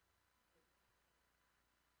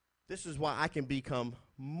 This is why I can become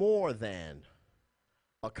more than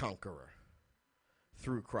a conqueror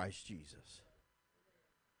through Christ Jesus.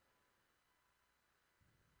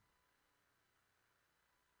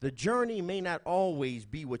 The journey may not always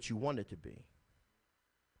be what you want it to be.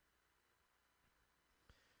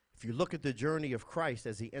 If you look at the journey of Christ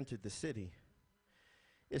as he entered the city,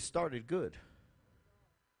 it started good.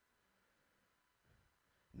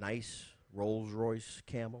 Nice Rolls Royce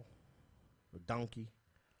camel, a donkey,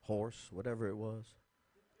 horse, whatever it was.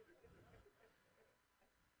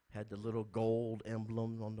 Had the little gold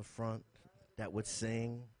emblem on the front that would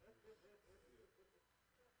sing.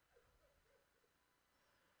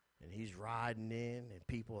 And he's riding in, and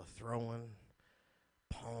people are throwing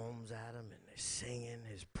palms at him, and they're singing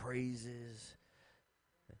his praises.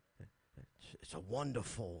 It's a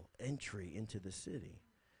wonderful entry into the city.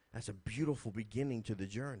 That's a beautiful beginning to the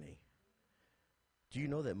journey. Do you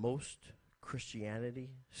know that most Christianity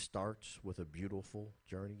starts with a beautiful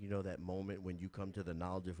journey? You know that moment when you come to the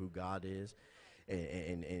knowledge of who God is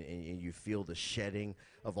and you feel the shedding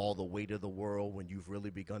of all the weight of the world, when you've really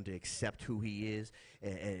begun to accept who he is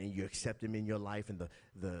and you accept him in your life, and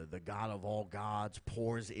the God of all gods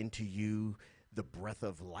pours into you the breath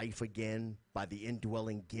of life again by the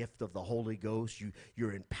indwelling gift of the Holy Ghost.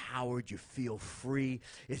 You're empowered. You feel free.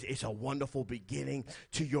 It's a wonderful beginning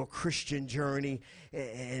to your Christian journey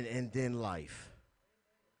and then life.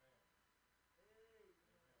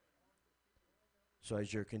 So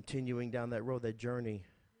as you're continuing down that road, that journey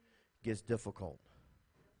gets difficult.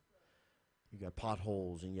 You got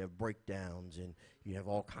potholes and you have breakdowns and you have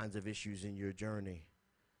all kinds of issues in your journey.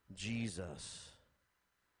 Jesus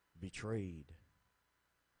betrayed,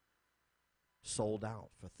 sold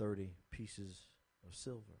out for 30 pieces of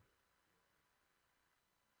silver.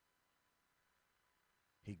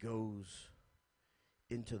 He goes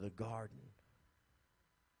into the garden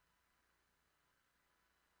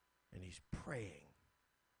and he's praying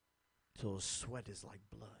till his sweat is like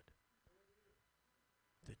blood.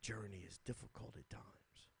 The journey is difficult at times.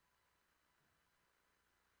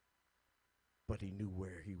 But he knew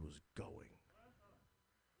where he was going.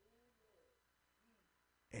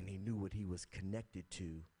 And he knew what he was connected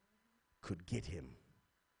to could get him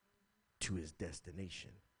to his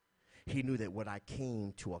destination. He knew that what I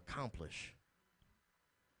came to accomplish,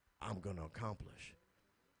 I'm going to accomplish.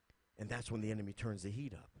 And that's when the enemy turns the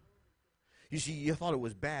heat up. You see, you thought it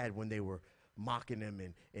was bad when they were mocking him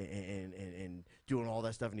and doing all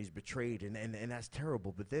that stuff, and he's betrayed, and that's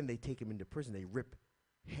terrible. But then they take him into prison. They rip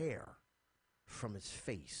hair from his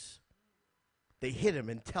face. They hit him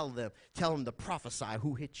and tell him to prophesy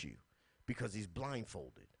who hit you because he's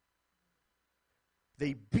blindfolded.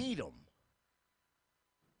 They beat him.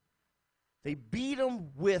 They beat him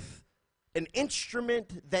with an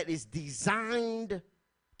instrument that is designed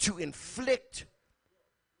to inflict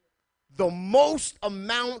the most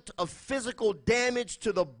amount of physical damage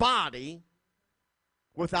to the body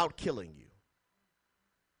without killing you.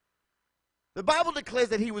 The Bible declares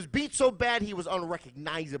that he was beat so bad he was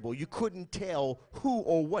unrecognizable. You couldn't tell who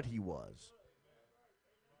or what he was.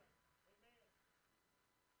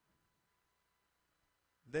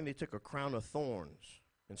 Then they took a crown of thorns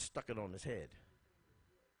and stuck it on his head.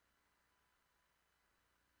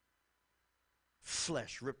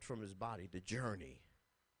 flesh ripped from his body. The journey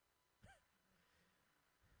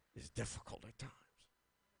is difficult at times.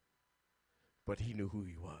 But he knew who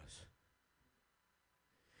he was.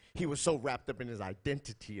 He was so wrapped up in his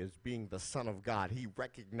identity as being the Son of God, he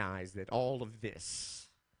recognized that all of this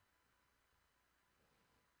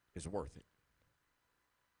is worth it.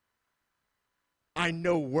 I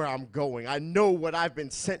know where I'm going. I know what I've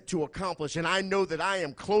been sent to accomplish, and I know that I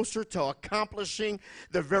am closer to accomplishing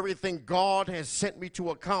the very thing God has sent me to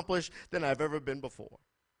accomplish than I've ever been before.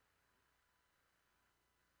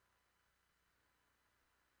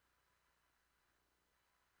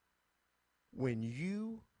 When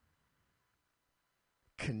you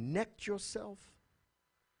connect yourself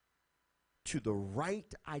to the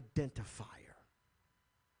right identifier,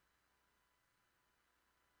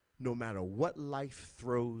 no matter what life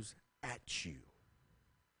throws at you,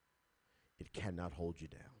 it cannot hold you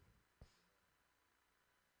down.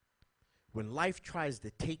 When life tries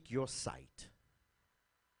to take your sight,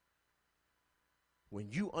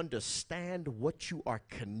 when you understand what you are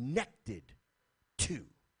connected to,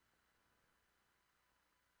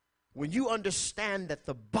 when you understand that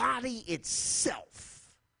the body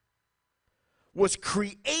itself was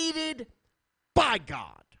created by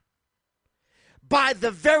God, by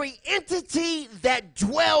the very entity that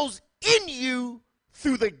dwells in you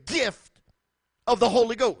through the gift of the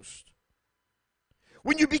Holy Ghost.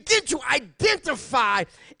 When you begin to identify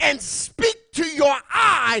and speak to your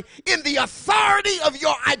I in the authority of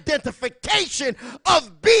your identification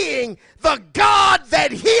of being the God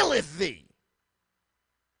that healeth thee,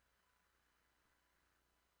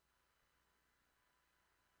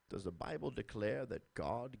 does the Bible declare that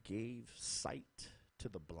God gave sight to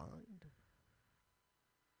the blind?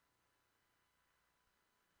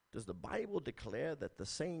 Does the Bible declare that the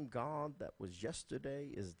same God that was yesterday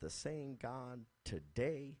is the same God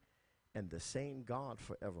today and the same God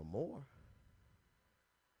forevermore?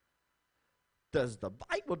 Does the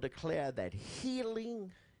Bible declare that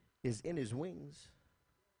healing is in his wings?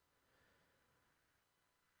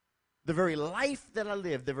 The very life that I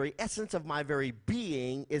live, the very essence of my very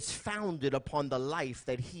being is founded upon the life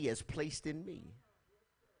that he has placed in me.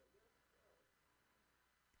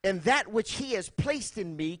 And that which he has placed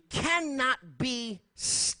in me cannot be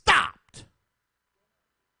stopped.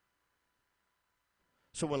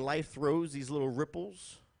 So when life throws these little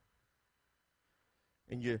ripples,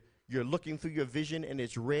 and you're looking through your vision and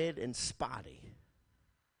it's red and spotty,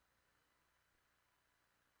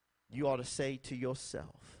 you ought to say to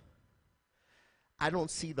yourself, I don't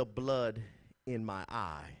see the blood in my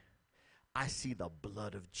eye. I see the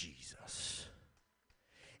blood of Jesus.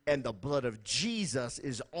 And the blood of Jesus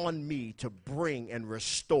is on me to bring and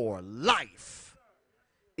restore life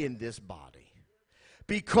in this body.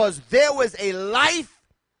 Because there was a life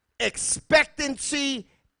expectancy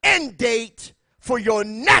end date for your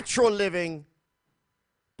natural living,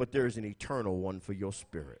 but there is an eternal one for your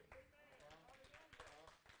spirit.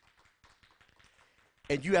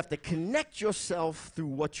 And you have to connect yourself through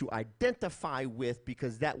what you identify with,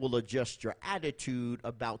 because that will adjust your attitude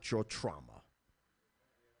about your trauma.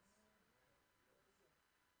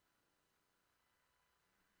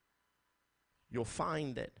 You'll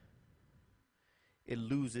find that it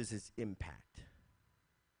loses its impact.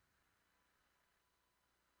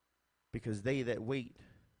 Because they that wait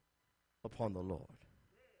upon the Lord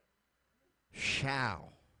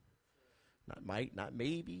shall, not might, not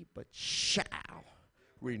maybe, but shall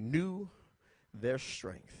renew their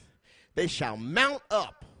strength. They shall mount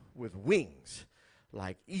up with wings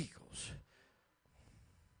like eagles.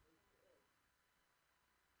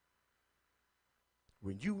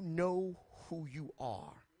 When you know who you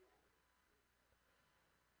are,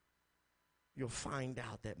 you'll find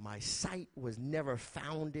out that my sight was never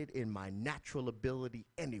founded in my natural ability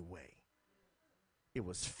anyway. It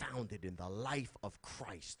was founded in the life of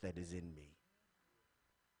Christ that is in me.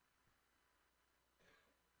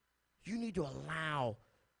 You need to allow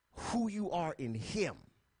who you are in him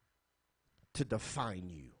to define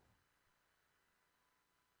you,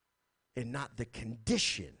 and not the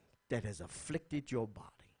condition that has afflicted your body.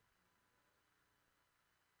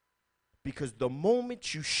 Because the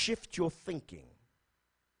moment you shift your thinking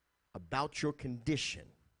about your condition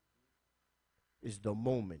is the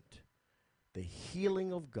moment the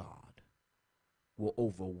healing of God will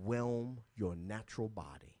overwhelm your natural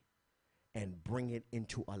body and bring it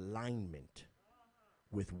into alignment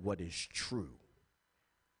with what is true.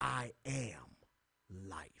 I am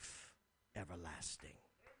life everlasting.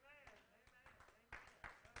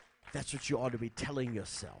 That's what you ought to be telling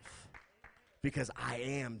yourself. Because I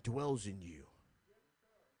am dwells in you.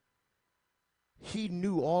 He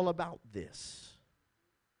knew all about this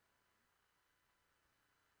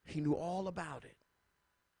He knew all about it.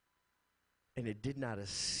 And it did not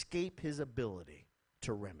escape his ability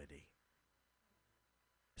to remedy.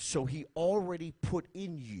 So he already put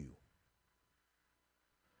in you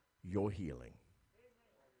your healing.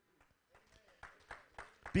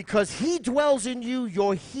 Because he dwells in you,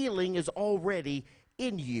 your healing is already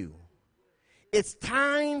in you. It's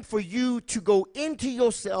time for you to go into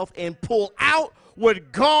yourself and pull out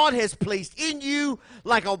what God has placed in you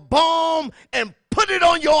like a balm and put it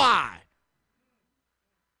on your eye.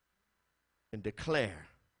 And declare,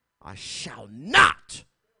 I shall not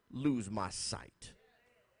lose my sight.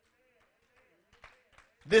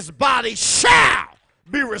 This body shall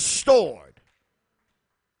be restored.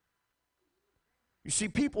 You see,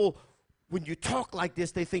 people, when you talk like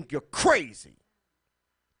this, they think you're crazy.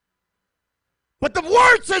 But the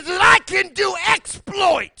word says that I can do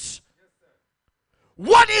exploits.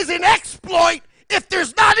 What is an exploit if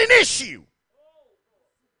there's not an issue?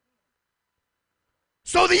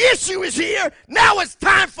 So the issue is here. Now it's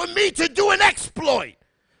time for me to do an exploit.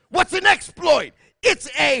 What's an exploit? It's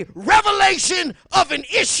a revelation of an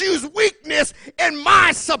issue's weakness and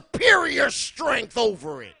my superior strength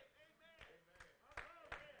over it.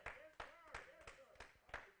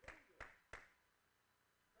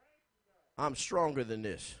 I'm stronger than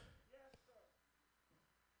this.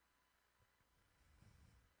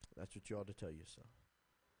 That's what you ought to tell yourself.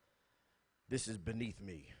 This is beneath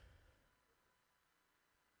me.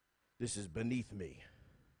 This is beneath me.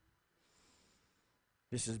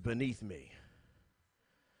 This is beneath me.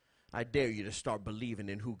 I dare you to start believing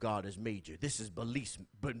in who God has made you. This is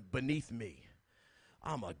beneath me.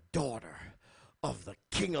 I'm a daughter of the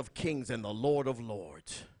King of Kings and the Lord of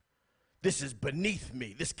Lords. This is beneath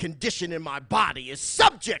me. This condition in my body is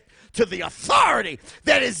subject to the authority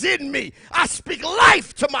that is in me. I speak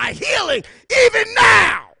life to my healing even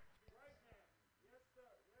now.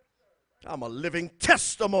 I'm a living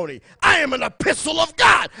testimony. I am an epistle of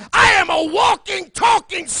God. I am a walking,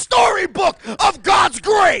 talking storybook of God's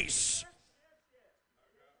grace.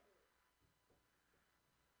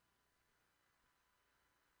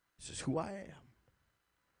 This is who I am.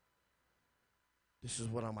 This is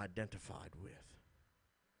what I'm identified with.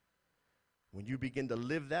 When you begin to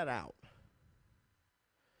live that out,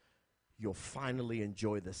 you'll finally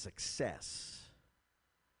enjoy the success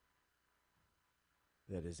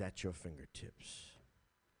that is at your fingertips.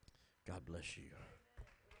 God bless you.